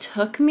that it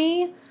took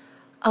me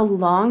a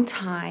long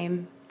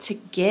time to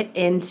get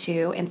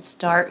into and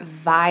start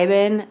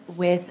vibing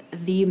with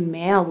the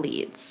male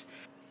leads.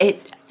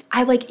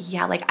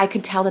 I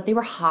could tell that they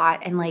were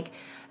hot, and like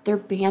their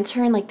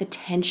banter and like the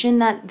tension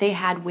that they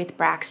had with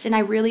Braxton I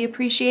really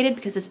appreciated,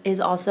 because this is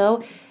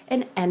also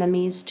an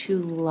enemies to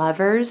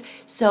lovers.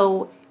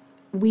 So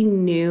we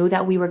knew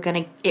that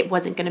it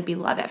wasn't gonna be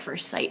love at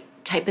first sight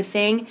type of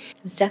thing.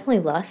 It was definitely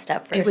lust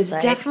at first sight. It was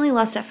definitely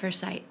lust at first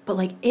sight, but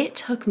like it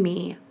took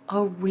me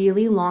a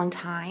really long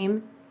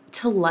time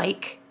to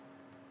like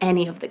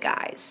any of the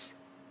guys.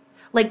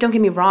 Like, don't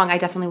get me wrong, I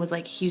definitely was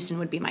like, Houston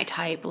would be my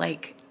type.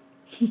 Like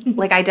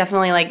I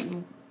definitely like,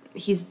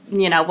 he's,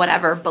 you know,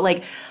 whatever. But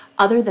like,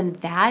 other than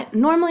that,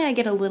 normally I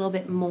get a little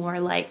bit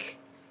more like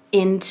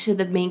into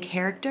the main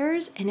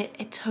characters, and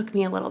it took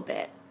me a little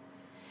bit.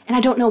 And I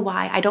don't know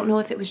why. I don't know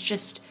if it was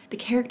just the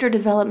character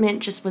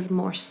development just was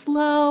more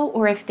slow,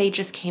 or if they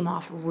just came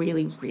off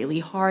really, really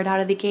hard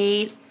out of the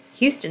gate.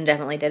 Houston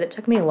definitely did. It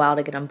took me a while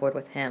to get on board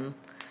with him.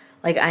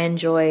 Like, I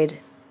enjoyed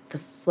the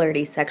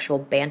flirty sexual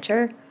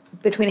banter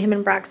between him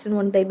and Braxton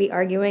when they'd be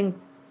arguing,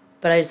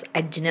 but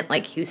I didn't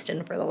like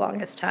Houston for the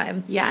longest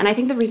time. Yeah, and I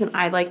think the reason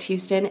I liked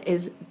Houston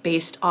is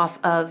based off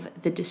of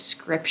the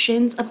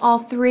descriptions of all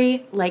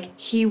three. Like,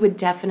 he would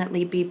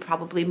definitely be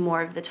probably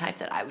more of the type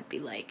that I would be,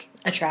 like,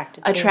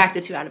 attracted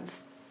to out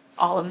of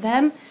all of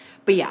them.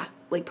 But yeah,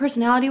 like,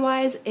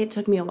 personality-wise, it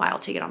took me a while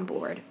to get on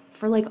board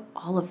for, like,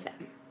 all of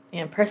them.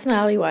 And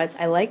personality-wise,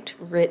 I liked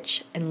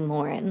Rich and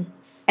Lauren.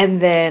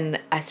 And then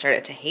I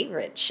started to hate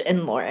Rich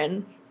and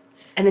Lauren.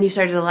 And then you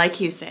started to like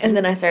Houston. And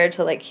then I started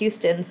to like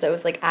Houston, so it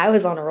was like I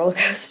was on a roller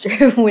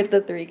coaster with the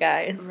three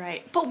guys.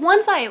 Right. But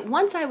once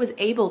I was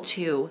able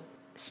to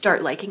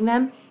start liking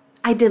them,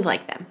 I did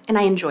like them and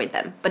I enjoyed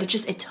them. But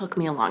it took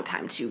me a long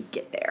time to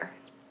get there.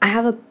 I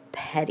have a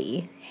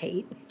petty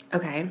hate.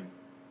 Okay.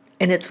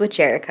 And it's with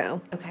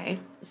Jericho. Okay.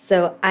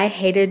 So I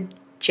hated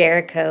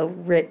Jericho,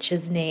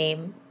 Rich's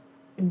name,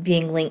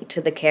 being linked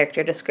to the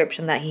character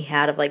description that he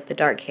had of like the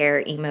dark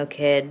hair, emo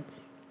kid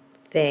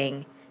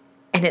thing.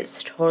 And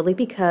it's totally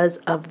because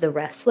of the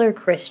wrestler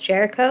Chris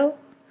Jericho,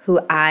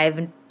 who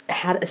I've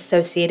had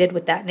associated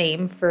with that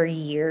name for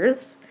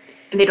years.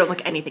 And they don't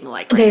look anything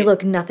alike, right? They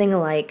look nothing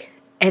alike.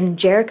 And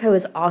Jericho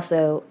is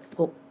also,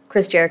 well,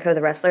 Chris Jericho,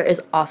 the wrestler,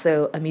 is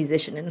also a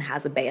musician and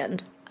has a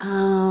band.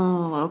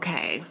 Oh,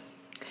 okay.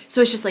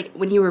 So it's just like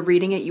when you were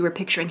reading it, you were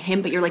picturing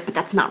him, but you're like, but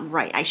that's not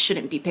right. I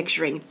shouldn't be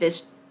picturing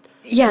this.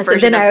 Yeah, so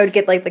then I would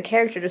get like the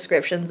character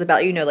descriptions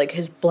about, you know, like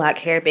his black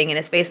hair being in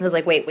his face, and I was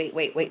like, wait,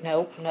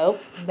 no,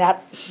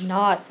 that's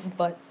not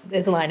what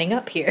is lining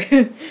up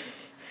here.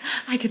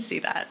 I could see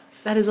that.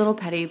 That is a little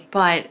petty,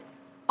 but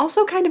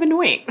also kind of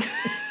annoying.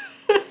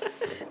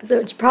 So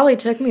it probably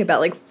took me about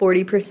like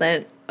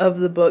 40% of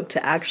the book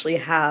to actually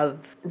have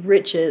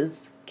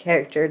Rich's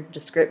character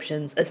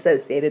descriptions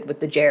associated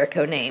with the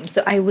Jericho name.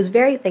 So I was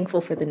very thankful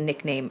for the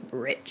nickname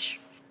Rich.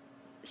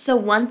 So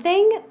one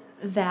thing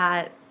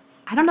that,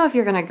 I don't know if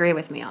you're going to agree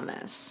with me on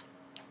this,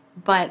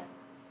 but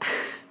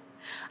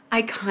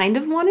I kind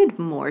of wanted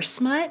more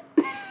smut.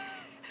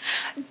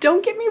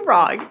 Don't get me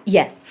wrong.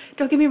 Yes.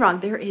 Don't get me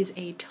wrong. There is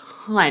a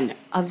ton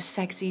of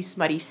sexy,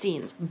 smutty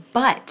scenes,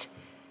 but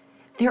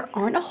there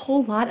aren't a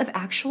whole lot of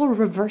actual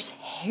reverse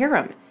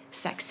harem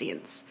sex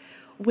scenes,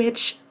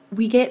 which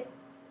we get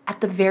at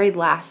the very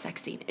last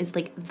sex scene is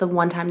like the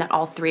one time that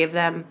all three of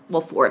them,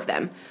 well, four of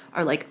them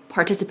are like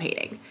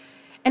participating.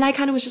 And I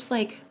kind of was just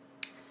like,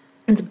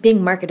 it's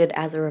being marketed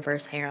as a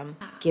reverse harem.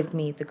 Give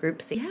me the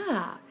group scene.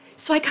 yeah.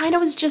 So I kind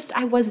of was just,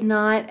 I was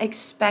not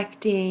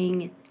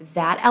expecting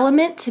that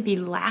element to be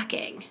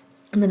lacking.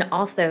 And then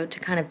also to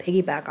kind of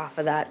piggyback off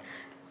of that,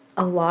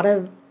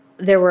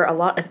 there were a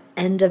lot of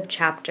end of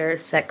chapter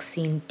sex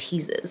scene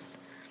teases.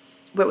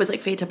 Where it was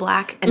like fade to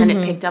black and then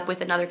it picked up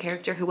with another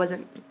character who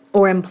wasn't.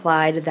 Or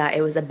implied that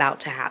it was about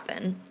to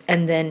happen.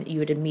 And then you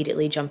would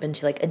immediately jump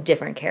into like a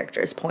different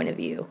character's point of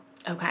view.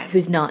 Okay.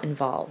 Who's not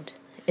involved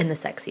in the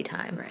sexy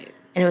time. Right.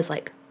 And it was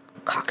like,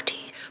 cock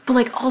tease. But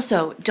like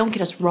also, don't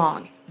get us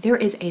wrong, there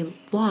is a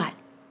lot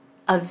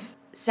of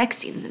sex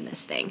scenes in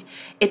this thing.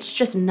 It's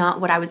just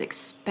not what I was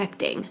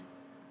expecting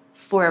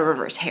for a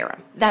reverse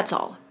harem. That's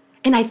all.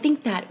 And I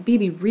think that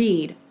Baby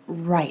Reid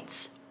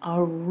writes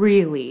a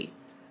really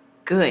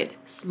good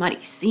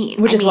smutty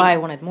scene. Which is why I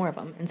wanted more of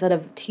them. Instead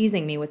of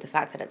teasing me with the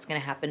fact that it's going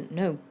to happen,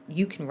 no,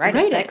 you can write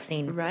a sex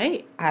scene.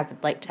 Right. I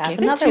would like to have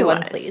another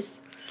one,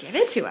 please. Give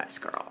it to us,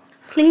 girl.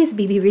 Please,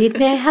 Baby Reid,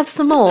 may I have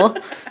some more?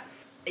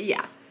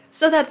 Yeah.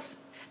 So that's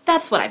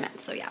what I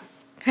meant. So yeah.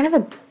 Kind of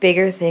a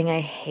bigger thing I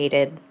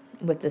hated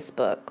with this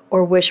book,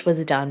 or wish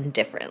was done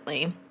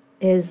differently,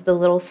 is the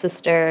little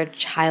sister,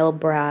 child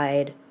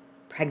bride,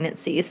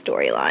 pregnancy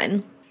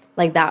storyline.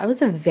 Like, that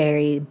was a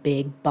very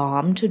big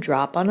bomb to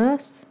drop on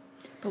us.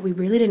 But we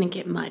really didn't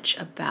get much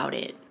about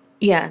it.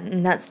 Yeah,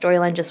 and that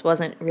storyline just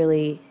wasn't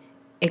really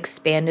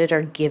expanded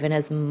or given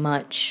as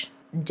much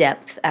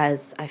depth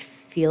as I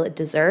feel it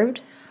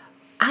deserved.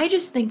 I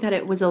just think that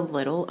it was a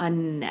little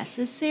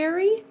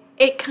unnecessary.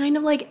 It kind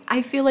of like,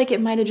 I feel like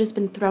it might have just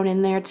been thrown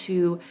in there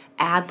to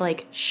add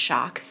like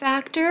shock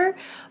factor,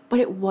 but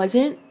it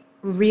wasn't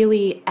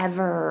really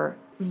ever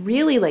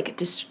really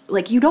like,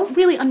 you don't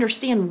really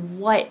understand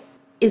what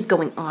is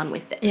going on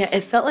with this. Yeah,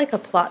 it felt like a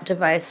plot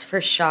device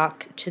for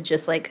shock to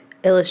just like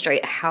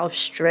illustrate how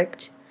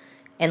strict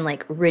and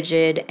like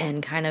rigid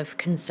and kind of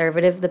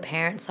conservative the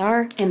parents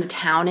are. And the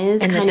town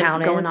is and kind the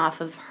town of going is.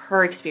 off of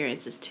her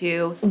experiences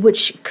too.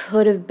 Which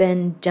could have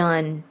been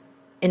done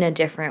in a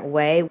different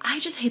way. I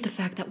just hate the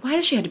fact that why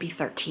does she have to be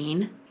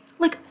 13?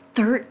 Like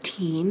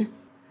 13?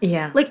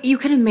 Yeah. Like you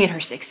could have made her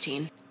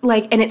 16.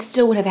 Like, and it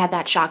still would have had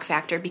that shock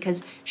factor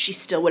because she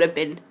still would have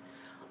been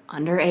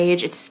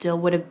underage. It still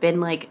would have been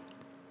like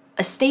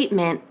a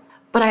statement.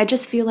 But I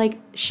just feel like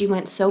she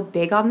went so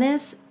big on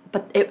this,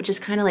 but it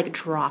just kind of like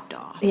dropped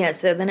off. Yeah,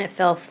 so then it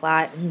fell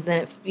flat, and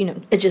then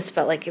it just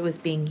felt like it was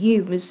being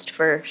used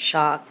for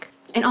shock.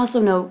 And also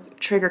no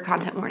trigger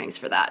content warnings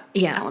for that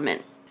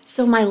element.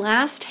 So my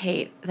last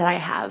hate that I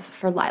have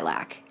for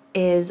Lilac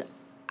is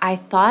I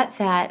thought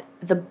that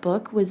the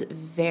book was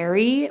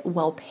very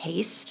well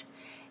paced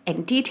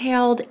and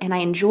detailed, and I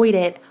enjoyed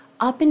it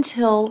up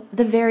until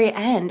the very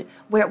end,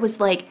 where it was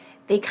like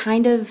they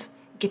kind of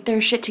get their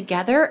shit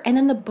together, and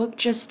then the book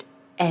just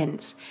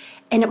ends.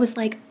 And it was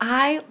like,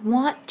 I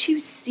want to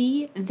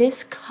see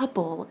this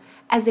couple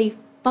as a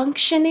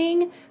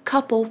functioning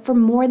couple for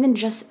more than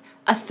just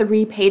a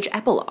 3-page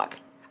epilogue.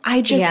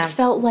 I just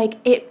felt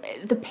like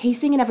the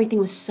pacing and everything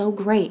was so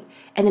great.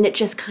 And then it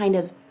just kind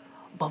of,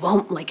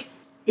 boom, like,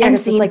 end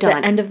scene, it's like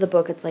done. the end of the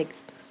book. It's like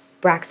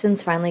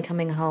Braxton's finally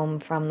coming home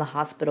from the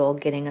hospital,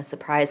 getting a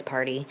surprise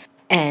party,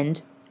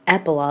 and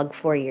epilogue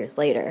 4 years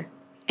later.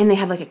 And they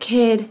have like a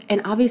kid,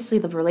 and obviously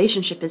the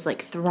relationship is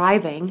like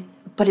thriving,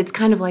 but it's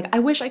kind of like, I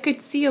wish I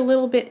could see a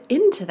little bit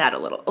into that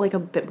a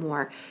bit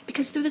more.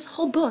 Because through this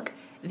whole book,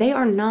 they're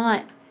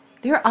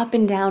up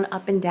and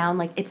down,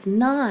 like it's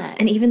not.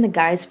 And even the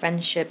guys'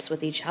 friendships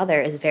with each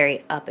other is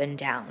very up and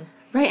down.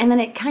 Right, and then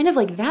it kind of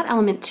like that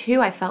element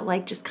too, I felt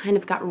like just kind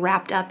of got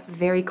wrapped up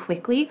very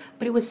quickly,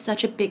 but it was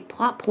such a big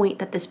plot point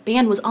that this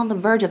band was on the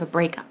verge of a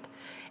breakup.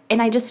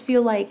 And I just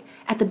feel like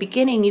at the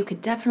beginning you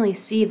could definitely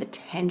see the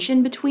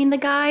tension between the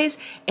guys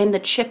and the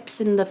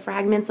chips and the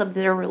fragments of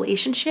their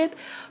relationship,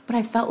 but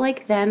I felt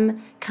like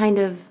them kind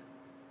of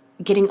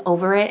getting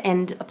over it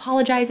and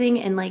apologizing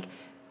and like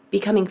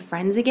becoming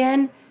friends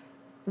again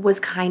was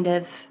kind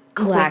of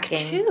quick lacking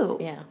too.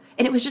 Yeah.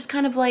 And it was just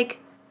kind of like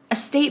a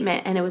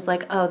statement, and it was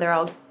like, oh, they're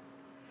all,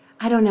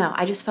 I don't know.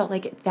 I just felt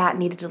like that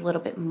needed a little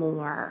bit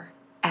more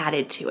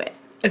added to it.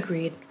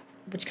 Agreed.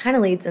 Which kind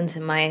of leads into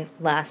my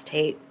last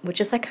hate, which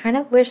is I kind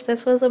of wish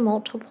this was a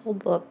multiple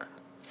book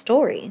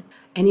story.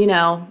 And you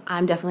know,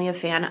 I'm definitely a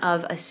fan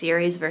of a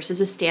series versus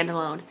a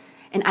standalone.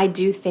 And I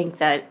do think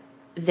that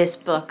this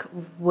book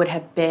would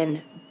have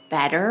been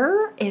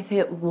better if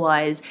it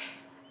was,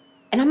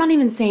 and I'm not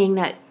even saying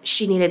that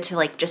she needed to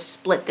like just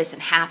split this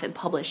in half and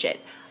publish it,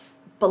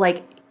 but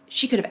like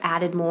she could have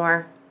added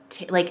more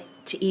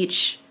to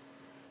each,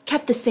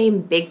 kept the same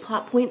big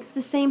plot points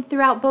the same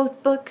throughout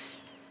both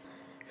books.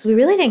 So we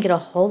really didn't get a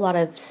whole lot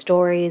of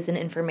stories and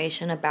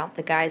information about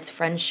the guys'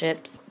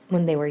 friendships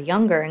when they were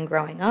younger and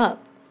growing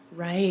up.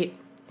 Right.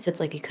 So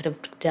it's like you could have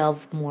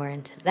delved more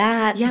into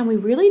that. Yeah, and we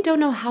really don't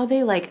know how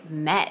they like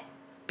met,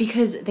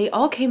 because they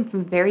all came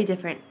from very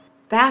different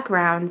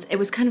backgrounds. It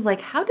was kind of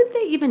like, how did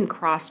they even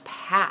cross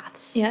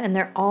paths? Yeah, and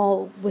they're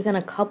all within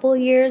a couple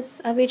years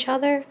of each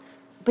other.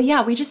 But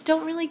yeah, we just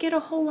don't really get a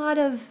whole lot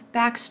of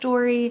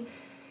backstory,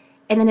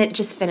 and then it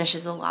just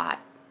finishes a lot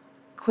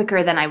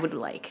quicker than I would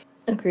like.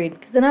 Agreed.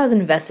 Because then I was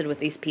invested with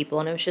these people,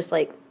 and it was just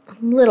like a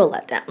little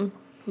letdown.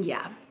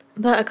 Yeah.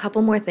 But a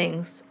couple more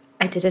things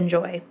I did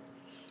enjoy.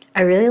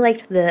 I really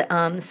liked the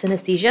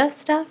synesthesia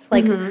stuff,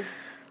 like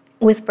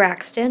with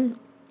Braxton.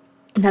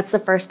 That's the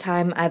first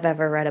time I've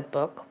ever read a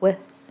book with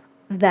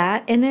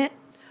that in it,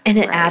 and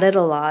it added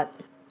a lot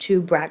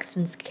to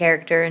Braxton's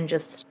character and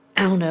just,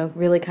 I don't know,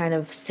 really kind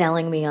of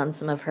selling me on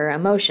some of her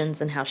emotions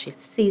and how she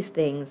sees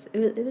things.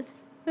 It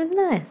was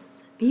nice.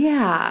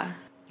 Yeah.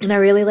 And I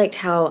really liked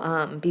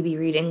how B.B.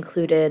 Reid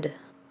included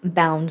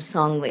bound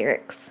song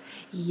lyrics.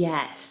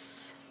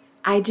 Yes.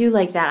 I do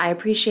like that. I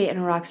appreciate in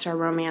a Rockstar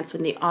romance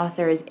when the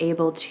author is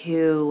able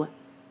to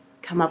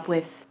come up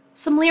with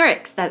some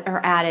lyrics that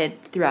are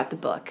added throughout the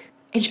book.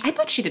 And I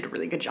thought she did a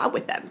really good job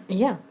with them.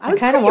 Yeah. I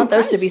kind of want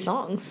those to be impressed.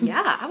 songs.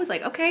 Yeah. I was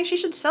like, okay, she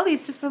should sell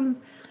these to some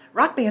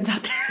rock bands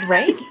out there.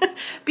 Right?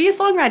 Be a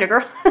songwriter,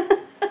 girl.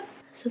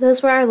 So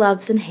those were our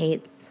loves and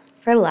hates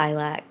for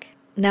Lilac.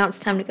 Now it's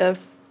time to go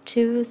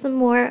to some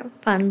more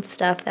fun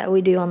stuff that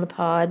we do on the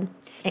pod.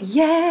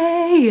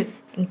 Yay!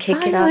 And kick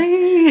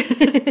Finally.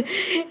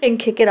 it off. And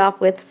kick it off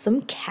with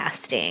some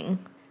casting.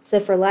 So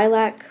for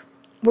Lilac,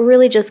 we're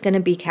really just going to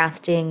be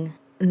casting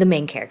the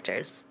main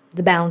characters,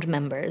 the bound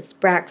members,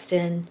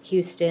 Braxton,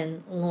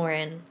 Houston,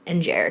 Lauren,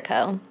 and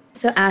Jericho.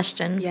 So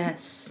Ashton,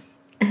 Yes.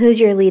 who's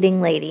your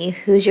leading lady?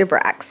 Who's your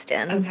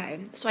Braxton? Okay.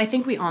 So I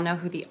think we all know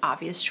who the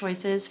obvious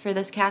choice is for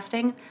this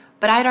casting,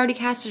 but I'd already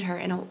casted her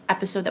in an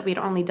episode that we'd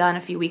only done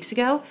a few weeks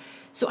ago,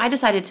 so I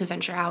decided to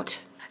venture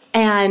out.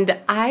 And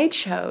I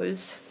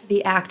chose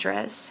the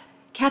actress,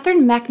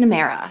 Catherine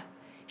McNamara.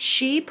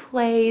 She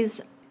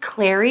plays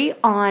Clary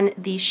on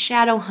the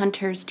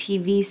Shadowhunters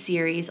TV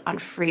series on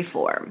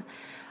Freeform.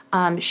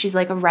 She's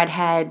like a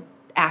redhead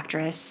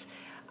actress.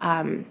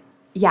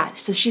 Yeah,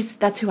 so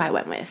that's who I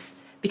went with.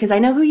 Because I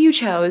know who you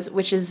chose,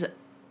 which is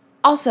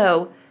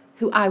also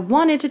who I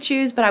wanted to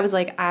choose, but I was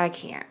like, I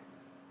can't.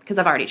 Because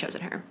I've already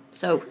chosen her.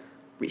 So,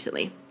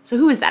 recently. So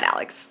who is that,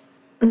 Alex?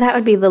 That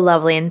would be the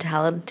lovely and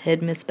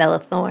talented Miss Bella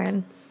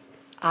Thorne.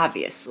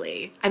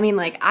 Obviously. I mean,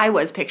 like, I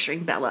was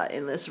picturing Bella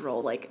in this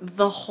role, like,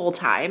 the whole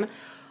time.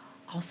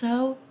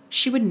 Also,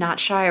 she would not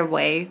shy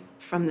away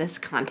from this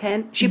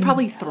content. She'd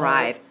probably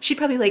thrive. She'd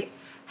probably like,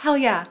 hell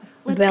yeah,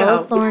 let's Bella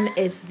go. Thorne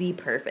is the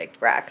perfect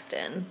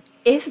Braxton.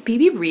 If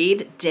B.B.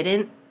 Reid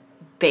didn't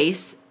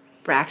base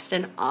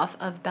Braxton off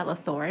of Bella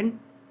Thorne,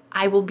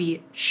 I will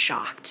be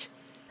shocked.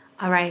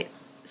 All right,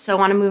 so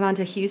want to move on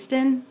to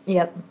Houston?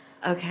 Yep.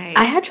 Okay.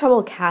 I had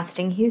trouble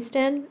casting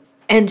Houston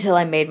until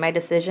I made my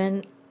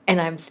decision,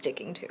 and I'm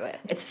sticking to it.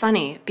 It's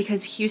funny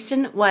because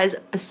Houston was,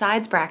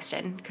 besides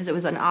Braxton, because it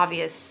was an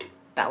obvious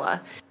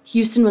Bella,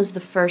 Houston was the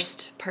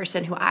first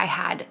person who I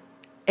had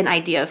an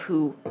idea of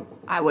who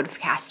I would have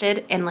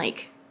casted, and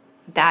like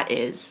that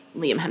is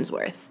Liam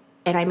Hemsworth.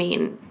 And I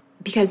mean,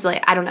 because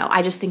like I don't know,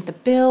 I just think the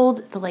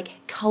build, the like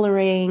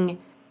coloring,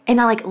 and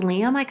I like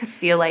Liam, I could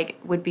feel like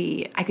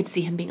I could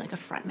see him being like a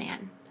front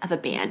man of a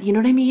band. You know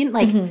what I mean?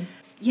 Like,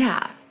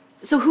 yeah.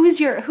 So who is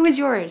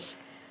yours?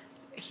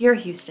 Here,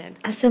 Houston.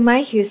 So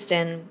my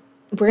Houston,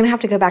 we're gonna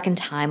have to go back in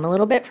time a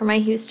little bit for my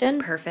Houston.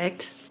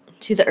 Perfect.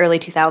 To the early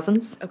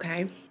 2000s.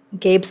 Okay.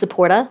 Gabe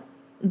Saporta,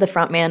 the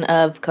frontman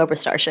of Cobra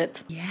Starship.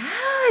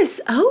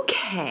 Yes.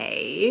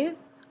 Okay.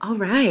 All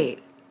right.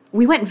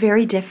 We went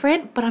very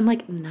different, but I'm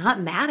like not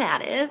mad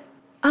at it.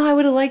 Oh, I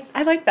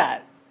like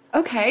that.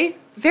 Okay.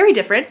 Very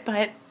different,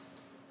 but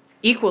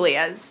equally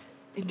as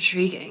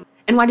intriguing.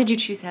 And why did you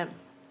choose him?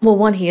 Well,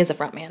 one, he is a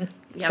frontman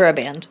for a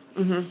band.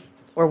 Mm-hmm.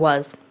 Or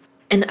was.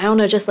 And I don't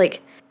know, just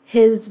like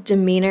his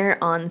demeanor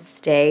on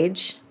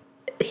stage,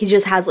 he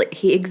just has like,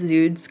 he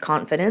exudes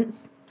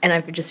confidence. And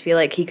I just feel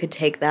like he could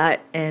take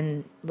that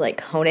and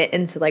like hone it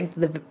into like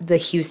the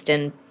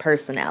Houston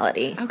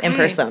personality and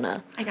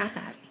persona. I got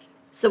that.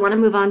 So want to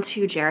move on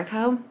to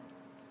Jericho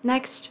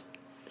next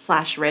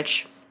 /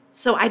 Rich.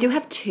 So I do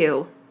have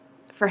two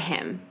for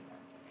him.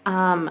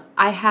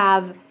 I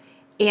have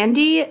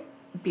Andy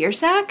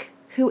Biersack,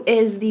 who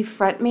is the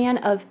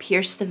frontman of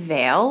Pierce the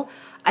Veil.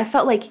 I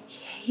felt like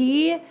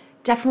he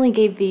definitely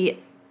gave the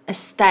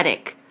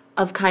aesthetic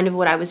of kind of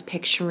what I was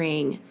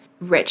picturing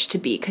Rich to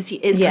be, because he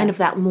is kind of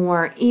that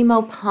more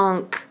emo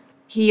punk.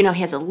 He, he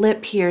has a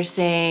lip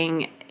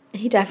piercing.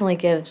 He definitely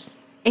gives.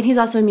 And he's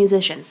also a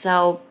musician.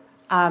 So,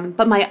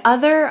 but my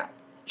other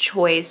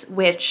choice,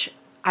 which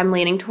I'm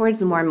leaning towards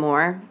more and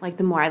more, like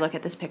the more I look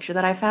at this picture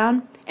that I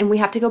found, and we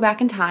have to go back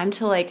in time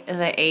to like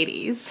the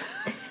 80s,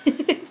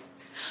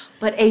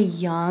 but a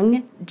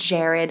young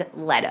Jared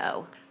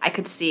Leto I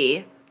could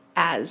see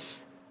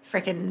as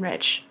frickin'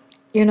 Rich.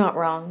 You're not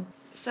wrong.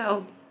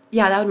 So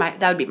yeah,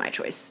 that would be my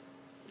choice.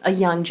 A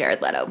young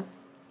Jared Leto,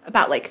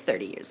 about like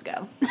 30 years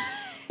ago.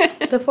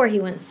 Before he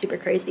went super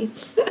crazy.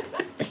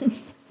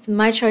 So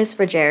my choice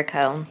for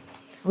Jericho,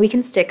 we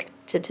can stick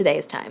to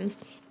today's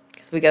times,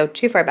 because we go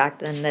too far back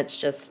then that's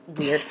just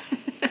weird,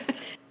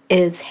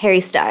 is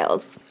Harry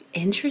Styles.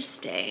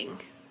 Interesting.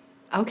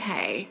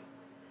 Okay.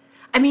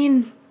 I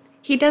mean,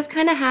 he does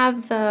kind of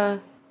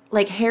have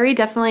like Harry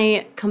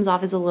definitely comes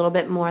off as a little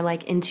bit more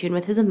like in tune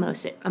with his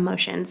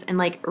emotions, and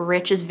like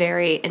Rich is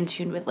very in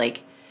tune with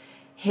like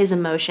his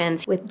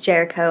emotions. With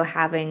Jericho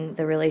having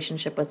the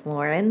relationship with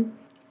Lauren,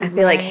 I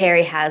feel like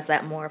Harry has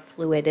that more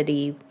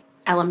fluidity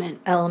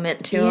element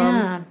to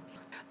him.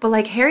 But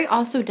like Harry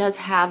also does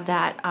have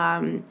that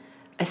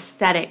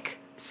aesthetic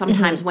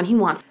sometimes when he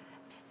wants.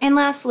 And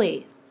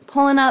lastly,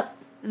 pulling up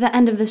the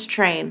end of this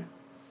train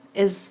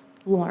is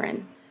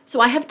Lauren.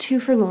 So I have two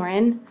for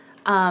Lauren.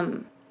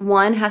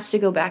 One has to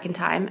go back in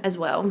time as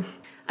well.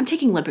 I'm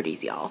taking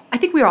liberties, y'all. I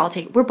think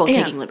we're both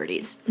taking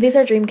liberties. These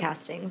are dream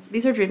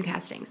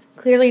castings.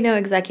 Clearly no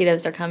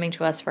executives are coming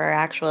to us for our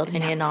actual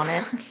opinion on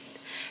it.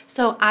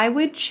 So I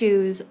would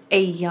choose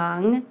a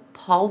young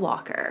Paul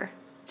Walker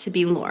to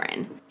be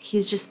Lauren.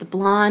 He's just the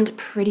blonde,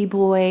 pretty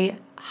boy,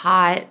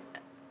 hot.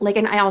 Like,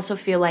 and I also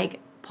feel like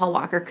Paul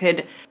Walker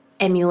could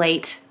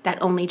emulate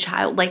that only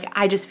child. Like,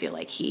 I just feel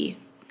like he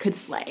could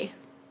slay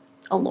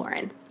a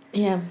Lauren.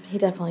 Yeah, he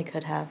definitely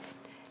could have.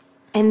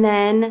 And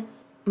then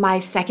my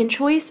second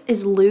choice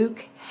is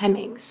Luke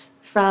Hemmings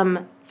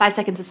from 5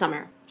 Seconds of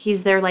Summer.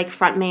 He's their like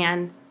front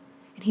man,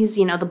 and he's,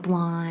 the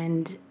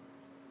blonde,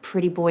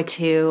 pretty boy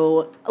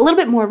too. A little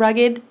bit more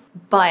rugged,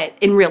 but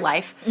in real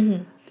life.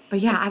 Mm-hmm. But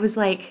yeah, I was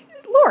like,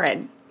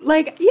 Lauren,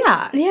 like,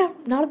 yeah. Yeah,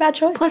 not a bad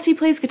choice. Plus he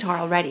plays guitar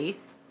already,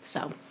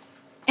 so.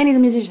 And he's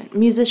a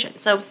musician,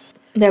 so.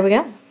 There we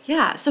go.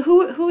 Yeah, so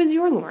who is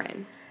your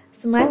Lauren?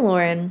 So my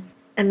Lauren,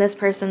 and this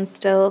person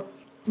still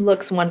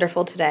looks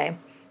wonderful today,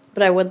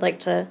 but I would like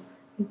to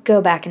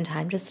go back in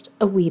time just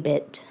a wee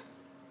bit,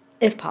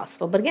 if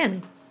possible. But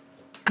again,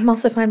 I'm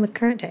also fine with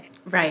current day.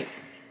 Right.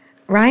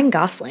 Ryan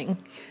Gosling.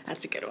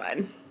 That's a good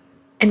one.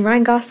 And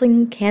Ryan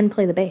Gosling can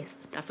play the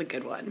bass. That's a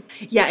good one.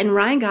 Yeah, and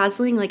Ryan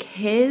Gosling, like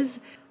his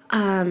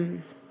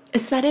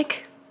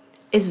aesthetic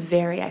is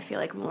very, I feel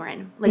like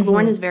Lauren. Like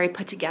Lauren is very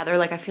put together.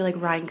 Like I feel like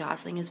Ryan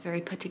Gosling is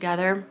very put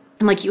together.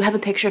 And like you have a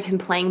picture of him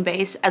playing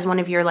bass as one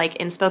of your like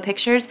inspo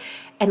pictures,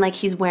 and like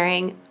he's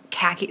wearing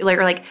khaki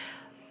or like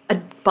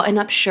a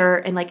button-up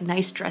shirt and like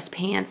nice dress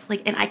pants,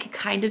 like, and I could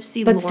kind of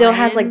see, but Lauren, still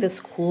has like this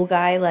cool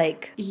guy,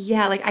 like,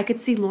 yeah, like I could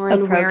see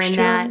Lauren wearing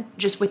that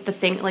just with the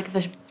thing, like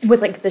the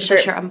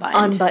shirt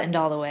unbuttoned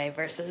all the way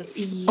versus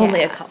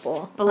only a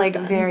couple, but like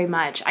very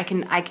much I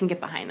can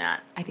get behind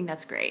that. I think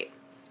that's great,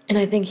 and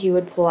I think he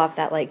would pull off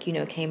that, like,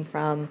 came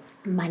from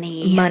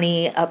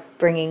money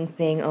upbringing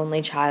thing,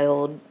 only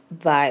child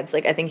vibes.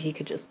 Like I think he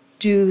could just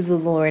do the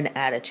Lauren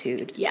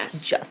attitude.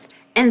 Yes,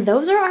 and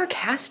those are our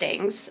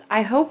castings.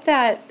 I hope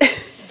that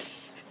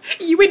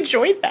you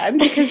enjoyed them,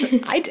 because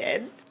I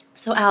did.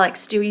 So,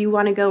 Alex, do you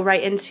want to go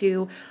right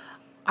into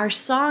our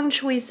song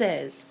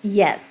choices?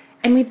 Yes.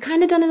 And we've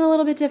kind of done it a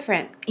little bit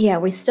different. Yeah,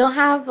 we still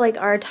have, like,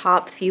 our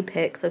top few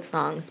picks of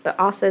songs, but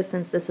also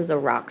since this is a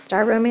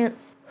Rockstar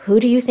romance, Who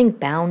do you think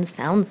Bound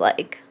sounds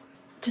like?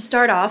 To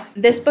start off,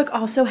 this book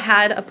also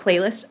had a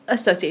playlist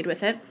associated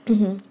with it.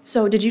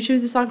 So did you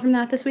choose a song from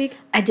that this week?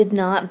 I did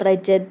not, but I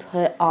did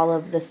put all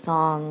of the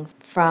songs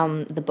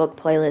from the book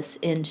playlist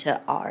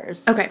into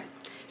ours. Okay.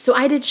 So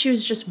I did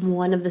choose just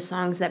one of the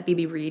songs that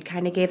BB Reid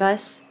kind of gave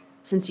us,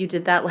 since you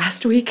did that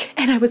last week.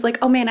 And I was like,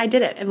 oh man, I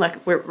did it. And look,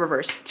 we're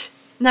reversed.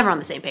 Never on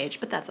the same page,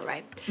 but that's all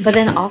right. But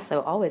then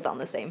also always on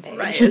the same page.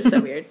 Right, it's so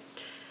weird.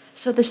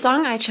 So the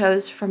song I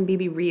chose from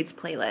BB Reid's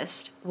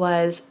playlist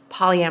was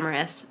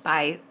Polyamorous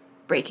by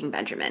Breaking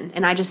Benjamin.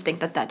 And I just think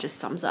that just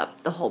sums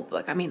up the whole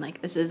book. I mean, like,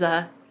 it's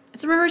a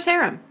reverse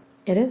harem.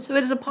 It is. So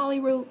it's a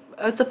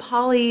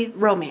poly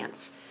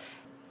romance.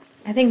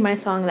 I think my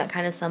song that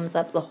kind of sums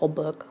up the whole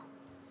book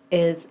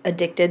is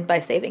Addicted by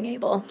Saving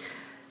Abel.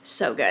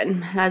 So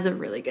good. That's a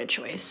really good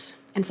choice.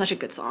 And such a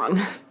good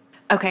song.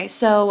 Okay,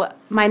 so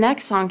my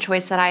next song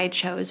choice that I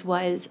chose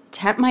was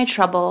Tempt My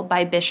Trouble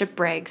by Bishop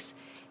Briggs.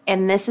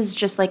 And this is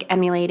just like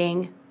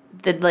emulating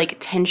the like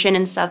tension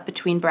and stuff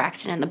between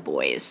Braxton and the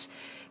boys.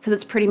 Because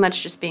it's pretty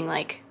much just being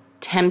like,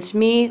 tempt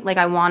me, like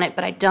I want it,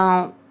 but I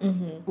don't.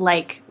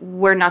 Like,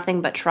 we're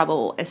nothing but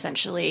trouble,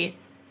 essentially.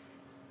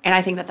 And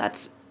I think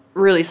that's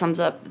really sums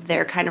up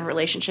their kind of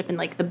relationship in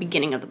like the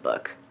beginning of the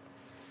book.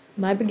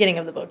 My beginning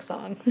of the book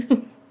song.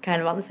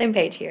 Kind of on the same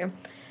page here.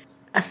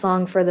 A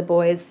song for the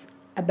boys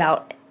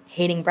about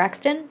hating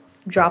Braxton.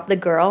 Drop the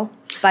Girl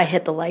by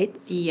Hit the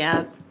Lights.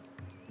 Yep,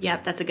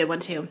 that's a good one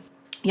too.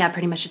 Yeah,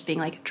 pretty much just being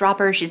like, drop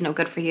her, she's no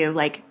good for you.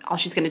 Like, all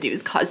she's going to do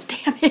is cause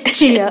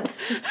damage. Yep.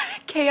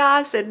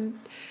 Chaos, and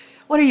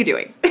what are you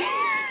doing?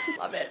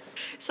 Love it.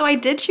 So I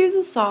did choose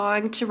a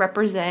song to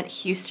represent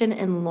Houston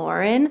and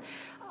Lauren.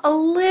 A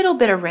little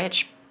bit of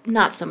Rich,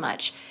 not so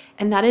much.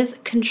 And that is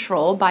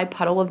Control by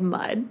Puddle of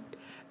Mud.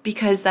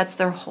 Because that's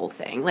their whole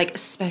thing. Like,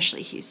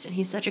 especially Houston.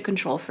 He's such a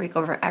control freak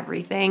over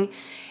everything.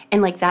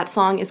 And, like, that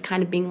song is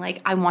kind of being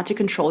like, I want to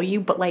control you,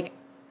 but, like,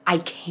 I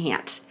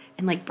can't.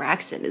 And, like,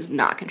 Braxton is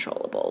not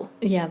controllable.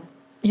 Yeah,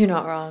 you're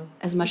not wrong.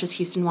 As much as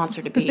Houston wants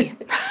her to be.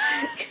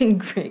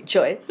 Great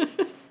choice.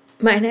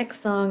 My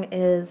next song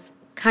is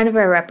kind of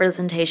a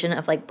representation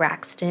of, like,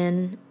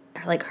 Braxton,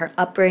 like, her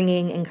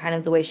upbringing and kind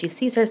of the way she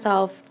sees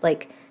herself,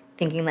 like,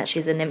 thinking that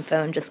she's a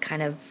nympho and just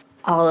kind of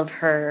all of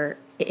her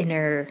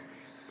inner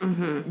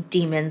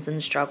demons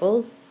and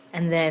struggles,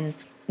 and then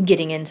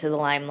getting into the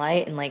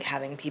limelight and like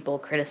having people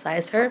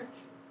criticize her,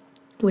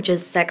 which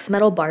is Sex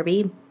Metal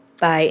Barbie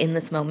by In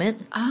This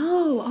Moment.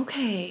 Oh,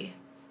 okay.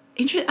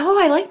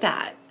 I like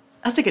that.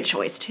 That's a good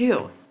choice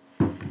too.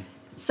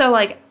 So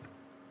like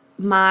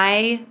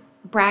my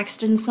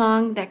Braxton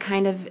song that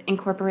kind of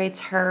incorporates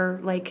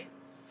her like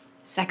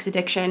sex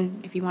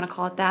addiction, if you want to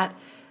call it that,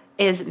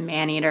 is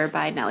Maneater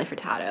by Nelly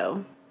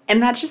Furtado.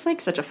 And that's just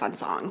like such a fun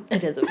song.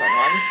 It is a fun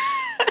one.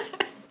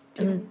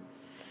 And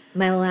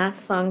my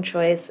last song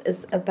choice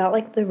is about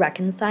like the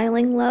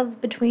reconciling love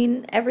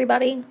between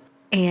everybody,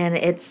 and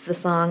it's the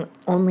song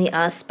Only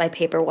Us by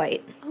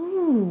Paperwhite.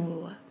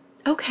 Oh,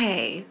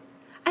 okay.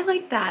 I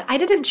like that. I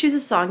didn't choose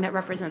a song that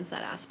represents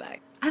that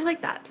aspect. I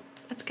like that.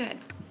 That's good.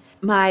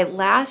 My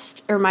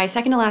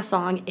second to last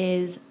song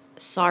is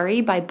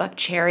Sorry by Buck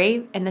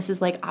Cherry, and this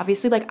is like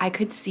obviously like I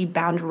could see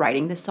Bound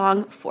writing this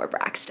song for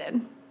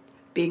Braxton,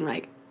 being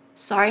like,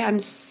 sorry, I'm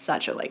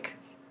such a like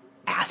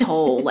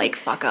asshole, like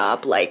fuck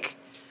up, like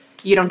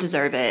you don't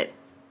deserve it,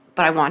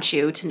 but I want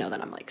you to know that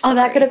I'm like sorry. Oh,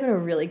 that could have been a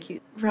really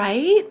cute,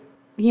 right?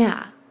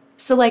 Yeah.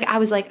 So like I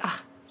was like,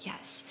 ah,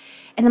 yes.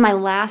 And then my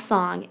last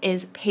song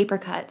is Paper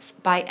Cuts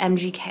by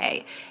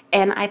MGK.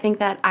 And I think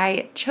that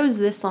I chose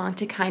this song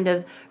to kind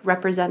of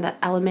represent that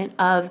element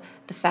of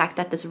the fact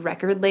that this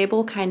record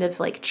label kind of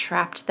like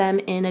trapped them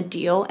in a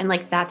deal. And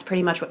like that's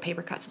pretty much what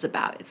Paper Cuts is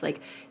about. It's like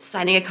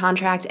signing a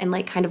contract and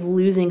like kind of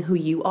losing who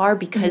you are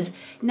because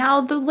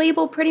now the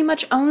label pretty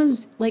much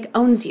owns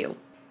you.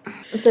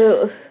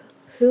 So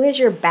who is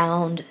your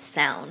Bound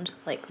sound?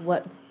 Like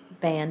what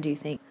band do you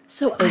think?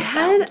 So I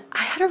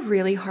had a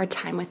really hard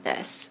time with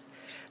this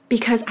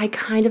because I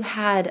kind of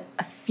had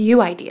a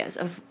few ideas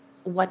of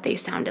what they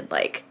sounded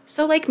like.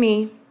 So like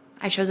me,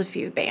 I chose a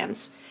few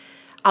bands.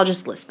 I'll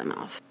just list them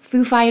off.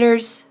 Foo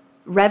Fighters,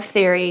 Rev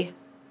Theory,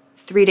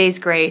 3 Days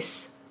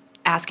Grace,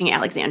 Asking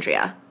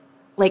Alexandria.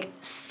 Like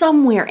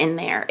somewhere in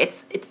there,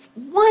 it's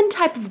one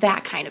type of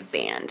that kind of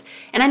band.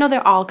 And I know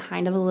they're all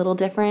kind of a little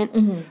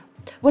different.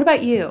 What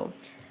about you?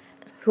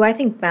 Who I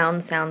think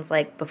Bound sounds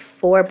like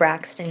before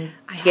Braxton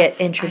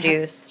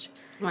introduced.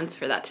 I have ones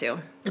for that too.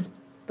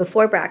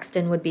 Before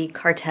Braxton would be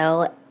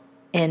Cartel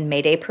and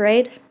Mayday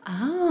Parade.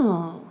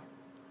 Oh,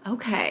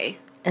 okay.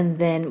 And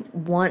then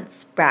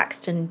once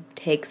Braxton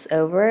takes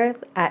over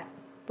at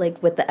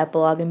like with the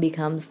epilogue and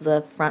becomes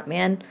the front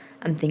man,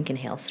 I'm thinking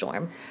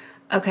Hailstorm.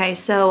 Okay,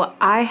 so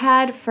I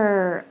had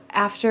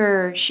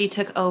after she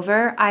took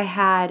over, I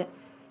had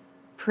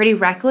Pretty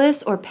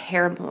Reckless or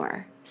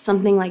Paramore,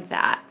 something like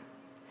that.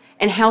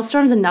 And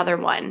Hailstorm's another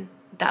one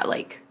that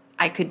like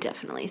I could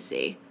definitely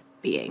see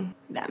being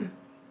them.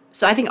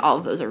 So I think all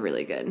of those are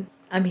really good.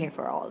 I'm here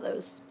for all of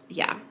those.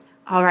 Yeah.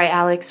 All right,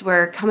 Alex,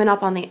 we're coming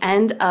up on the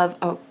end of,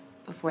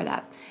 before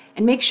that,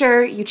 And make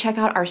sure you check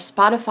out our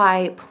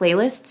Spotify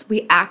playlists.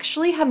 We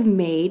actually have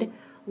made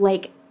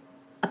like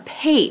a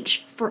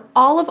page for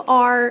all of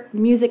our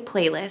music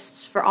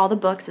playlists for all the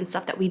books and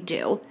stuff that we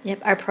do. Yep,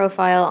 our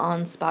profile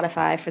on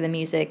Spotify for the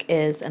music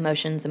is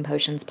Emotions and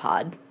Potions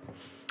Pod.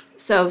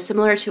 So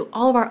similar to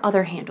all of our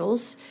other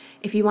handles,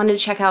 if you wanted to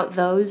check out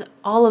those,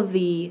 all of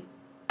the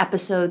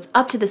episodes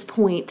up to this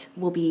point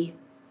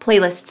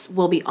playlists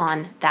will be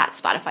on that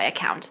Spotify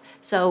account.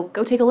 So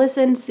go take a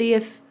listen, see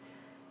if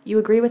you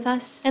agree with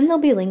us. And they'll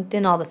be linked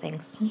in all the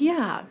things.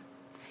 Yeah.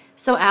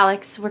 So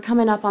Alex, we're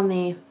coming up on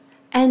the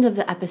end of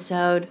the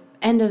episode,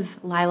 end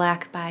of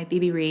Lilac by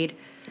B.B. Reid.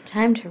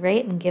 Time to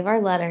rate and give our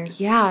letter.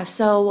 Yeah,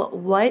 so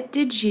what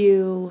did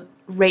you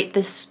rate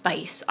the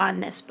spice on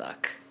this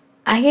book?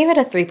 I gave it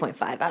a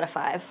 3.5 out of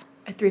 5.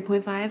 A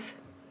 3.5?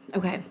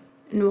 Okay.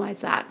 And why is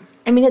that?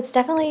 I mean, it's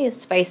definitely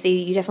spicy.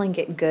 You definitely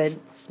get good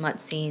smut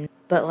scenes.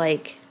 But,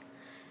 like,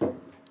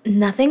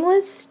 nothing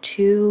was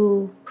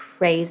too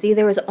crazy.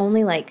 There was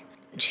only, like,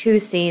 2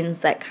 scenes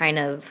that kind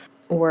of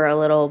were a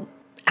little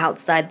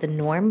outside the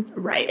norm,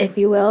 right, if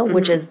you will,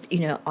 which is,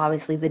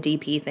 obviously the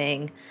DP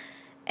thing.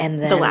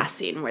 And then the last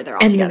scene where they're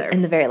all together.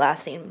 In the very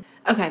last scene.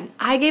 Okay.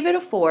 I gave it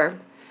a 4.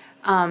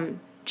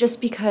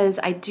 Just because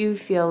I do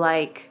feel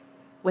like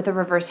with a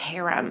reverse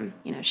harem,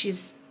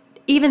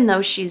 even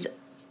though she's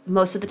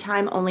most of the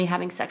time only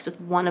having sex with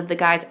one of the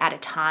guys at a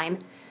time,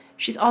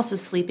 she's also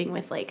sleeping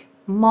with like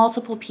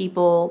multiple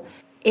people.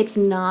 It's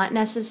not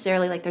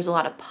necessarily like there's a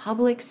lot of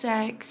public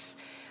sex.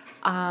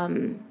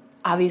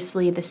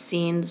 Obviously the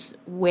scenes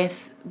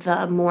with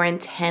the more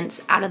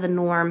intense out of the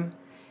norm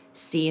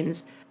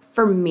scenes,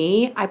 for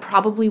me, I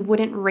probably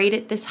wouldn't rate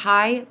it this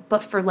high,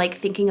 but for like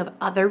thinking of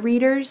other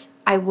readers,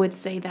 I would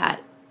say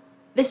that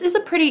this is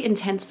a pretty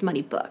intense,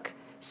 smutty book.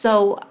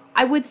 So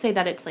I would say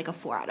that it's like a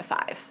 4 out of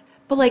 5.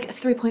 But like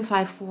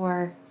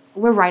 3.54,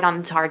 we're right on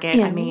the target.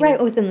 Yeah, I mean, right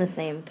within the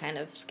same kind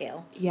of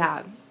scale.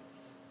 Yeah.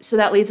 So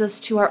that leads us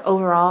to our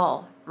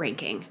overall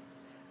ranking.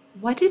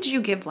 What did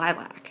you give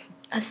Lilac?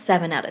 A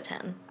 7 out of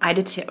 10. I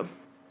did too.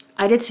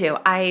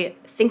 I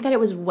think that it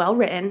was well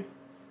written.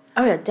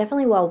 Oh yeah,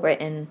 definitely well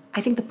written.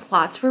 I think the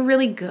plots were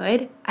really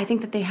good. I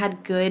think that they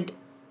had good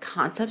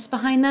concepts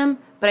behind them,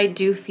 but I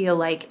do feel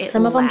like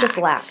some of them just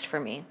lacked for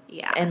me.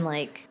 Yeah. And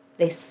like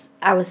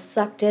I was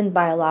sucked in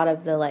by a lot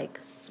of the like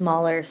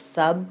smaller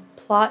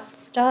subplot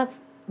stuff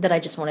that I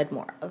just wanted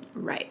more of.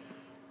 Right.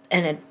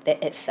 And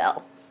it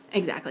fell.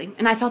 Exactly.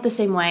 And I felt the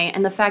same way.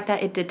 And the fact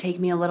that it did take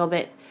me a little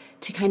bit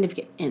to kind of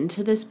get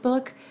into this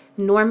book.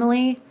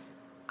 Normally,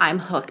 I'm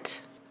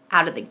hooked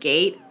out of the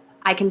gate.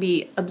 I can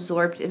be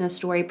absorbed in a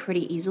story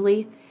pretty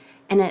easily.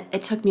 And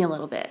it took me a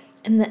little bit.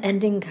 And the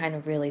ending kind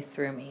of really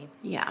threw me.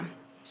 Yeah.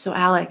 So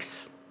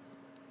Alex,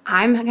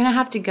 I'm going to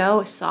have to go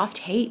a soft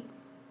hate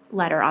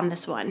letter on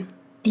this one.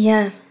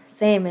 Yeah,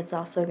 same. It's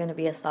also going to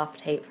be a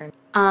soft hate for me.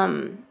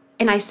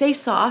 And I say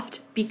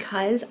soft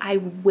because I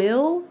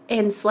will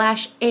and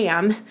 /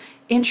 am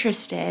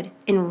interested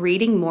in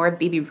reading more of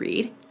B.B.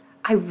 Reid.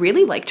 I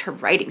really liked her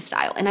writing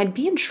style, and I'd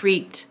be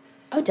intrigued.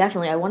 Oh,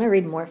 definitely. I want to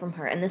read more from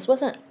her. And this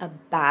wasn't a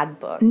bad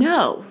book.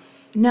 No,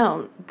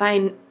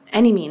 by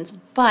any means.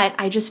 But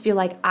I just feel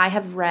like I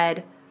have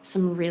read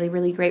some really,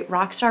 really great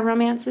Rockstar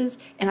romances,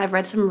 and I've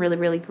read some really,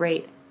 really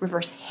great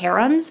reverse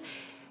harems.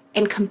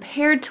 And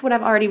compared to what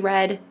I've already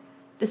read,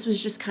 this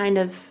was just kind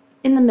of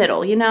in the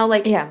middle,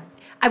 Yeah.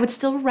 I would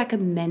still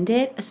recommend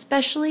it,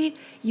 especially,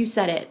 you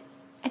said it,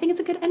 I think it's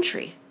a good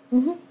entry.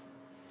 Mm-hmm.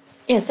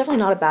 Yeah, it's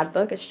definitely not a bad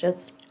book. It's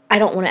just, I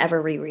don't want to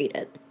ever reread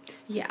it.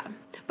 Yeah.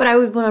 But I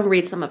would want to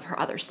read some of her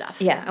other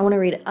stuff. Yeah, I want to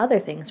read other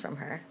things from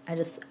her.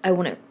 I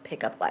want to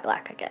pick up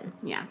Lilac again.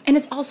 Yeah. And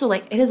it's also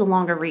like, it is a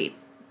longer read.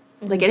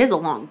 Mm-hmm. Like, it is a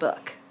long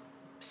book.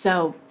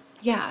 So,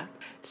 yeah.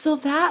 So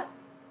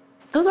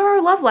those are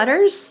our love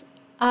letters.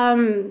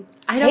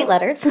 Hate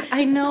letters.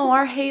 I know,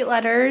 our hate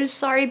letters.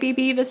 Sorry,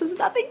 BB, this is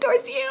nothing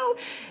towards you.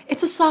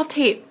 It's a soft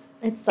hate.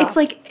 It's soft. It's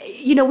like,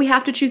 we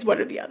have to choose one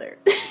or the other.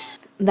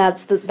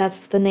 That's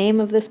the name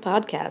of this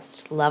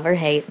podcast. Love or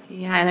hate.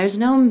 Yeah, and there's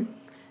no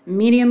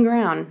medium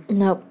ground.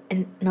 Nope,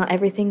 and not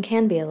everything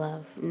can be a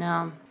love.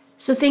 No.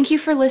 So thank you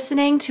for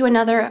listening to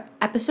another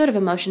episode of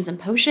Emotions and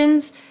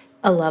Potions.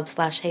 A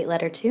love/hate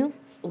letter to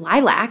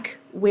Lilac,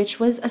 which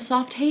was a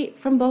soft hate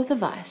from both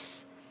of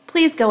us.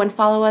 Please go and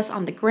follow us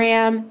on the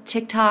gram,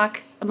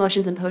 TikTok,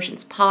 Emotions and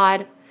Potions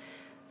Pod.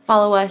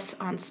 Follow us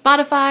on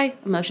Spotify,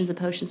 Emotions and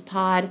Potions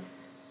Pod.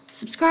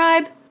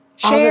 Subscribe,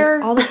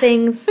 share. All the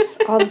things.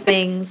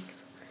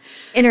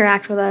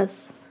 Interact with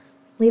us.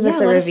 Leave us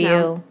a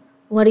review.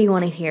 What do you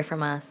want to hear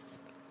from us?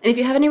 And if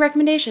you have any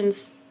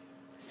recommendations,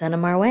 send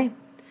them our way.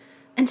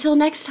 Until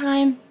next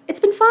time, it's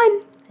been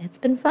fun. It's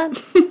been fun.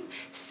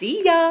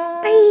 See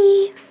ya.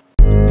 Bye.